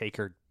Taker, where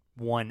Taker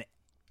won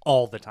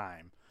all the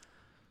time.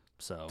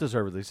 So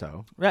deservedly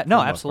so. Yeah,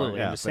 no,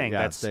 absolutely. I'm just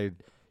saying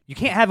you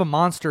can't have a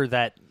monster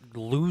that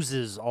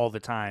loses all the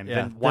time. Yeah.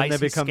 Then why is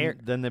he scary?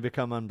 Then they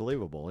become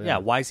unbelievable. Yeah,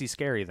 why is he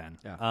scary then?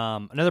 Yeah.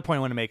 Another point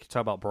I want to make,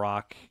 talk about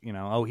Brock,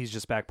 he's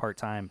just back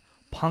part-time.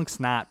 Punk's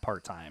not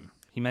part-time.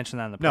 He mentioned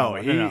that in the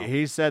promo. No,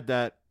 he said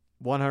that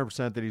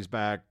 100% that he's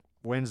back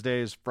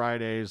Wednesdays,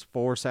 Fridays,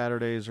 4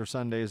 Saturdays or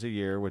Sundays a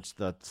year, which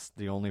that's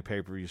the only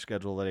pay-per-view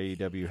schedule that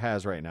AEW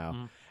has right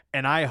now.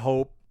 And I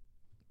hope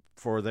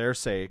for their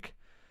sake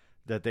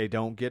that they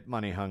don't get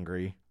money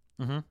hungry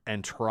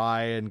and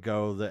try and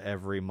go the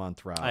every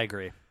month route. I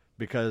agree.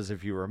 Because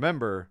if you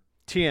remember,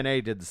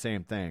 TNA did the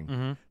same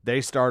thing.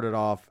 They started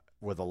off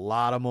with a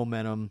lot of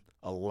momentum,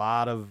 a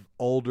lot of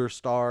older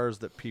stars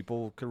that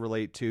people could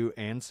relate to,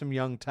 and some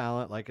young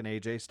talent like an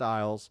AJ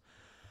Styles.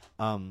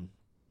 God,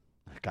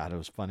 it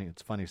was funny.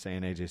 It's funny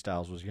saying AJ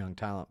Styles was young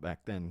talent back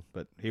then,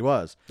 but he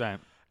was. Right.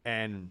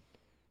 And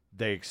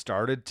they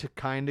started to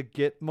kind of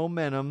get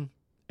momentum,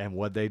 and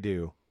what'd they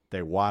do?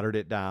 They watered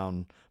it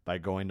down by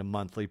going to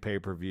monthly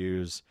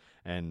pay-per-views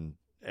and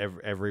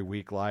every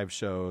week live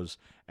shows,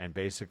 and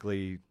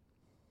basically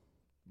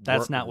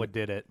that's not what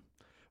did it.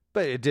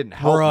 But it didn't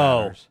help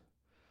matters.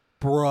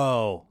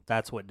 Bro,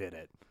 that's what did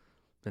it.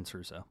 Vince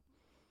Russo.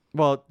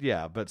 Well,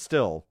 yeah, but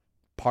still,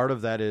 part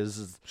of that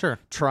is sure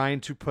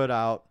trying to put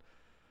out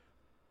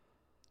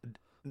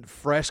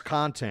fresh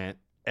content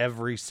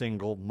every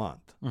single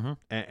month.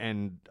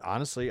 And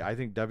honestly, I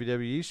think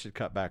WWE should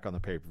cut back on the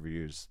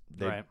pay-per-views.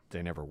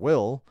 They never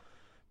will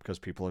because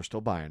people are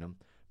still buying them.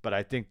 But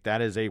I think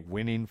that is a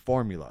winning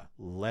formula.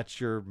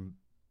 Let your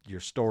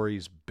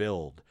stories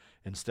build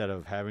instead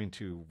of having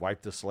to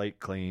wipe the slate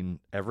clean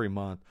every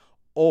month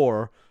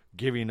or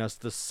giving us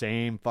the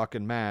same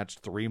fucking match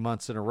 3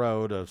 months in a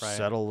row to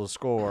settle the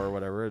score or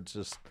whatever. It's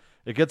just,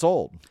 it gets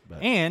old.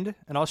 But. And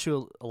it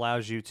also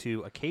allows you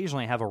to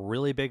occasionally have a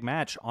really big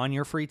match on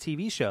your free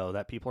TV show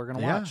that people are going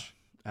to watch.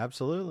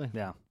 Absolutely.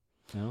 Yeah.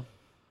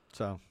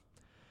 So.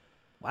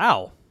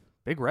 Wow.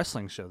 Big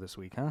wrestling show this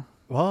week, huh?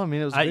 Well, I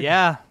mean, it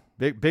was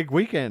big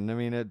weekend. I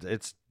mean,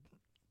 it's.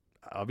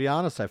 I'll be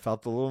honest. I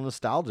felt a little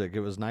nostalgic.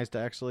 It was nice to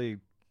actually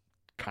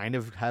kind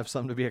of have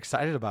something to be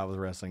excited about with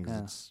wrestling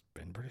because it's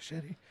been pretty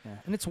shitty. Yeah.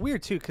 And it's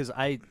weird too because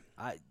I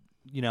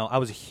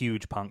was a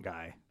huge Punk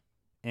guy,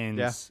 and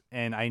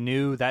I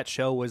knew that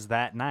show was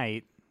that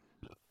night.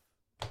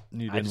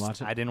 You didn't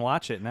watch it? I didn't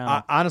watch it.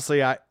 No,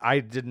 honestly, I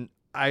didn't.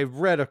 I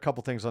read a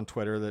couple things on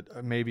Twitter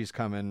that maybe he's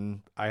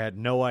coming. I had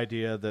no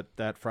idea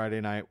that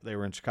Friday night they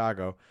were in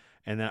Chicago.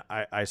 And then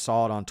I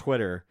saw it on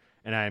Twitter,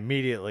 and I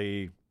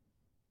immediately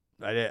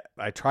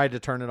I tried to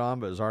turn it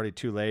on, but it was already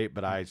too late.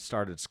 But I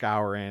started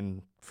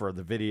scouring for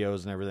the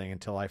videos and everything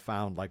until I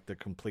found like the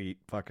complete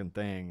fucking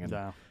thing. And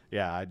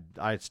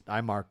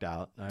I marked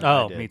out.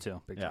 I did. Me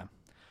too. Big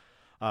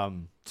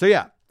time. So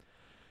yeah.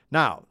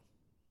 Now,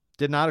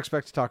 did not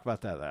expect to talk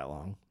about that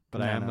long,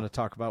 but I am going to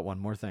talk about one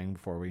more thing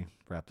before we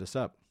wrap this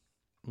up.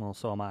 Well,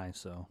 so am I.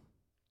 So,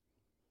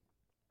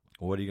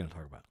 what are you going to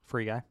talk about?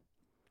 Free Guy.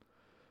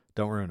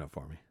 Don't ruin it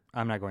for me.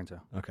 I'm not going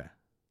to. Okay.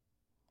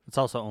 It's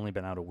also only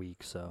been out a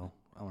week, so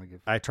I want to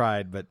give. I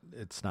tried, but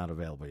it's not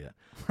available yet.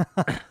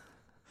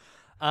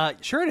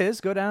 Sure it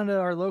is. Go down to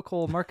our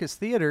local Marcus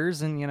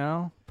theaters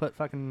and put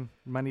fucking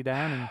money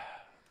down. And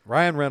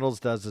Ryan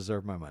Reynolds does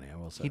deserve my money. I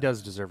will say he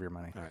does deserve your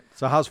money. All right.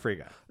 So how's Free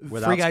Guy?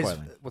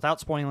 Without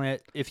spoiling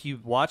it, if you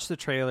watch the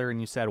trailer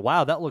and you said,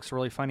 "Wow, that looks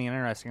really funny and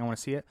interesting. I want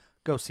to see it."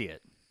 Go see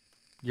it.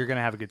 You're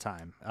gonna have a good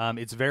time.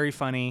 It's very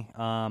funny.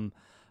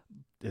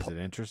 Is it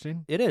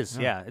interesting? It is,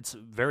 yeah. It's a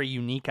very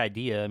unique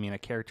idea. I mean, a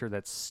character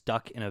that's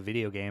stuck in a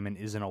video game and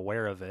isn't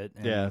aware of it.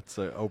 And Yeah, it's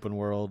an open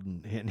world,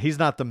 and he's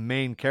not the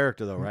main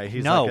character though, right?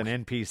 He's No. like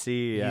an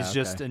NPC. Yeah, he's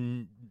just okay.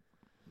 an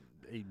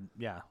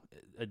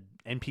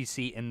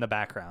NPC in the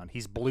background.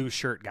 He's blue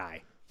shirt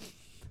guy.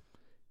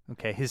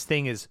 Okay, his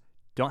thing is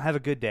don't have a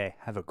good day,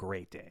 have a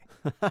great day.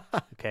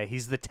 Okay,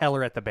 he's the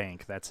teller at the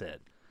bank. That's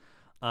it.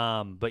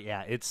 But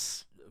yeah,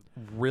 it's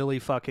really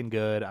fucking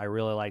good. I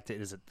really liked it.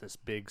 Is it this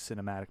big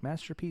cinematic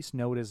masterpiece?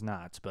 No, it is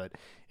not. But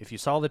if you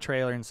saw the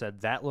trailer and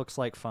said that looks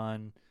like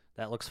fun,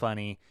 that looks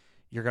funny,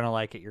 you're gonna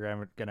like it.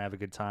 You're gonna have a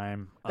good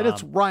time. And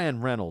it's Ryan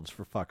Reynolds,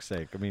 for fuck's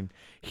sake. I mean,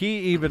 he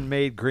even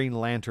made Green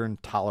Lantern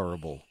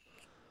tolerable.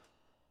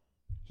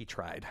 He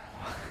tried.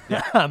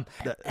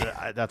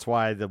 That's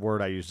why the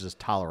word I use is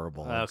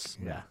tolerable. Okay, It's-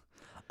 yeah.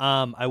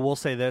 I will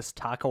say this: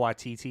 Taika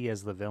Waititi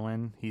as the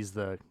villain. He's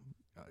the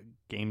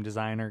game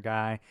designer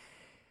guy.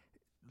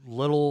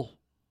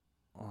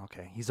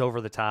 He's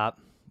over the top,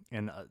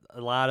 and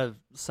a lot of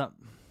some.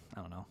 I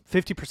don't know.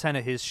 50%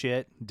 of his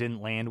shit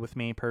didn't land with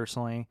me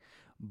personally,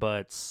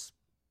 but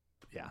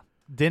yeah,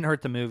 didn't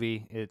hurt the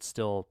movie. It's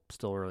still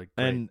really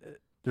great. And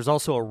there's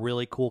also a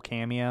really cool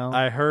cameo.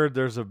 I heard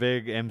there's a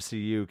big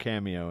MCU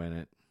cameo in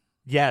it.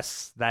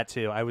 Yes, that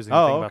too. I was going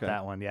to think okay. about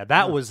that one. Yeah,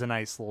 that was a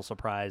nice little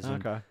surprise.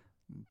 And Okay.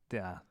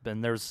 yeah,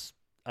 then there's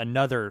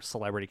another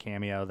celebrity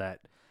cameo that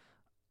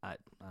I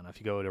don't know if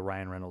you go to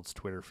Ryan Reynolds'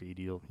 Twitter feed,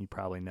 you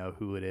probably know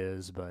who it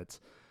is, but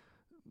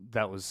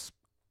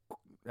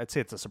I'd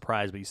say it's a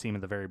surprise, but you see him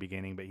at the very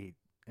beginning,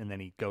 and then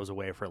he goes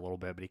away for a little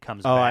bit, but he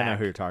comes back. Oh, I know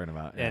who you're talking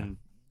about. Yeah. And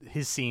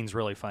his scene's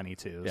really funny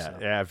too. Yeah, so.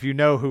 yeah. If you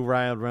know who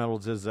Ryan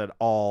Reynolds is at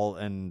all,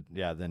 and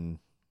yeah, then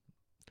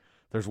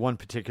there's one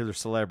particular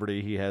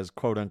celebrity he has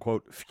quote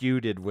unquote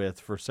feuded with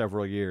for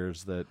several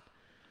years. That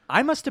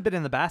I must have been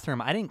in the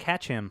bathroom. I didn't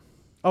catch him.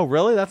 Oh,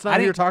 really? That's not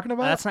who you're talking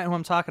about? That's not who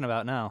I'm talking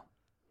about. No,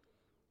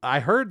 I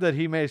heard that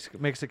he makes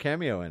a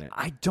cameo in it.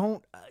 I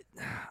don't.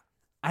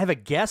 I have a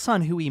guess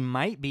on who he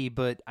might be,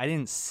 but I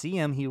didn't see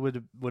him. He would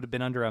have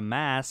been under a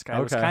mask. I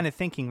was Okay. kind of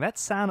thinking that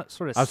sounded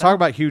sort of. I was talking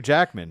about Hugh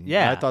Jackman.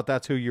 Yeah. I thought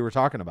that's who you were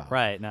talking about.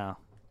 Right. No.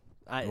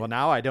 Well,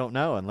 now I don't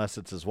know unless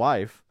it's his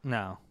wife.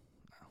 No.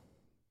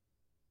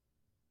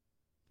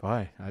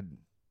 Boy,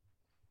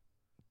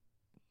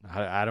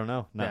 I don't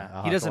know. No, Yeah.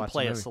 I'll He have to doesn't watch the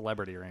play a movie.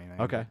 celebrity or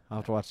anything. Okay, I'll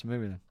have to watch the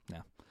movie then.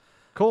 Yeah.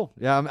 Cool.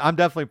 Yeah, I'm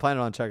definitely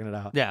planning on checking it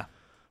out. Yeah.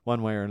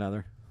 One way or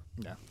another.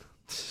 Yeah.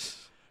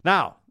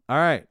 Now, all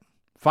right.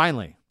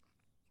 Finally.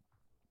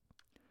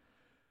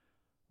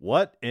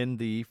 What in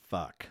the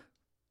fuck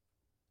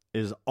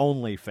is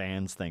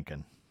OnlyFans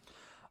thinking?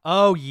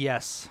 Oh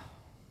yes.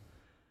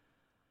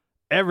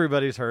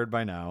 Everybody's heard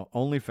by now.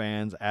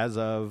 OnlyFans, as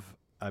of,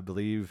 I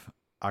believe,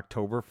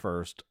 October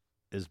 1st,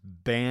 is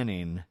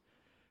banning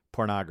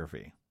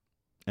pornography.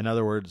 In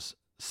other words,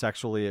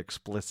 sexually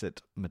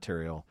explicit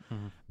material.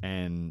 Mm-hmm.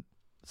 And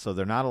so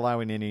they're not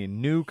allowing any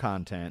new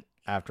content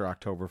after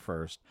October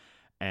 1st.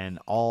 And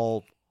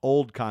all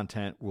old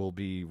content will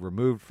be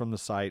removed from the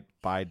site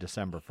by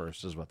December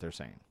 1st, is what they're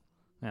saying.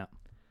 Yeah.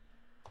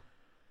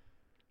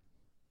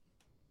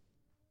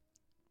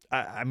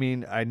 I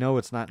mean, I know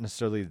it's not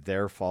necessarily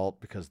their fault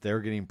because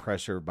they're getting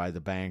pressured by the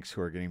banks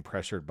who are getting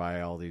pressured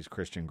by all these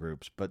Christian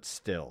groups. But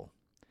still,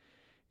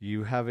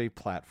 you have a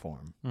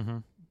platform Mm-hmm.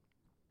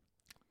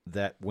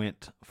 that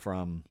went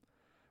from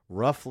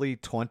roughly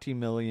 20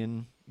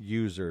 million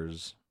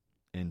users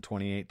in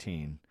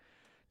 2018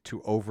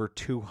 to over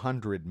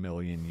 200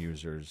 million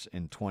users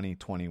in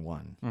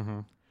 2021. Mm-hmm.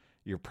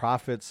 Your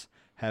profits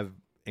have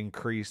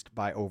increased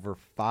by over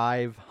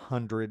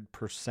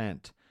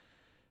 500%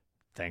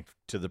 thanks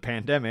to the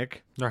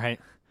pandemic Right.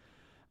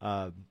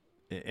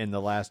 in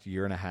the last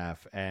year and a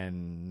half.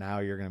 And now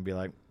you're going to be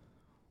like,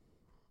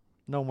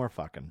 no more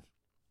fucking.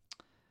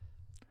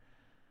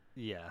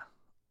 Yeah.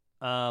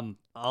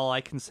 All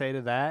I can say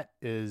to that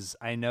is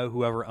I know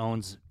whoever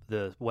owns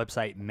the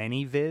website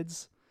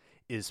ManyVids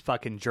is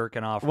fucking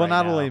jerking off. Well, right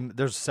not now. only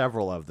there's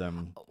several of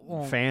them.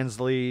 Well-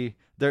 Fansly,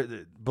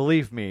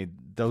 believe me,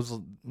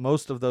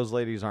 most of those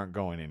ladies aren't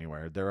going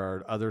anywhere. There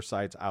are other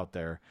sites out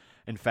there.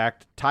 In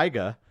fact,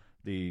 Tyga,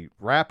 the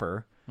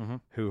rapper, Mm-hmm.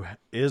 who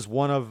is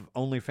one of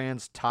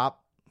OnlyFans'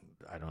 top,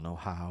 I don't know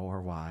how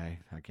or why,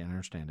 I can't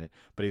understand it,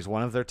 but he's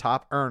one of their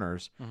top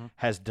earners, Mm-hmm.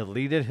 has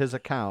deleted his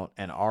account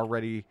and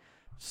already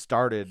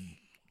started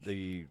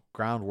the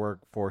groundwork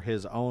for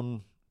his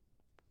own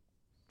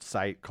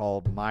site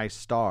called My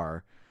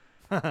Star.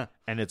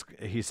 And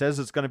he says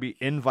it's going to be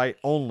invite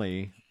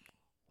only.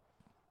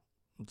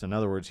 In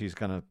other words, he's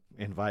going to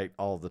invite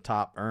all the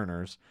top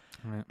earners.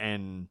 Right.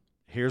 And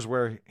here's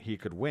where he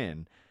could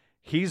win.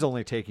 He's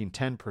only taking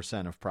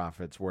 10% of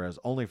profits, whereas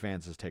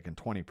OnlyFans is taking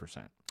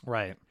 20%.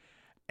 Right.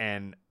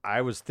 And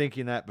I was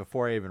thinking that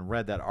before I even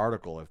read that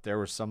article, if there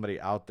was somebody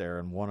out there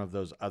in one of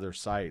those other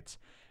sites,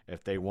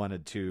 if they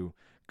wanted to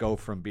go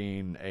from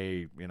being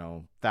a,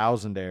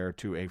 thousandaire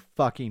to a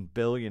fucking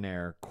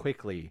billionaire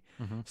quickly,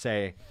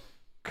 say,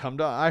 come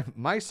to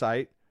my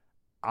site,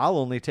 I'll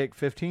only take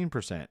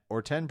 15%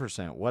 or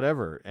 10%,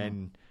 whatever.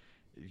 And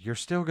you're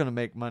still going to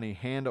make money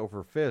hand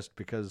over fist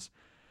because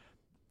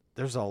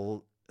there's a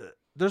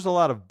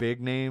lot of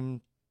big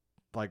name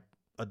like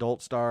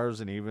adult stars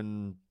and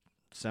even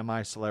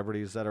semi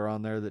celebrities that are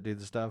on there that do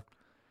the stuff,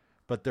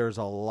 but there's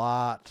a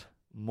lot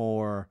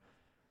more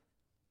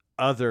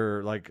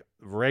other like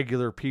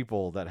regular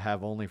people that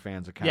have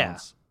OnlyFans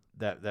accounts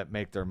that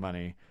make their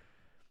money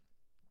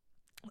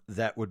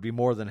that would be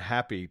more than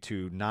happy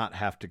to not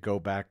have to go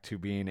back to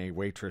being a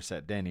waitress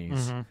at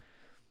Denny's,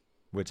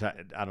 which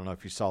I don't know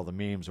if you saw the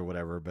memes or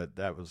whatever, but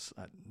that was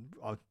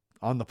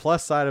on the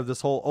plus side of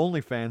this whole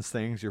OnlyFans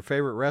things. Your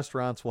favorite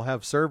restaurants will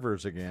have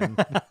servers again.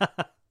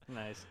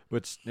 Nice.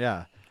 Which,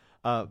 yeah.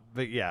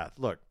 But yeah,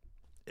 look,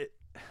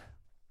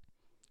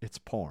 it's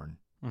porn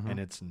and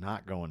it's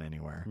not going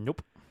anywhere.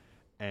 Nope.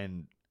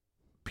 And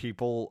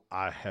people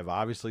have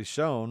obviously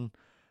shown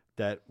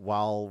that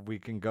while we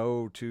can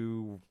go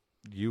to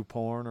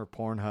YouPorn or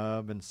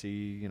Pornhub and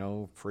see,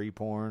 free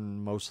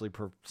porn, mostly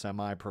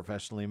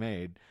semi-professionally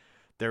made,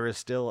 there is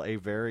still a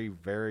very,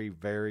 very,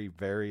 very,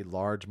 very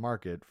large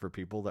market for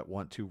people that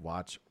want to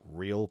watch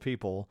real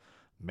people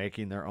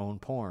making their own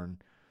porn,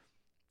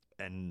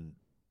 and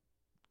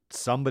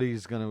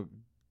somebody's gonna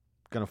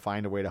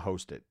find a way to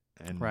host it,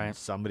 and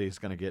somebody's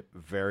gonna get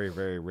very,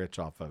 very rich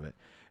off of it.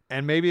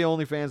 And maybe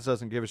OnlyFans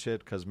doesn't give a shit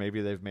because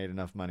maybe they've made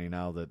enough money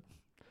now that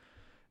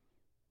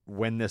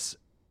when this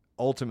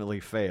ultimately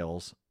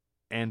fails,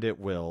 and it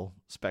will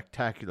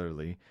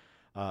spectacularly,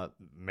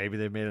 maybe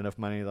they've made enough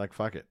money like,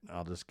 fuck it,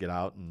 I'll just get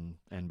out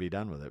and be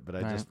done with it. But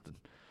I just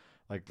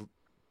like,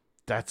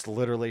 that's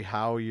literally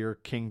how your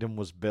kingdom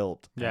was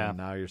built. Yeah. And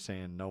now you're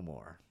saying no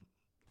more.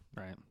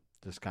 Right.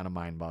 Just kind of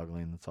mind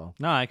boggling. That's all.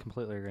 No, I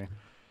completely agree.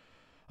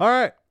 All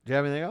right. Do you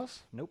have anything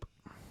else? Nope.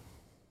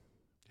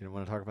 You don't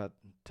want to talk about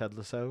Ted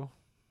Lasso?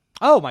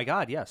 Oh my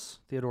God. Yes.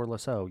 Theodore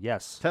Lasso.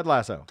 Yes. Ted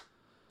Lasso.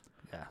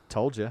 Yeah.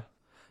 Told you.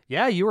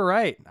 Yeah, you were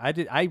right.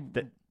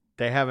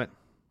 They haven't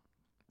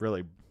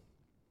really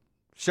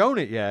shown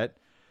it yet,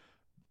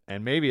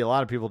 and maybe a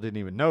lot of people didn't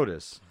even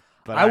notice.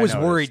 But I was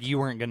noticed. worried you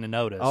weren't going to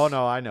notice. Oh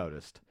no, I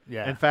noticed.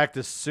 Yeah. In fact,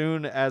 as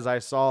soon as I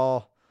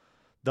saw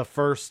the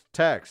first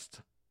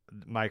text,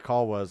 my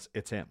call was,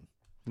 "It's him."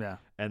 Yeah.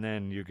 And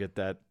then you get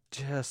that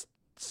just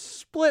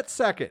split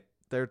second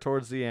there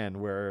towards the end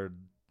where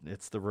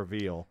it's the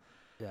reveal.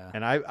 Yeah.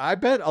 And I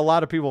bet a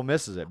lot of people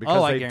misses it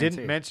because they guarantee.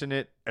 didn't mention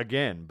it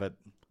again. But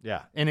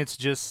yeah. And it's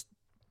just,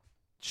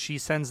 she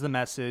sends the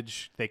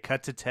message. They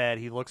cut to Ted.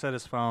 He looks at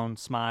his phone,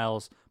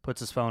 smiles, puts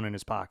his phone in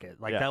his pocket.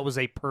 Like, that was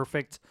a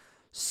perfect,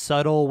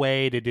 subtle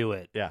way to do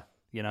it. Yeah.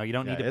 You need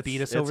to it's-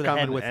 beat us it's over the coming.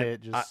 head with And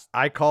it. Just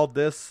I called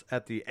this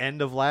at the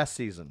end of last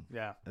season.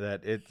 Yeah.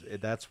 That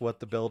that's what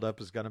the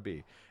buildup is going to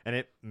be. And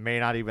it may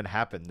not even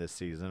happen this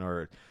season,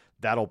 or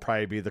that'll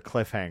probably be the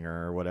cliffhanger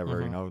or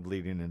whatever,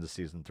 leading into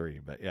season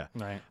 3. But yeah.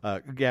 Right.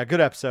 Good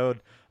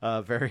episode.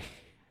 Very,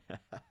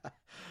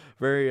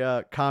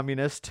 very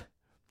communist.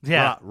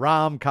 Yeah.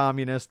 Rom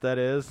communist, that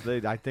is.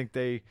 I think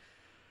they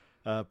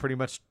pretty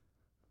much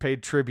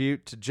paid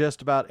tribute to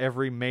just about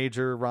every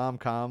major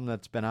rom-com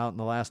that's been out in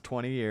the last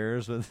 20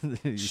 years.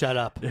 Shut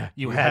up. Yeah,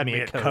 you had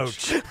me at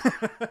coach.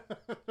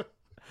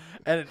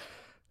 And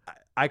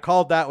I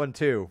called that one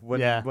too.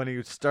 When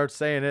he starts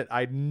saying it,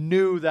 I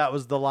knew that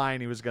was the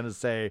line he was going to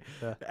say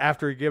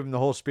after he gave him the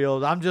whole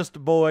spiel. I'm just a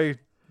boy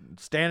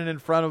standing in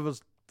front of a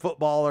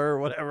footballer or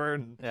whatever.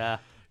 And yeah.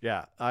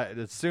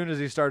 As soon as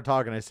he started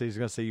talking, I said he's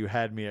going to say, "You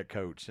had me at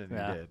coach," and he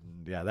did.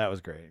 And yeah, that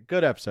was great.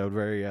 Good episode.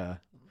 Very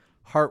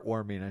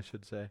heartwarming, I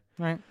should say.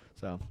 Right.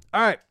 So,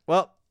 all right.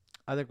 Well,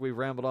 I think we've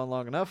rambled on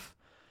long enough.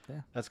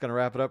 Yeah. That's going to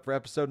wrap it up for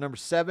episode number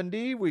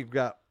 70. We've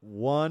got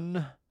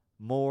one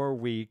more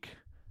week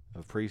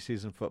of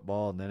preseason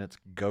football, and then it's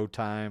go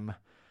time.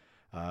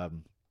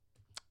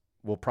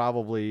 We'll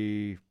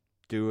probably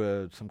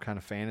do some kind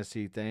of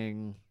fantasy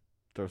thing,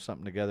 throw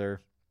something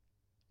together.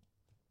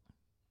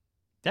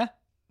 Yeah,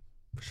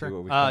 for See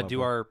what we sure. come up Do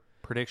with. our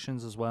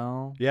predictions as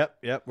well. Yep.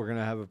 We're going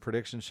to have a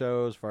prediction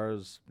show as far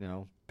as,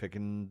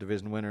 picking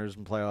division winners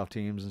and playoff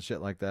teams and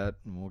shit like that,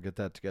 and we'll get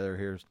that together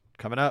here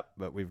coming up.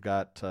 But we've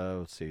got,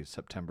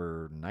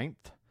 September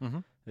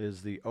 9th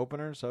is the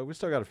opener, so we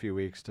still got a few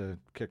weeks to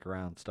kick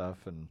around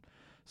stuff and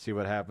see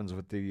what happens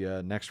with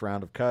the next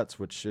round of cuts,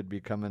 which should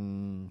be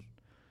coming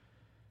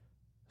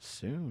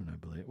soon, I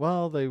believe.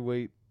 Well, they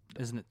wait.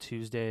 Isn't it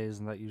Tuesday?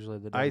 Isn't that usually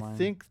the I deadline?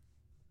 think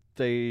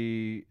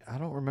I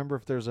don't remember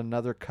if there's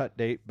another cut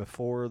date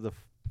before the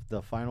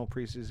final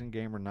preseason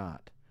game or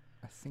not.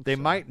 I think They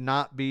so. might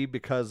not be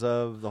because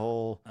of the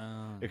whole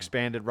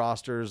expanded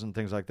rosters and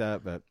things like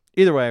that. But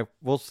either way,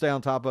 we'll stay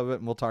on top of it,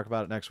 and we'll talk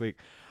about it next week.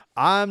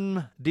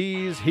 I'm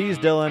Deez. He's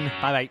Dylan.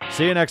 Bye-bye.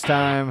 See you next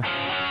time.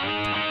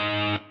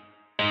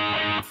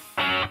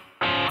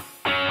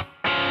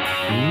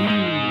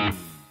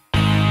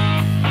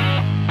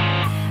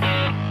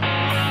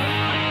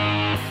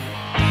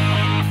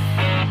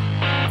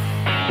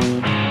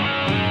 Ooh.